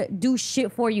not gonna do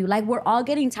shit for you. Like we're all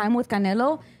getting time with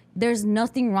Canelo. There's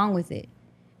nothing wrong with it.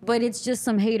 But it's just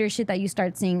some hater shit that you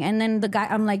start seeing. And then the guy,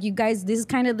 I'm like, you guys, this is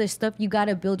kind of the stuff you got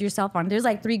to build yourself on. There's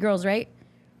like 3 girls, right?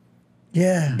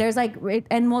 Yeah. There's like,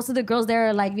 and most of the girls there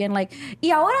are like being like,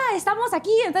 y ahora estamos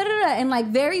aquí, and like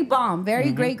very bomb,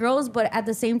 very great girls. But at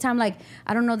the same time, like,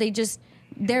 I don't know,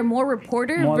 they're more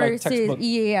reporter More like versus, textbook.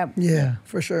 Yeah,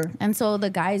 for sure. And so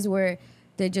the guys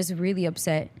they're just really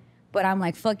upset. But I'm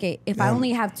like, fuck it. If I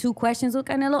only have 2 questions with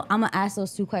Canelo, I'm going to ask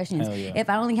those 2 questions. Hell yeah. If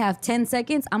I only have 10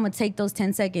 seconds, I'm going to take those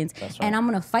 10 seconds. That's right. And I'm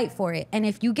going to fight for it. And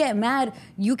if you get mad,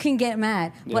 you can get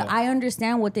mad. But Yeah. I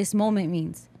understand what this moment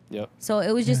means. Yep. So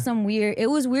it was just it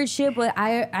was weird shit, but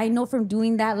I know from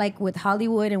doing that, like with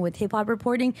Hollywood and with hip hop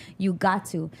reporting, you got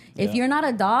to. If Yeah. you're not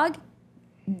a dog,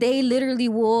 they literally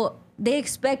they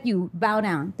expect you bow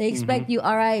down. They expect you,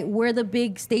 all right, we're the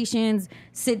big stations,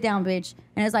 sit down, bitch.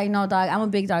 And it's like, no, dog, I'm a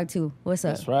big dog too. What's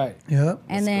up? That's right. Yep.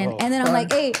 And go. then I'm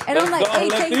like, hey, and Let's go,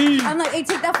 Letty.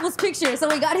 take that fool's picture. So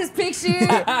we got his picture.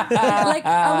 Like,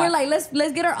 and we're like,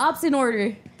 let's get our ops in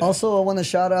order. Also, I want to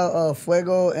shout out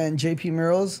Fuego and JP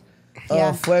Murals.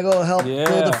 Yeah. Fuego helped Yeah.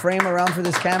 build the frame around for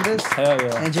this canvas. Hell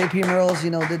yeah. And JP Murals,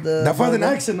 did the... That was an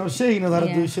accent, no shit. He knows how to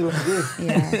Yeah. do shit like this.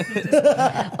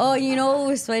 Yeah. Oh, you know what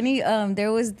was funny?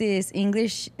 There was this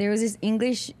English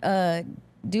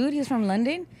dude. He's from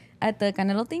London at the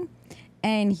Canelo thing,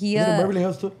 and he Is it in Beverly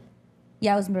Hills too?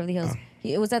 yeah, it was in Beverly Hills.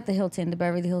 It was at the Hilton, the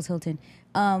Beverly Hills Hilton.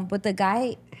 But the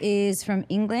guy is from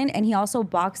England, and he also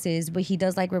boxes, but he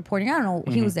does like reporting. I don't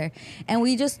know. He was there, and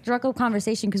we just struck up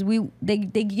conversation because they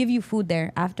give you food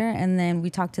there after, and then we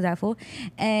talked to that fool,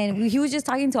 and he was just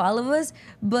talking to all of us.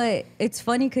 But it's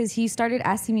funny because he started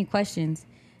asking me questions.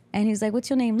 And he's like, what's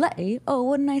your name? Letty. Oh,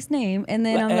 what a nice name. And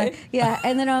then I'm like, yeah.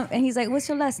 And then and he's like, what's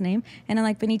your last name? And I'm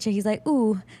like, Benicia. He's like,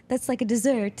 ooh, that's like a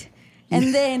dessert.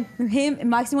 And then him and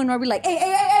Maximo and Norby like,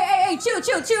 hey, chill.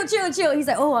 He's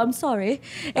like, oh, I'm sorry.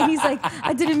 And he's like,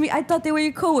 I thought they were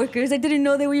your coworkers. I didn't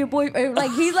know they were your boyfriend.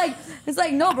 Like, he's like, it's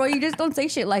like, no, bro, you just don't say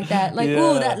shit like that. Like,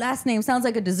 ooh, that last name sounds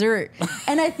like a dessert.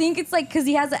 And I think it's like, because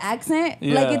he has an accent,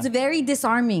 like it's very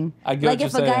disarming. I get like what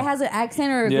if you're a guy saying. has an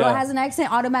accent or a girl has an accent,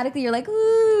 automatically you're like,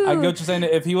 ooh. I get what you're saying.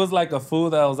 If he was like a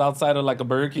food that was outside of like a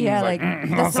Burger King, Yeah, he's like,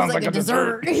 that sounds like a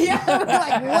dessert. Yeah, we're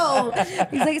like, whoa.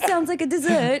 He's like, it sounds like a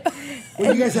dessert.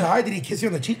 When you guys said hi, did he kiss you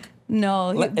on the cheek?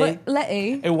 No, Letty. but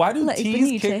Letty. And why do Letty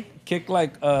teens Benicia. kick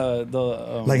like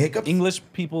the Like hiccups? English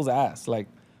people's ass? Like,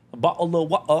 bottle of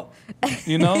what up?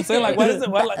 You know what I'm saying? Like, why does it?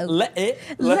 Why, like, Letty.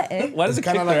 why does It's it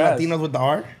kind kick of like their ass? Latinos with the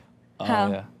R. Oh,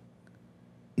 How? yeah.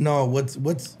 No, what's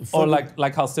Or like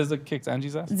how SZA kicks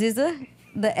Angie's ass? Zizza?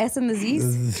 the S and the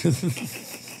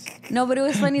Z's. No, but it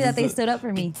was funny that they stood up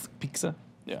for me. Pizza.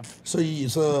 Yeah.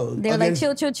 They're like,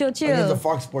 chill. Against the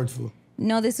Fox Sports fool.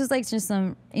 No, this was like just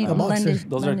some boxer.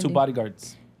 Those are two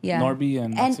bodyguards. Yeah. Norby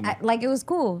and Maximo. Like it was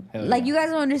cool. Hell like yeah. you guys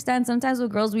don't understand. Sometimes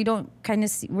with girls, we don't kind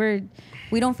of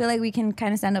we don't feel like we can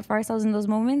kind of stand up for ourselves in those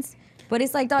moments. But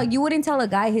it's like, dog, you wouldn't tell a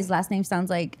guy his last name sounds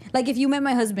like if you met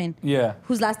my husband, Yeah.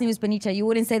 whose last name is Panicha, you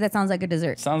wouldn't say that sounds like a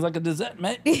dessert. Sounds like a dessert,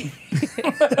 mate.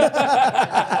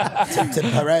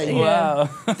 Right. Wow.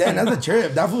 Damn, that's a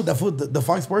trip. That fool, the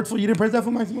Fox Sports fool. You didn't press that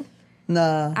for Maximo?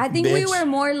 Nah. I think we Bitch. were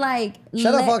more like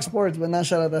Shout out Fox Sports, but not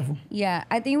shout out that fool. Yeah,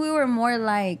 I think we were more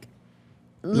like.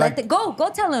 Like- Go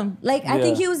tell him. Like I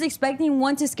think he was expecting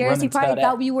one to scare us. Run He and probably tell that.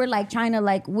 thought we were like trying to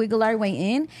like wiggle our way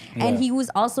in, and Yeah. he was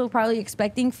also probably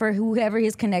expecting for whoever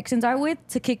his connections are with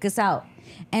to kick us out.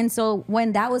 And so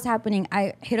when that was happening,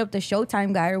 I hit up the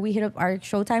Showtime guy, or we hit up our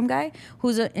Showtime guy,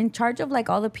 who's in charge of like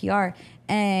all the PR,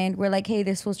 and we're like, hey,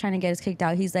 this was trying to get us kicked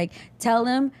out. He's like, tell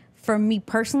him. From me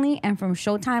personally and from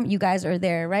Showtime, you guys are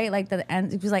there, right? Like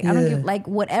and it was like I don't give like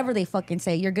whatever they fucking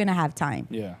say, you're gonna have time.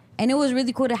 Yeah. And it was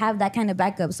really cool to have that kind of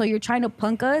backup. So you're trying to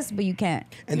punk us, but you can't.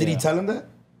 And did he Yeah. tell him that?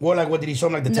 Well, like, what did he show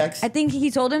him, like the text? I think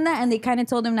he told him that, and they kind of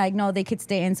told him like, no, they could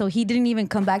stay. And so he didn't even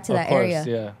come back to Of that course, area.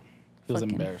 yeah. He was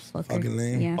Fucking embarrassed. fucker. Fucking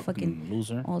lame. Yeah, Fucking fucking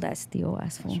loser. all that steel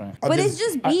ass fool. right. But I it's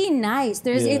just- just being nice.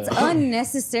 It's Yeah.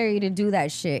 unnecessary to do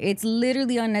that shit. It's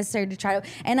literally unnecessary to try to.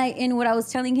 And what I was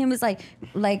telling him is like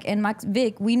and Max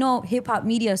Vic, we know hip hop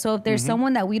media. So if there's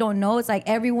someone that we don't know, it's like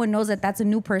everyone knows that that's a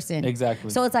new person. Exactly.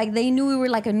 So it's like they knew we were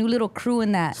like a new little crew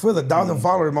in that. For the 1,000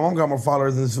 followers, my mom got more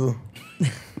followers than this fool.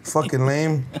 Fucking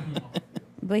lame.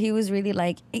 But he was really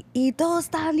like, y todo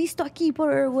está listo aquí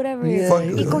por whatever. Yeah, Fuck.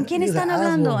 ¿Y con quién he's an están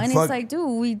hablando? asshole. And Fuck. it's like,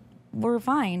 dude, we're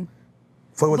fine.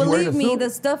 Fuck, was he wearing Believe a me, suit? the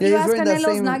stuff Yeah, you he's ask wearing that Canelo's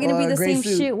same, not going to be the gray same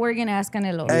suit. shit we're going to ask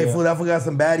Canelo. Hey, fool, that fool got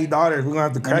some baddie daughters. We're gonna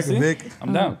have to crack See? it, Vic. I'm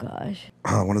Oh, down. gosh.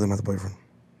 One of them has a boyfriend.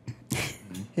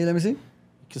 Hey, let me see. You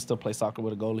can still play soccer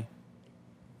with a goalie.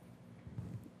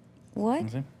 What?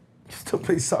 See? Still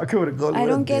play soccer with a goalie. I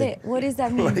don't get it. What does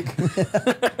that mean?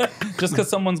 Just because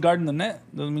someone's guarding the net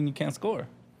doesn't mean you can't score.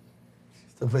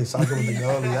 Still play soccer with the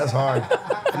goalie. That's hard.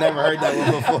 I never heard that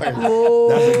one before. That's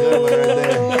a good one right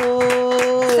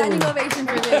there. Standing ovation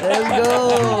for this. Let's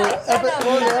go. Episode.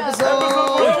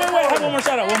 Wait. Have one more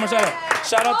shout out.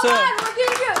 Shout out Hold on, to. we'll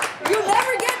give you. You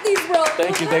never get these, bro.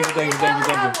 Thank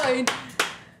you.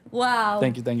 Wow.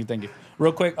 Thank you.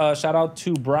 Real quick, shout out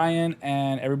to Brian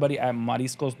and everybody at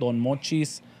Mariscos Don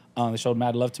Mochis. They showed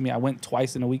mad love to me. I went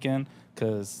twice in a weekend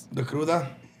because, The cruda?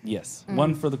 yes,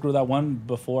 one for the cruda, one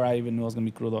before I even knew I was going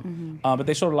to be crudo. But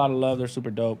they showed a lot of love. They're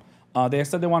super dope. They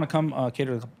said they want to come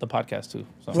cater the podcast too.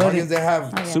 So Fucking they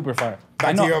have yeah. super fire. I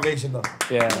back to know. your ovation though.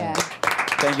 Yeah. Yeah.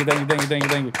 Thank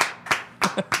you.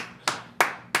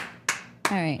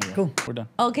 All right. Cool. We're done.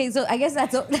 Okay, so I guess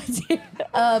that's it.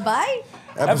 Bye.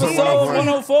 Episode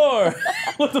 104.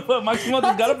 What the fuck? Maximo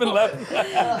just got up and left.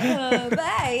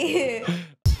 Bye.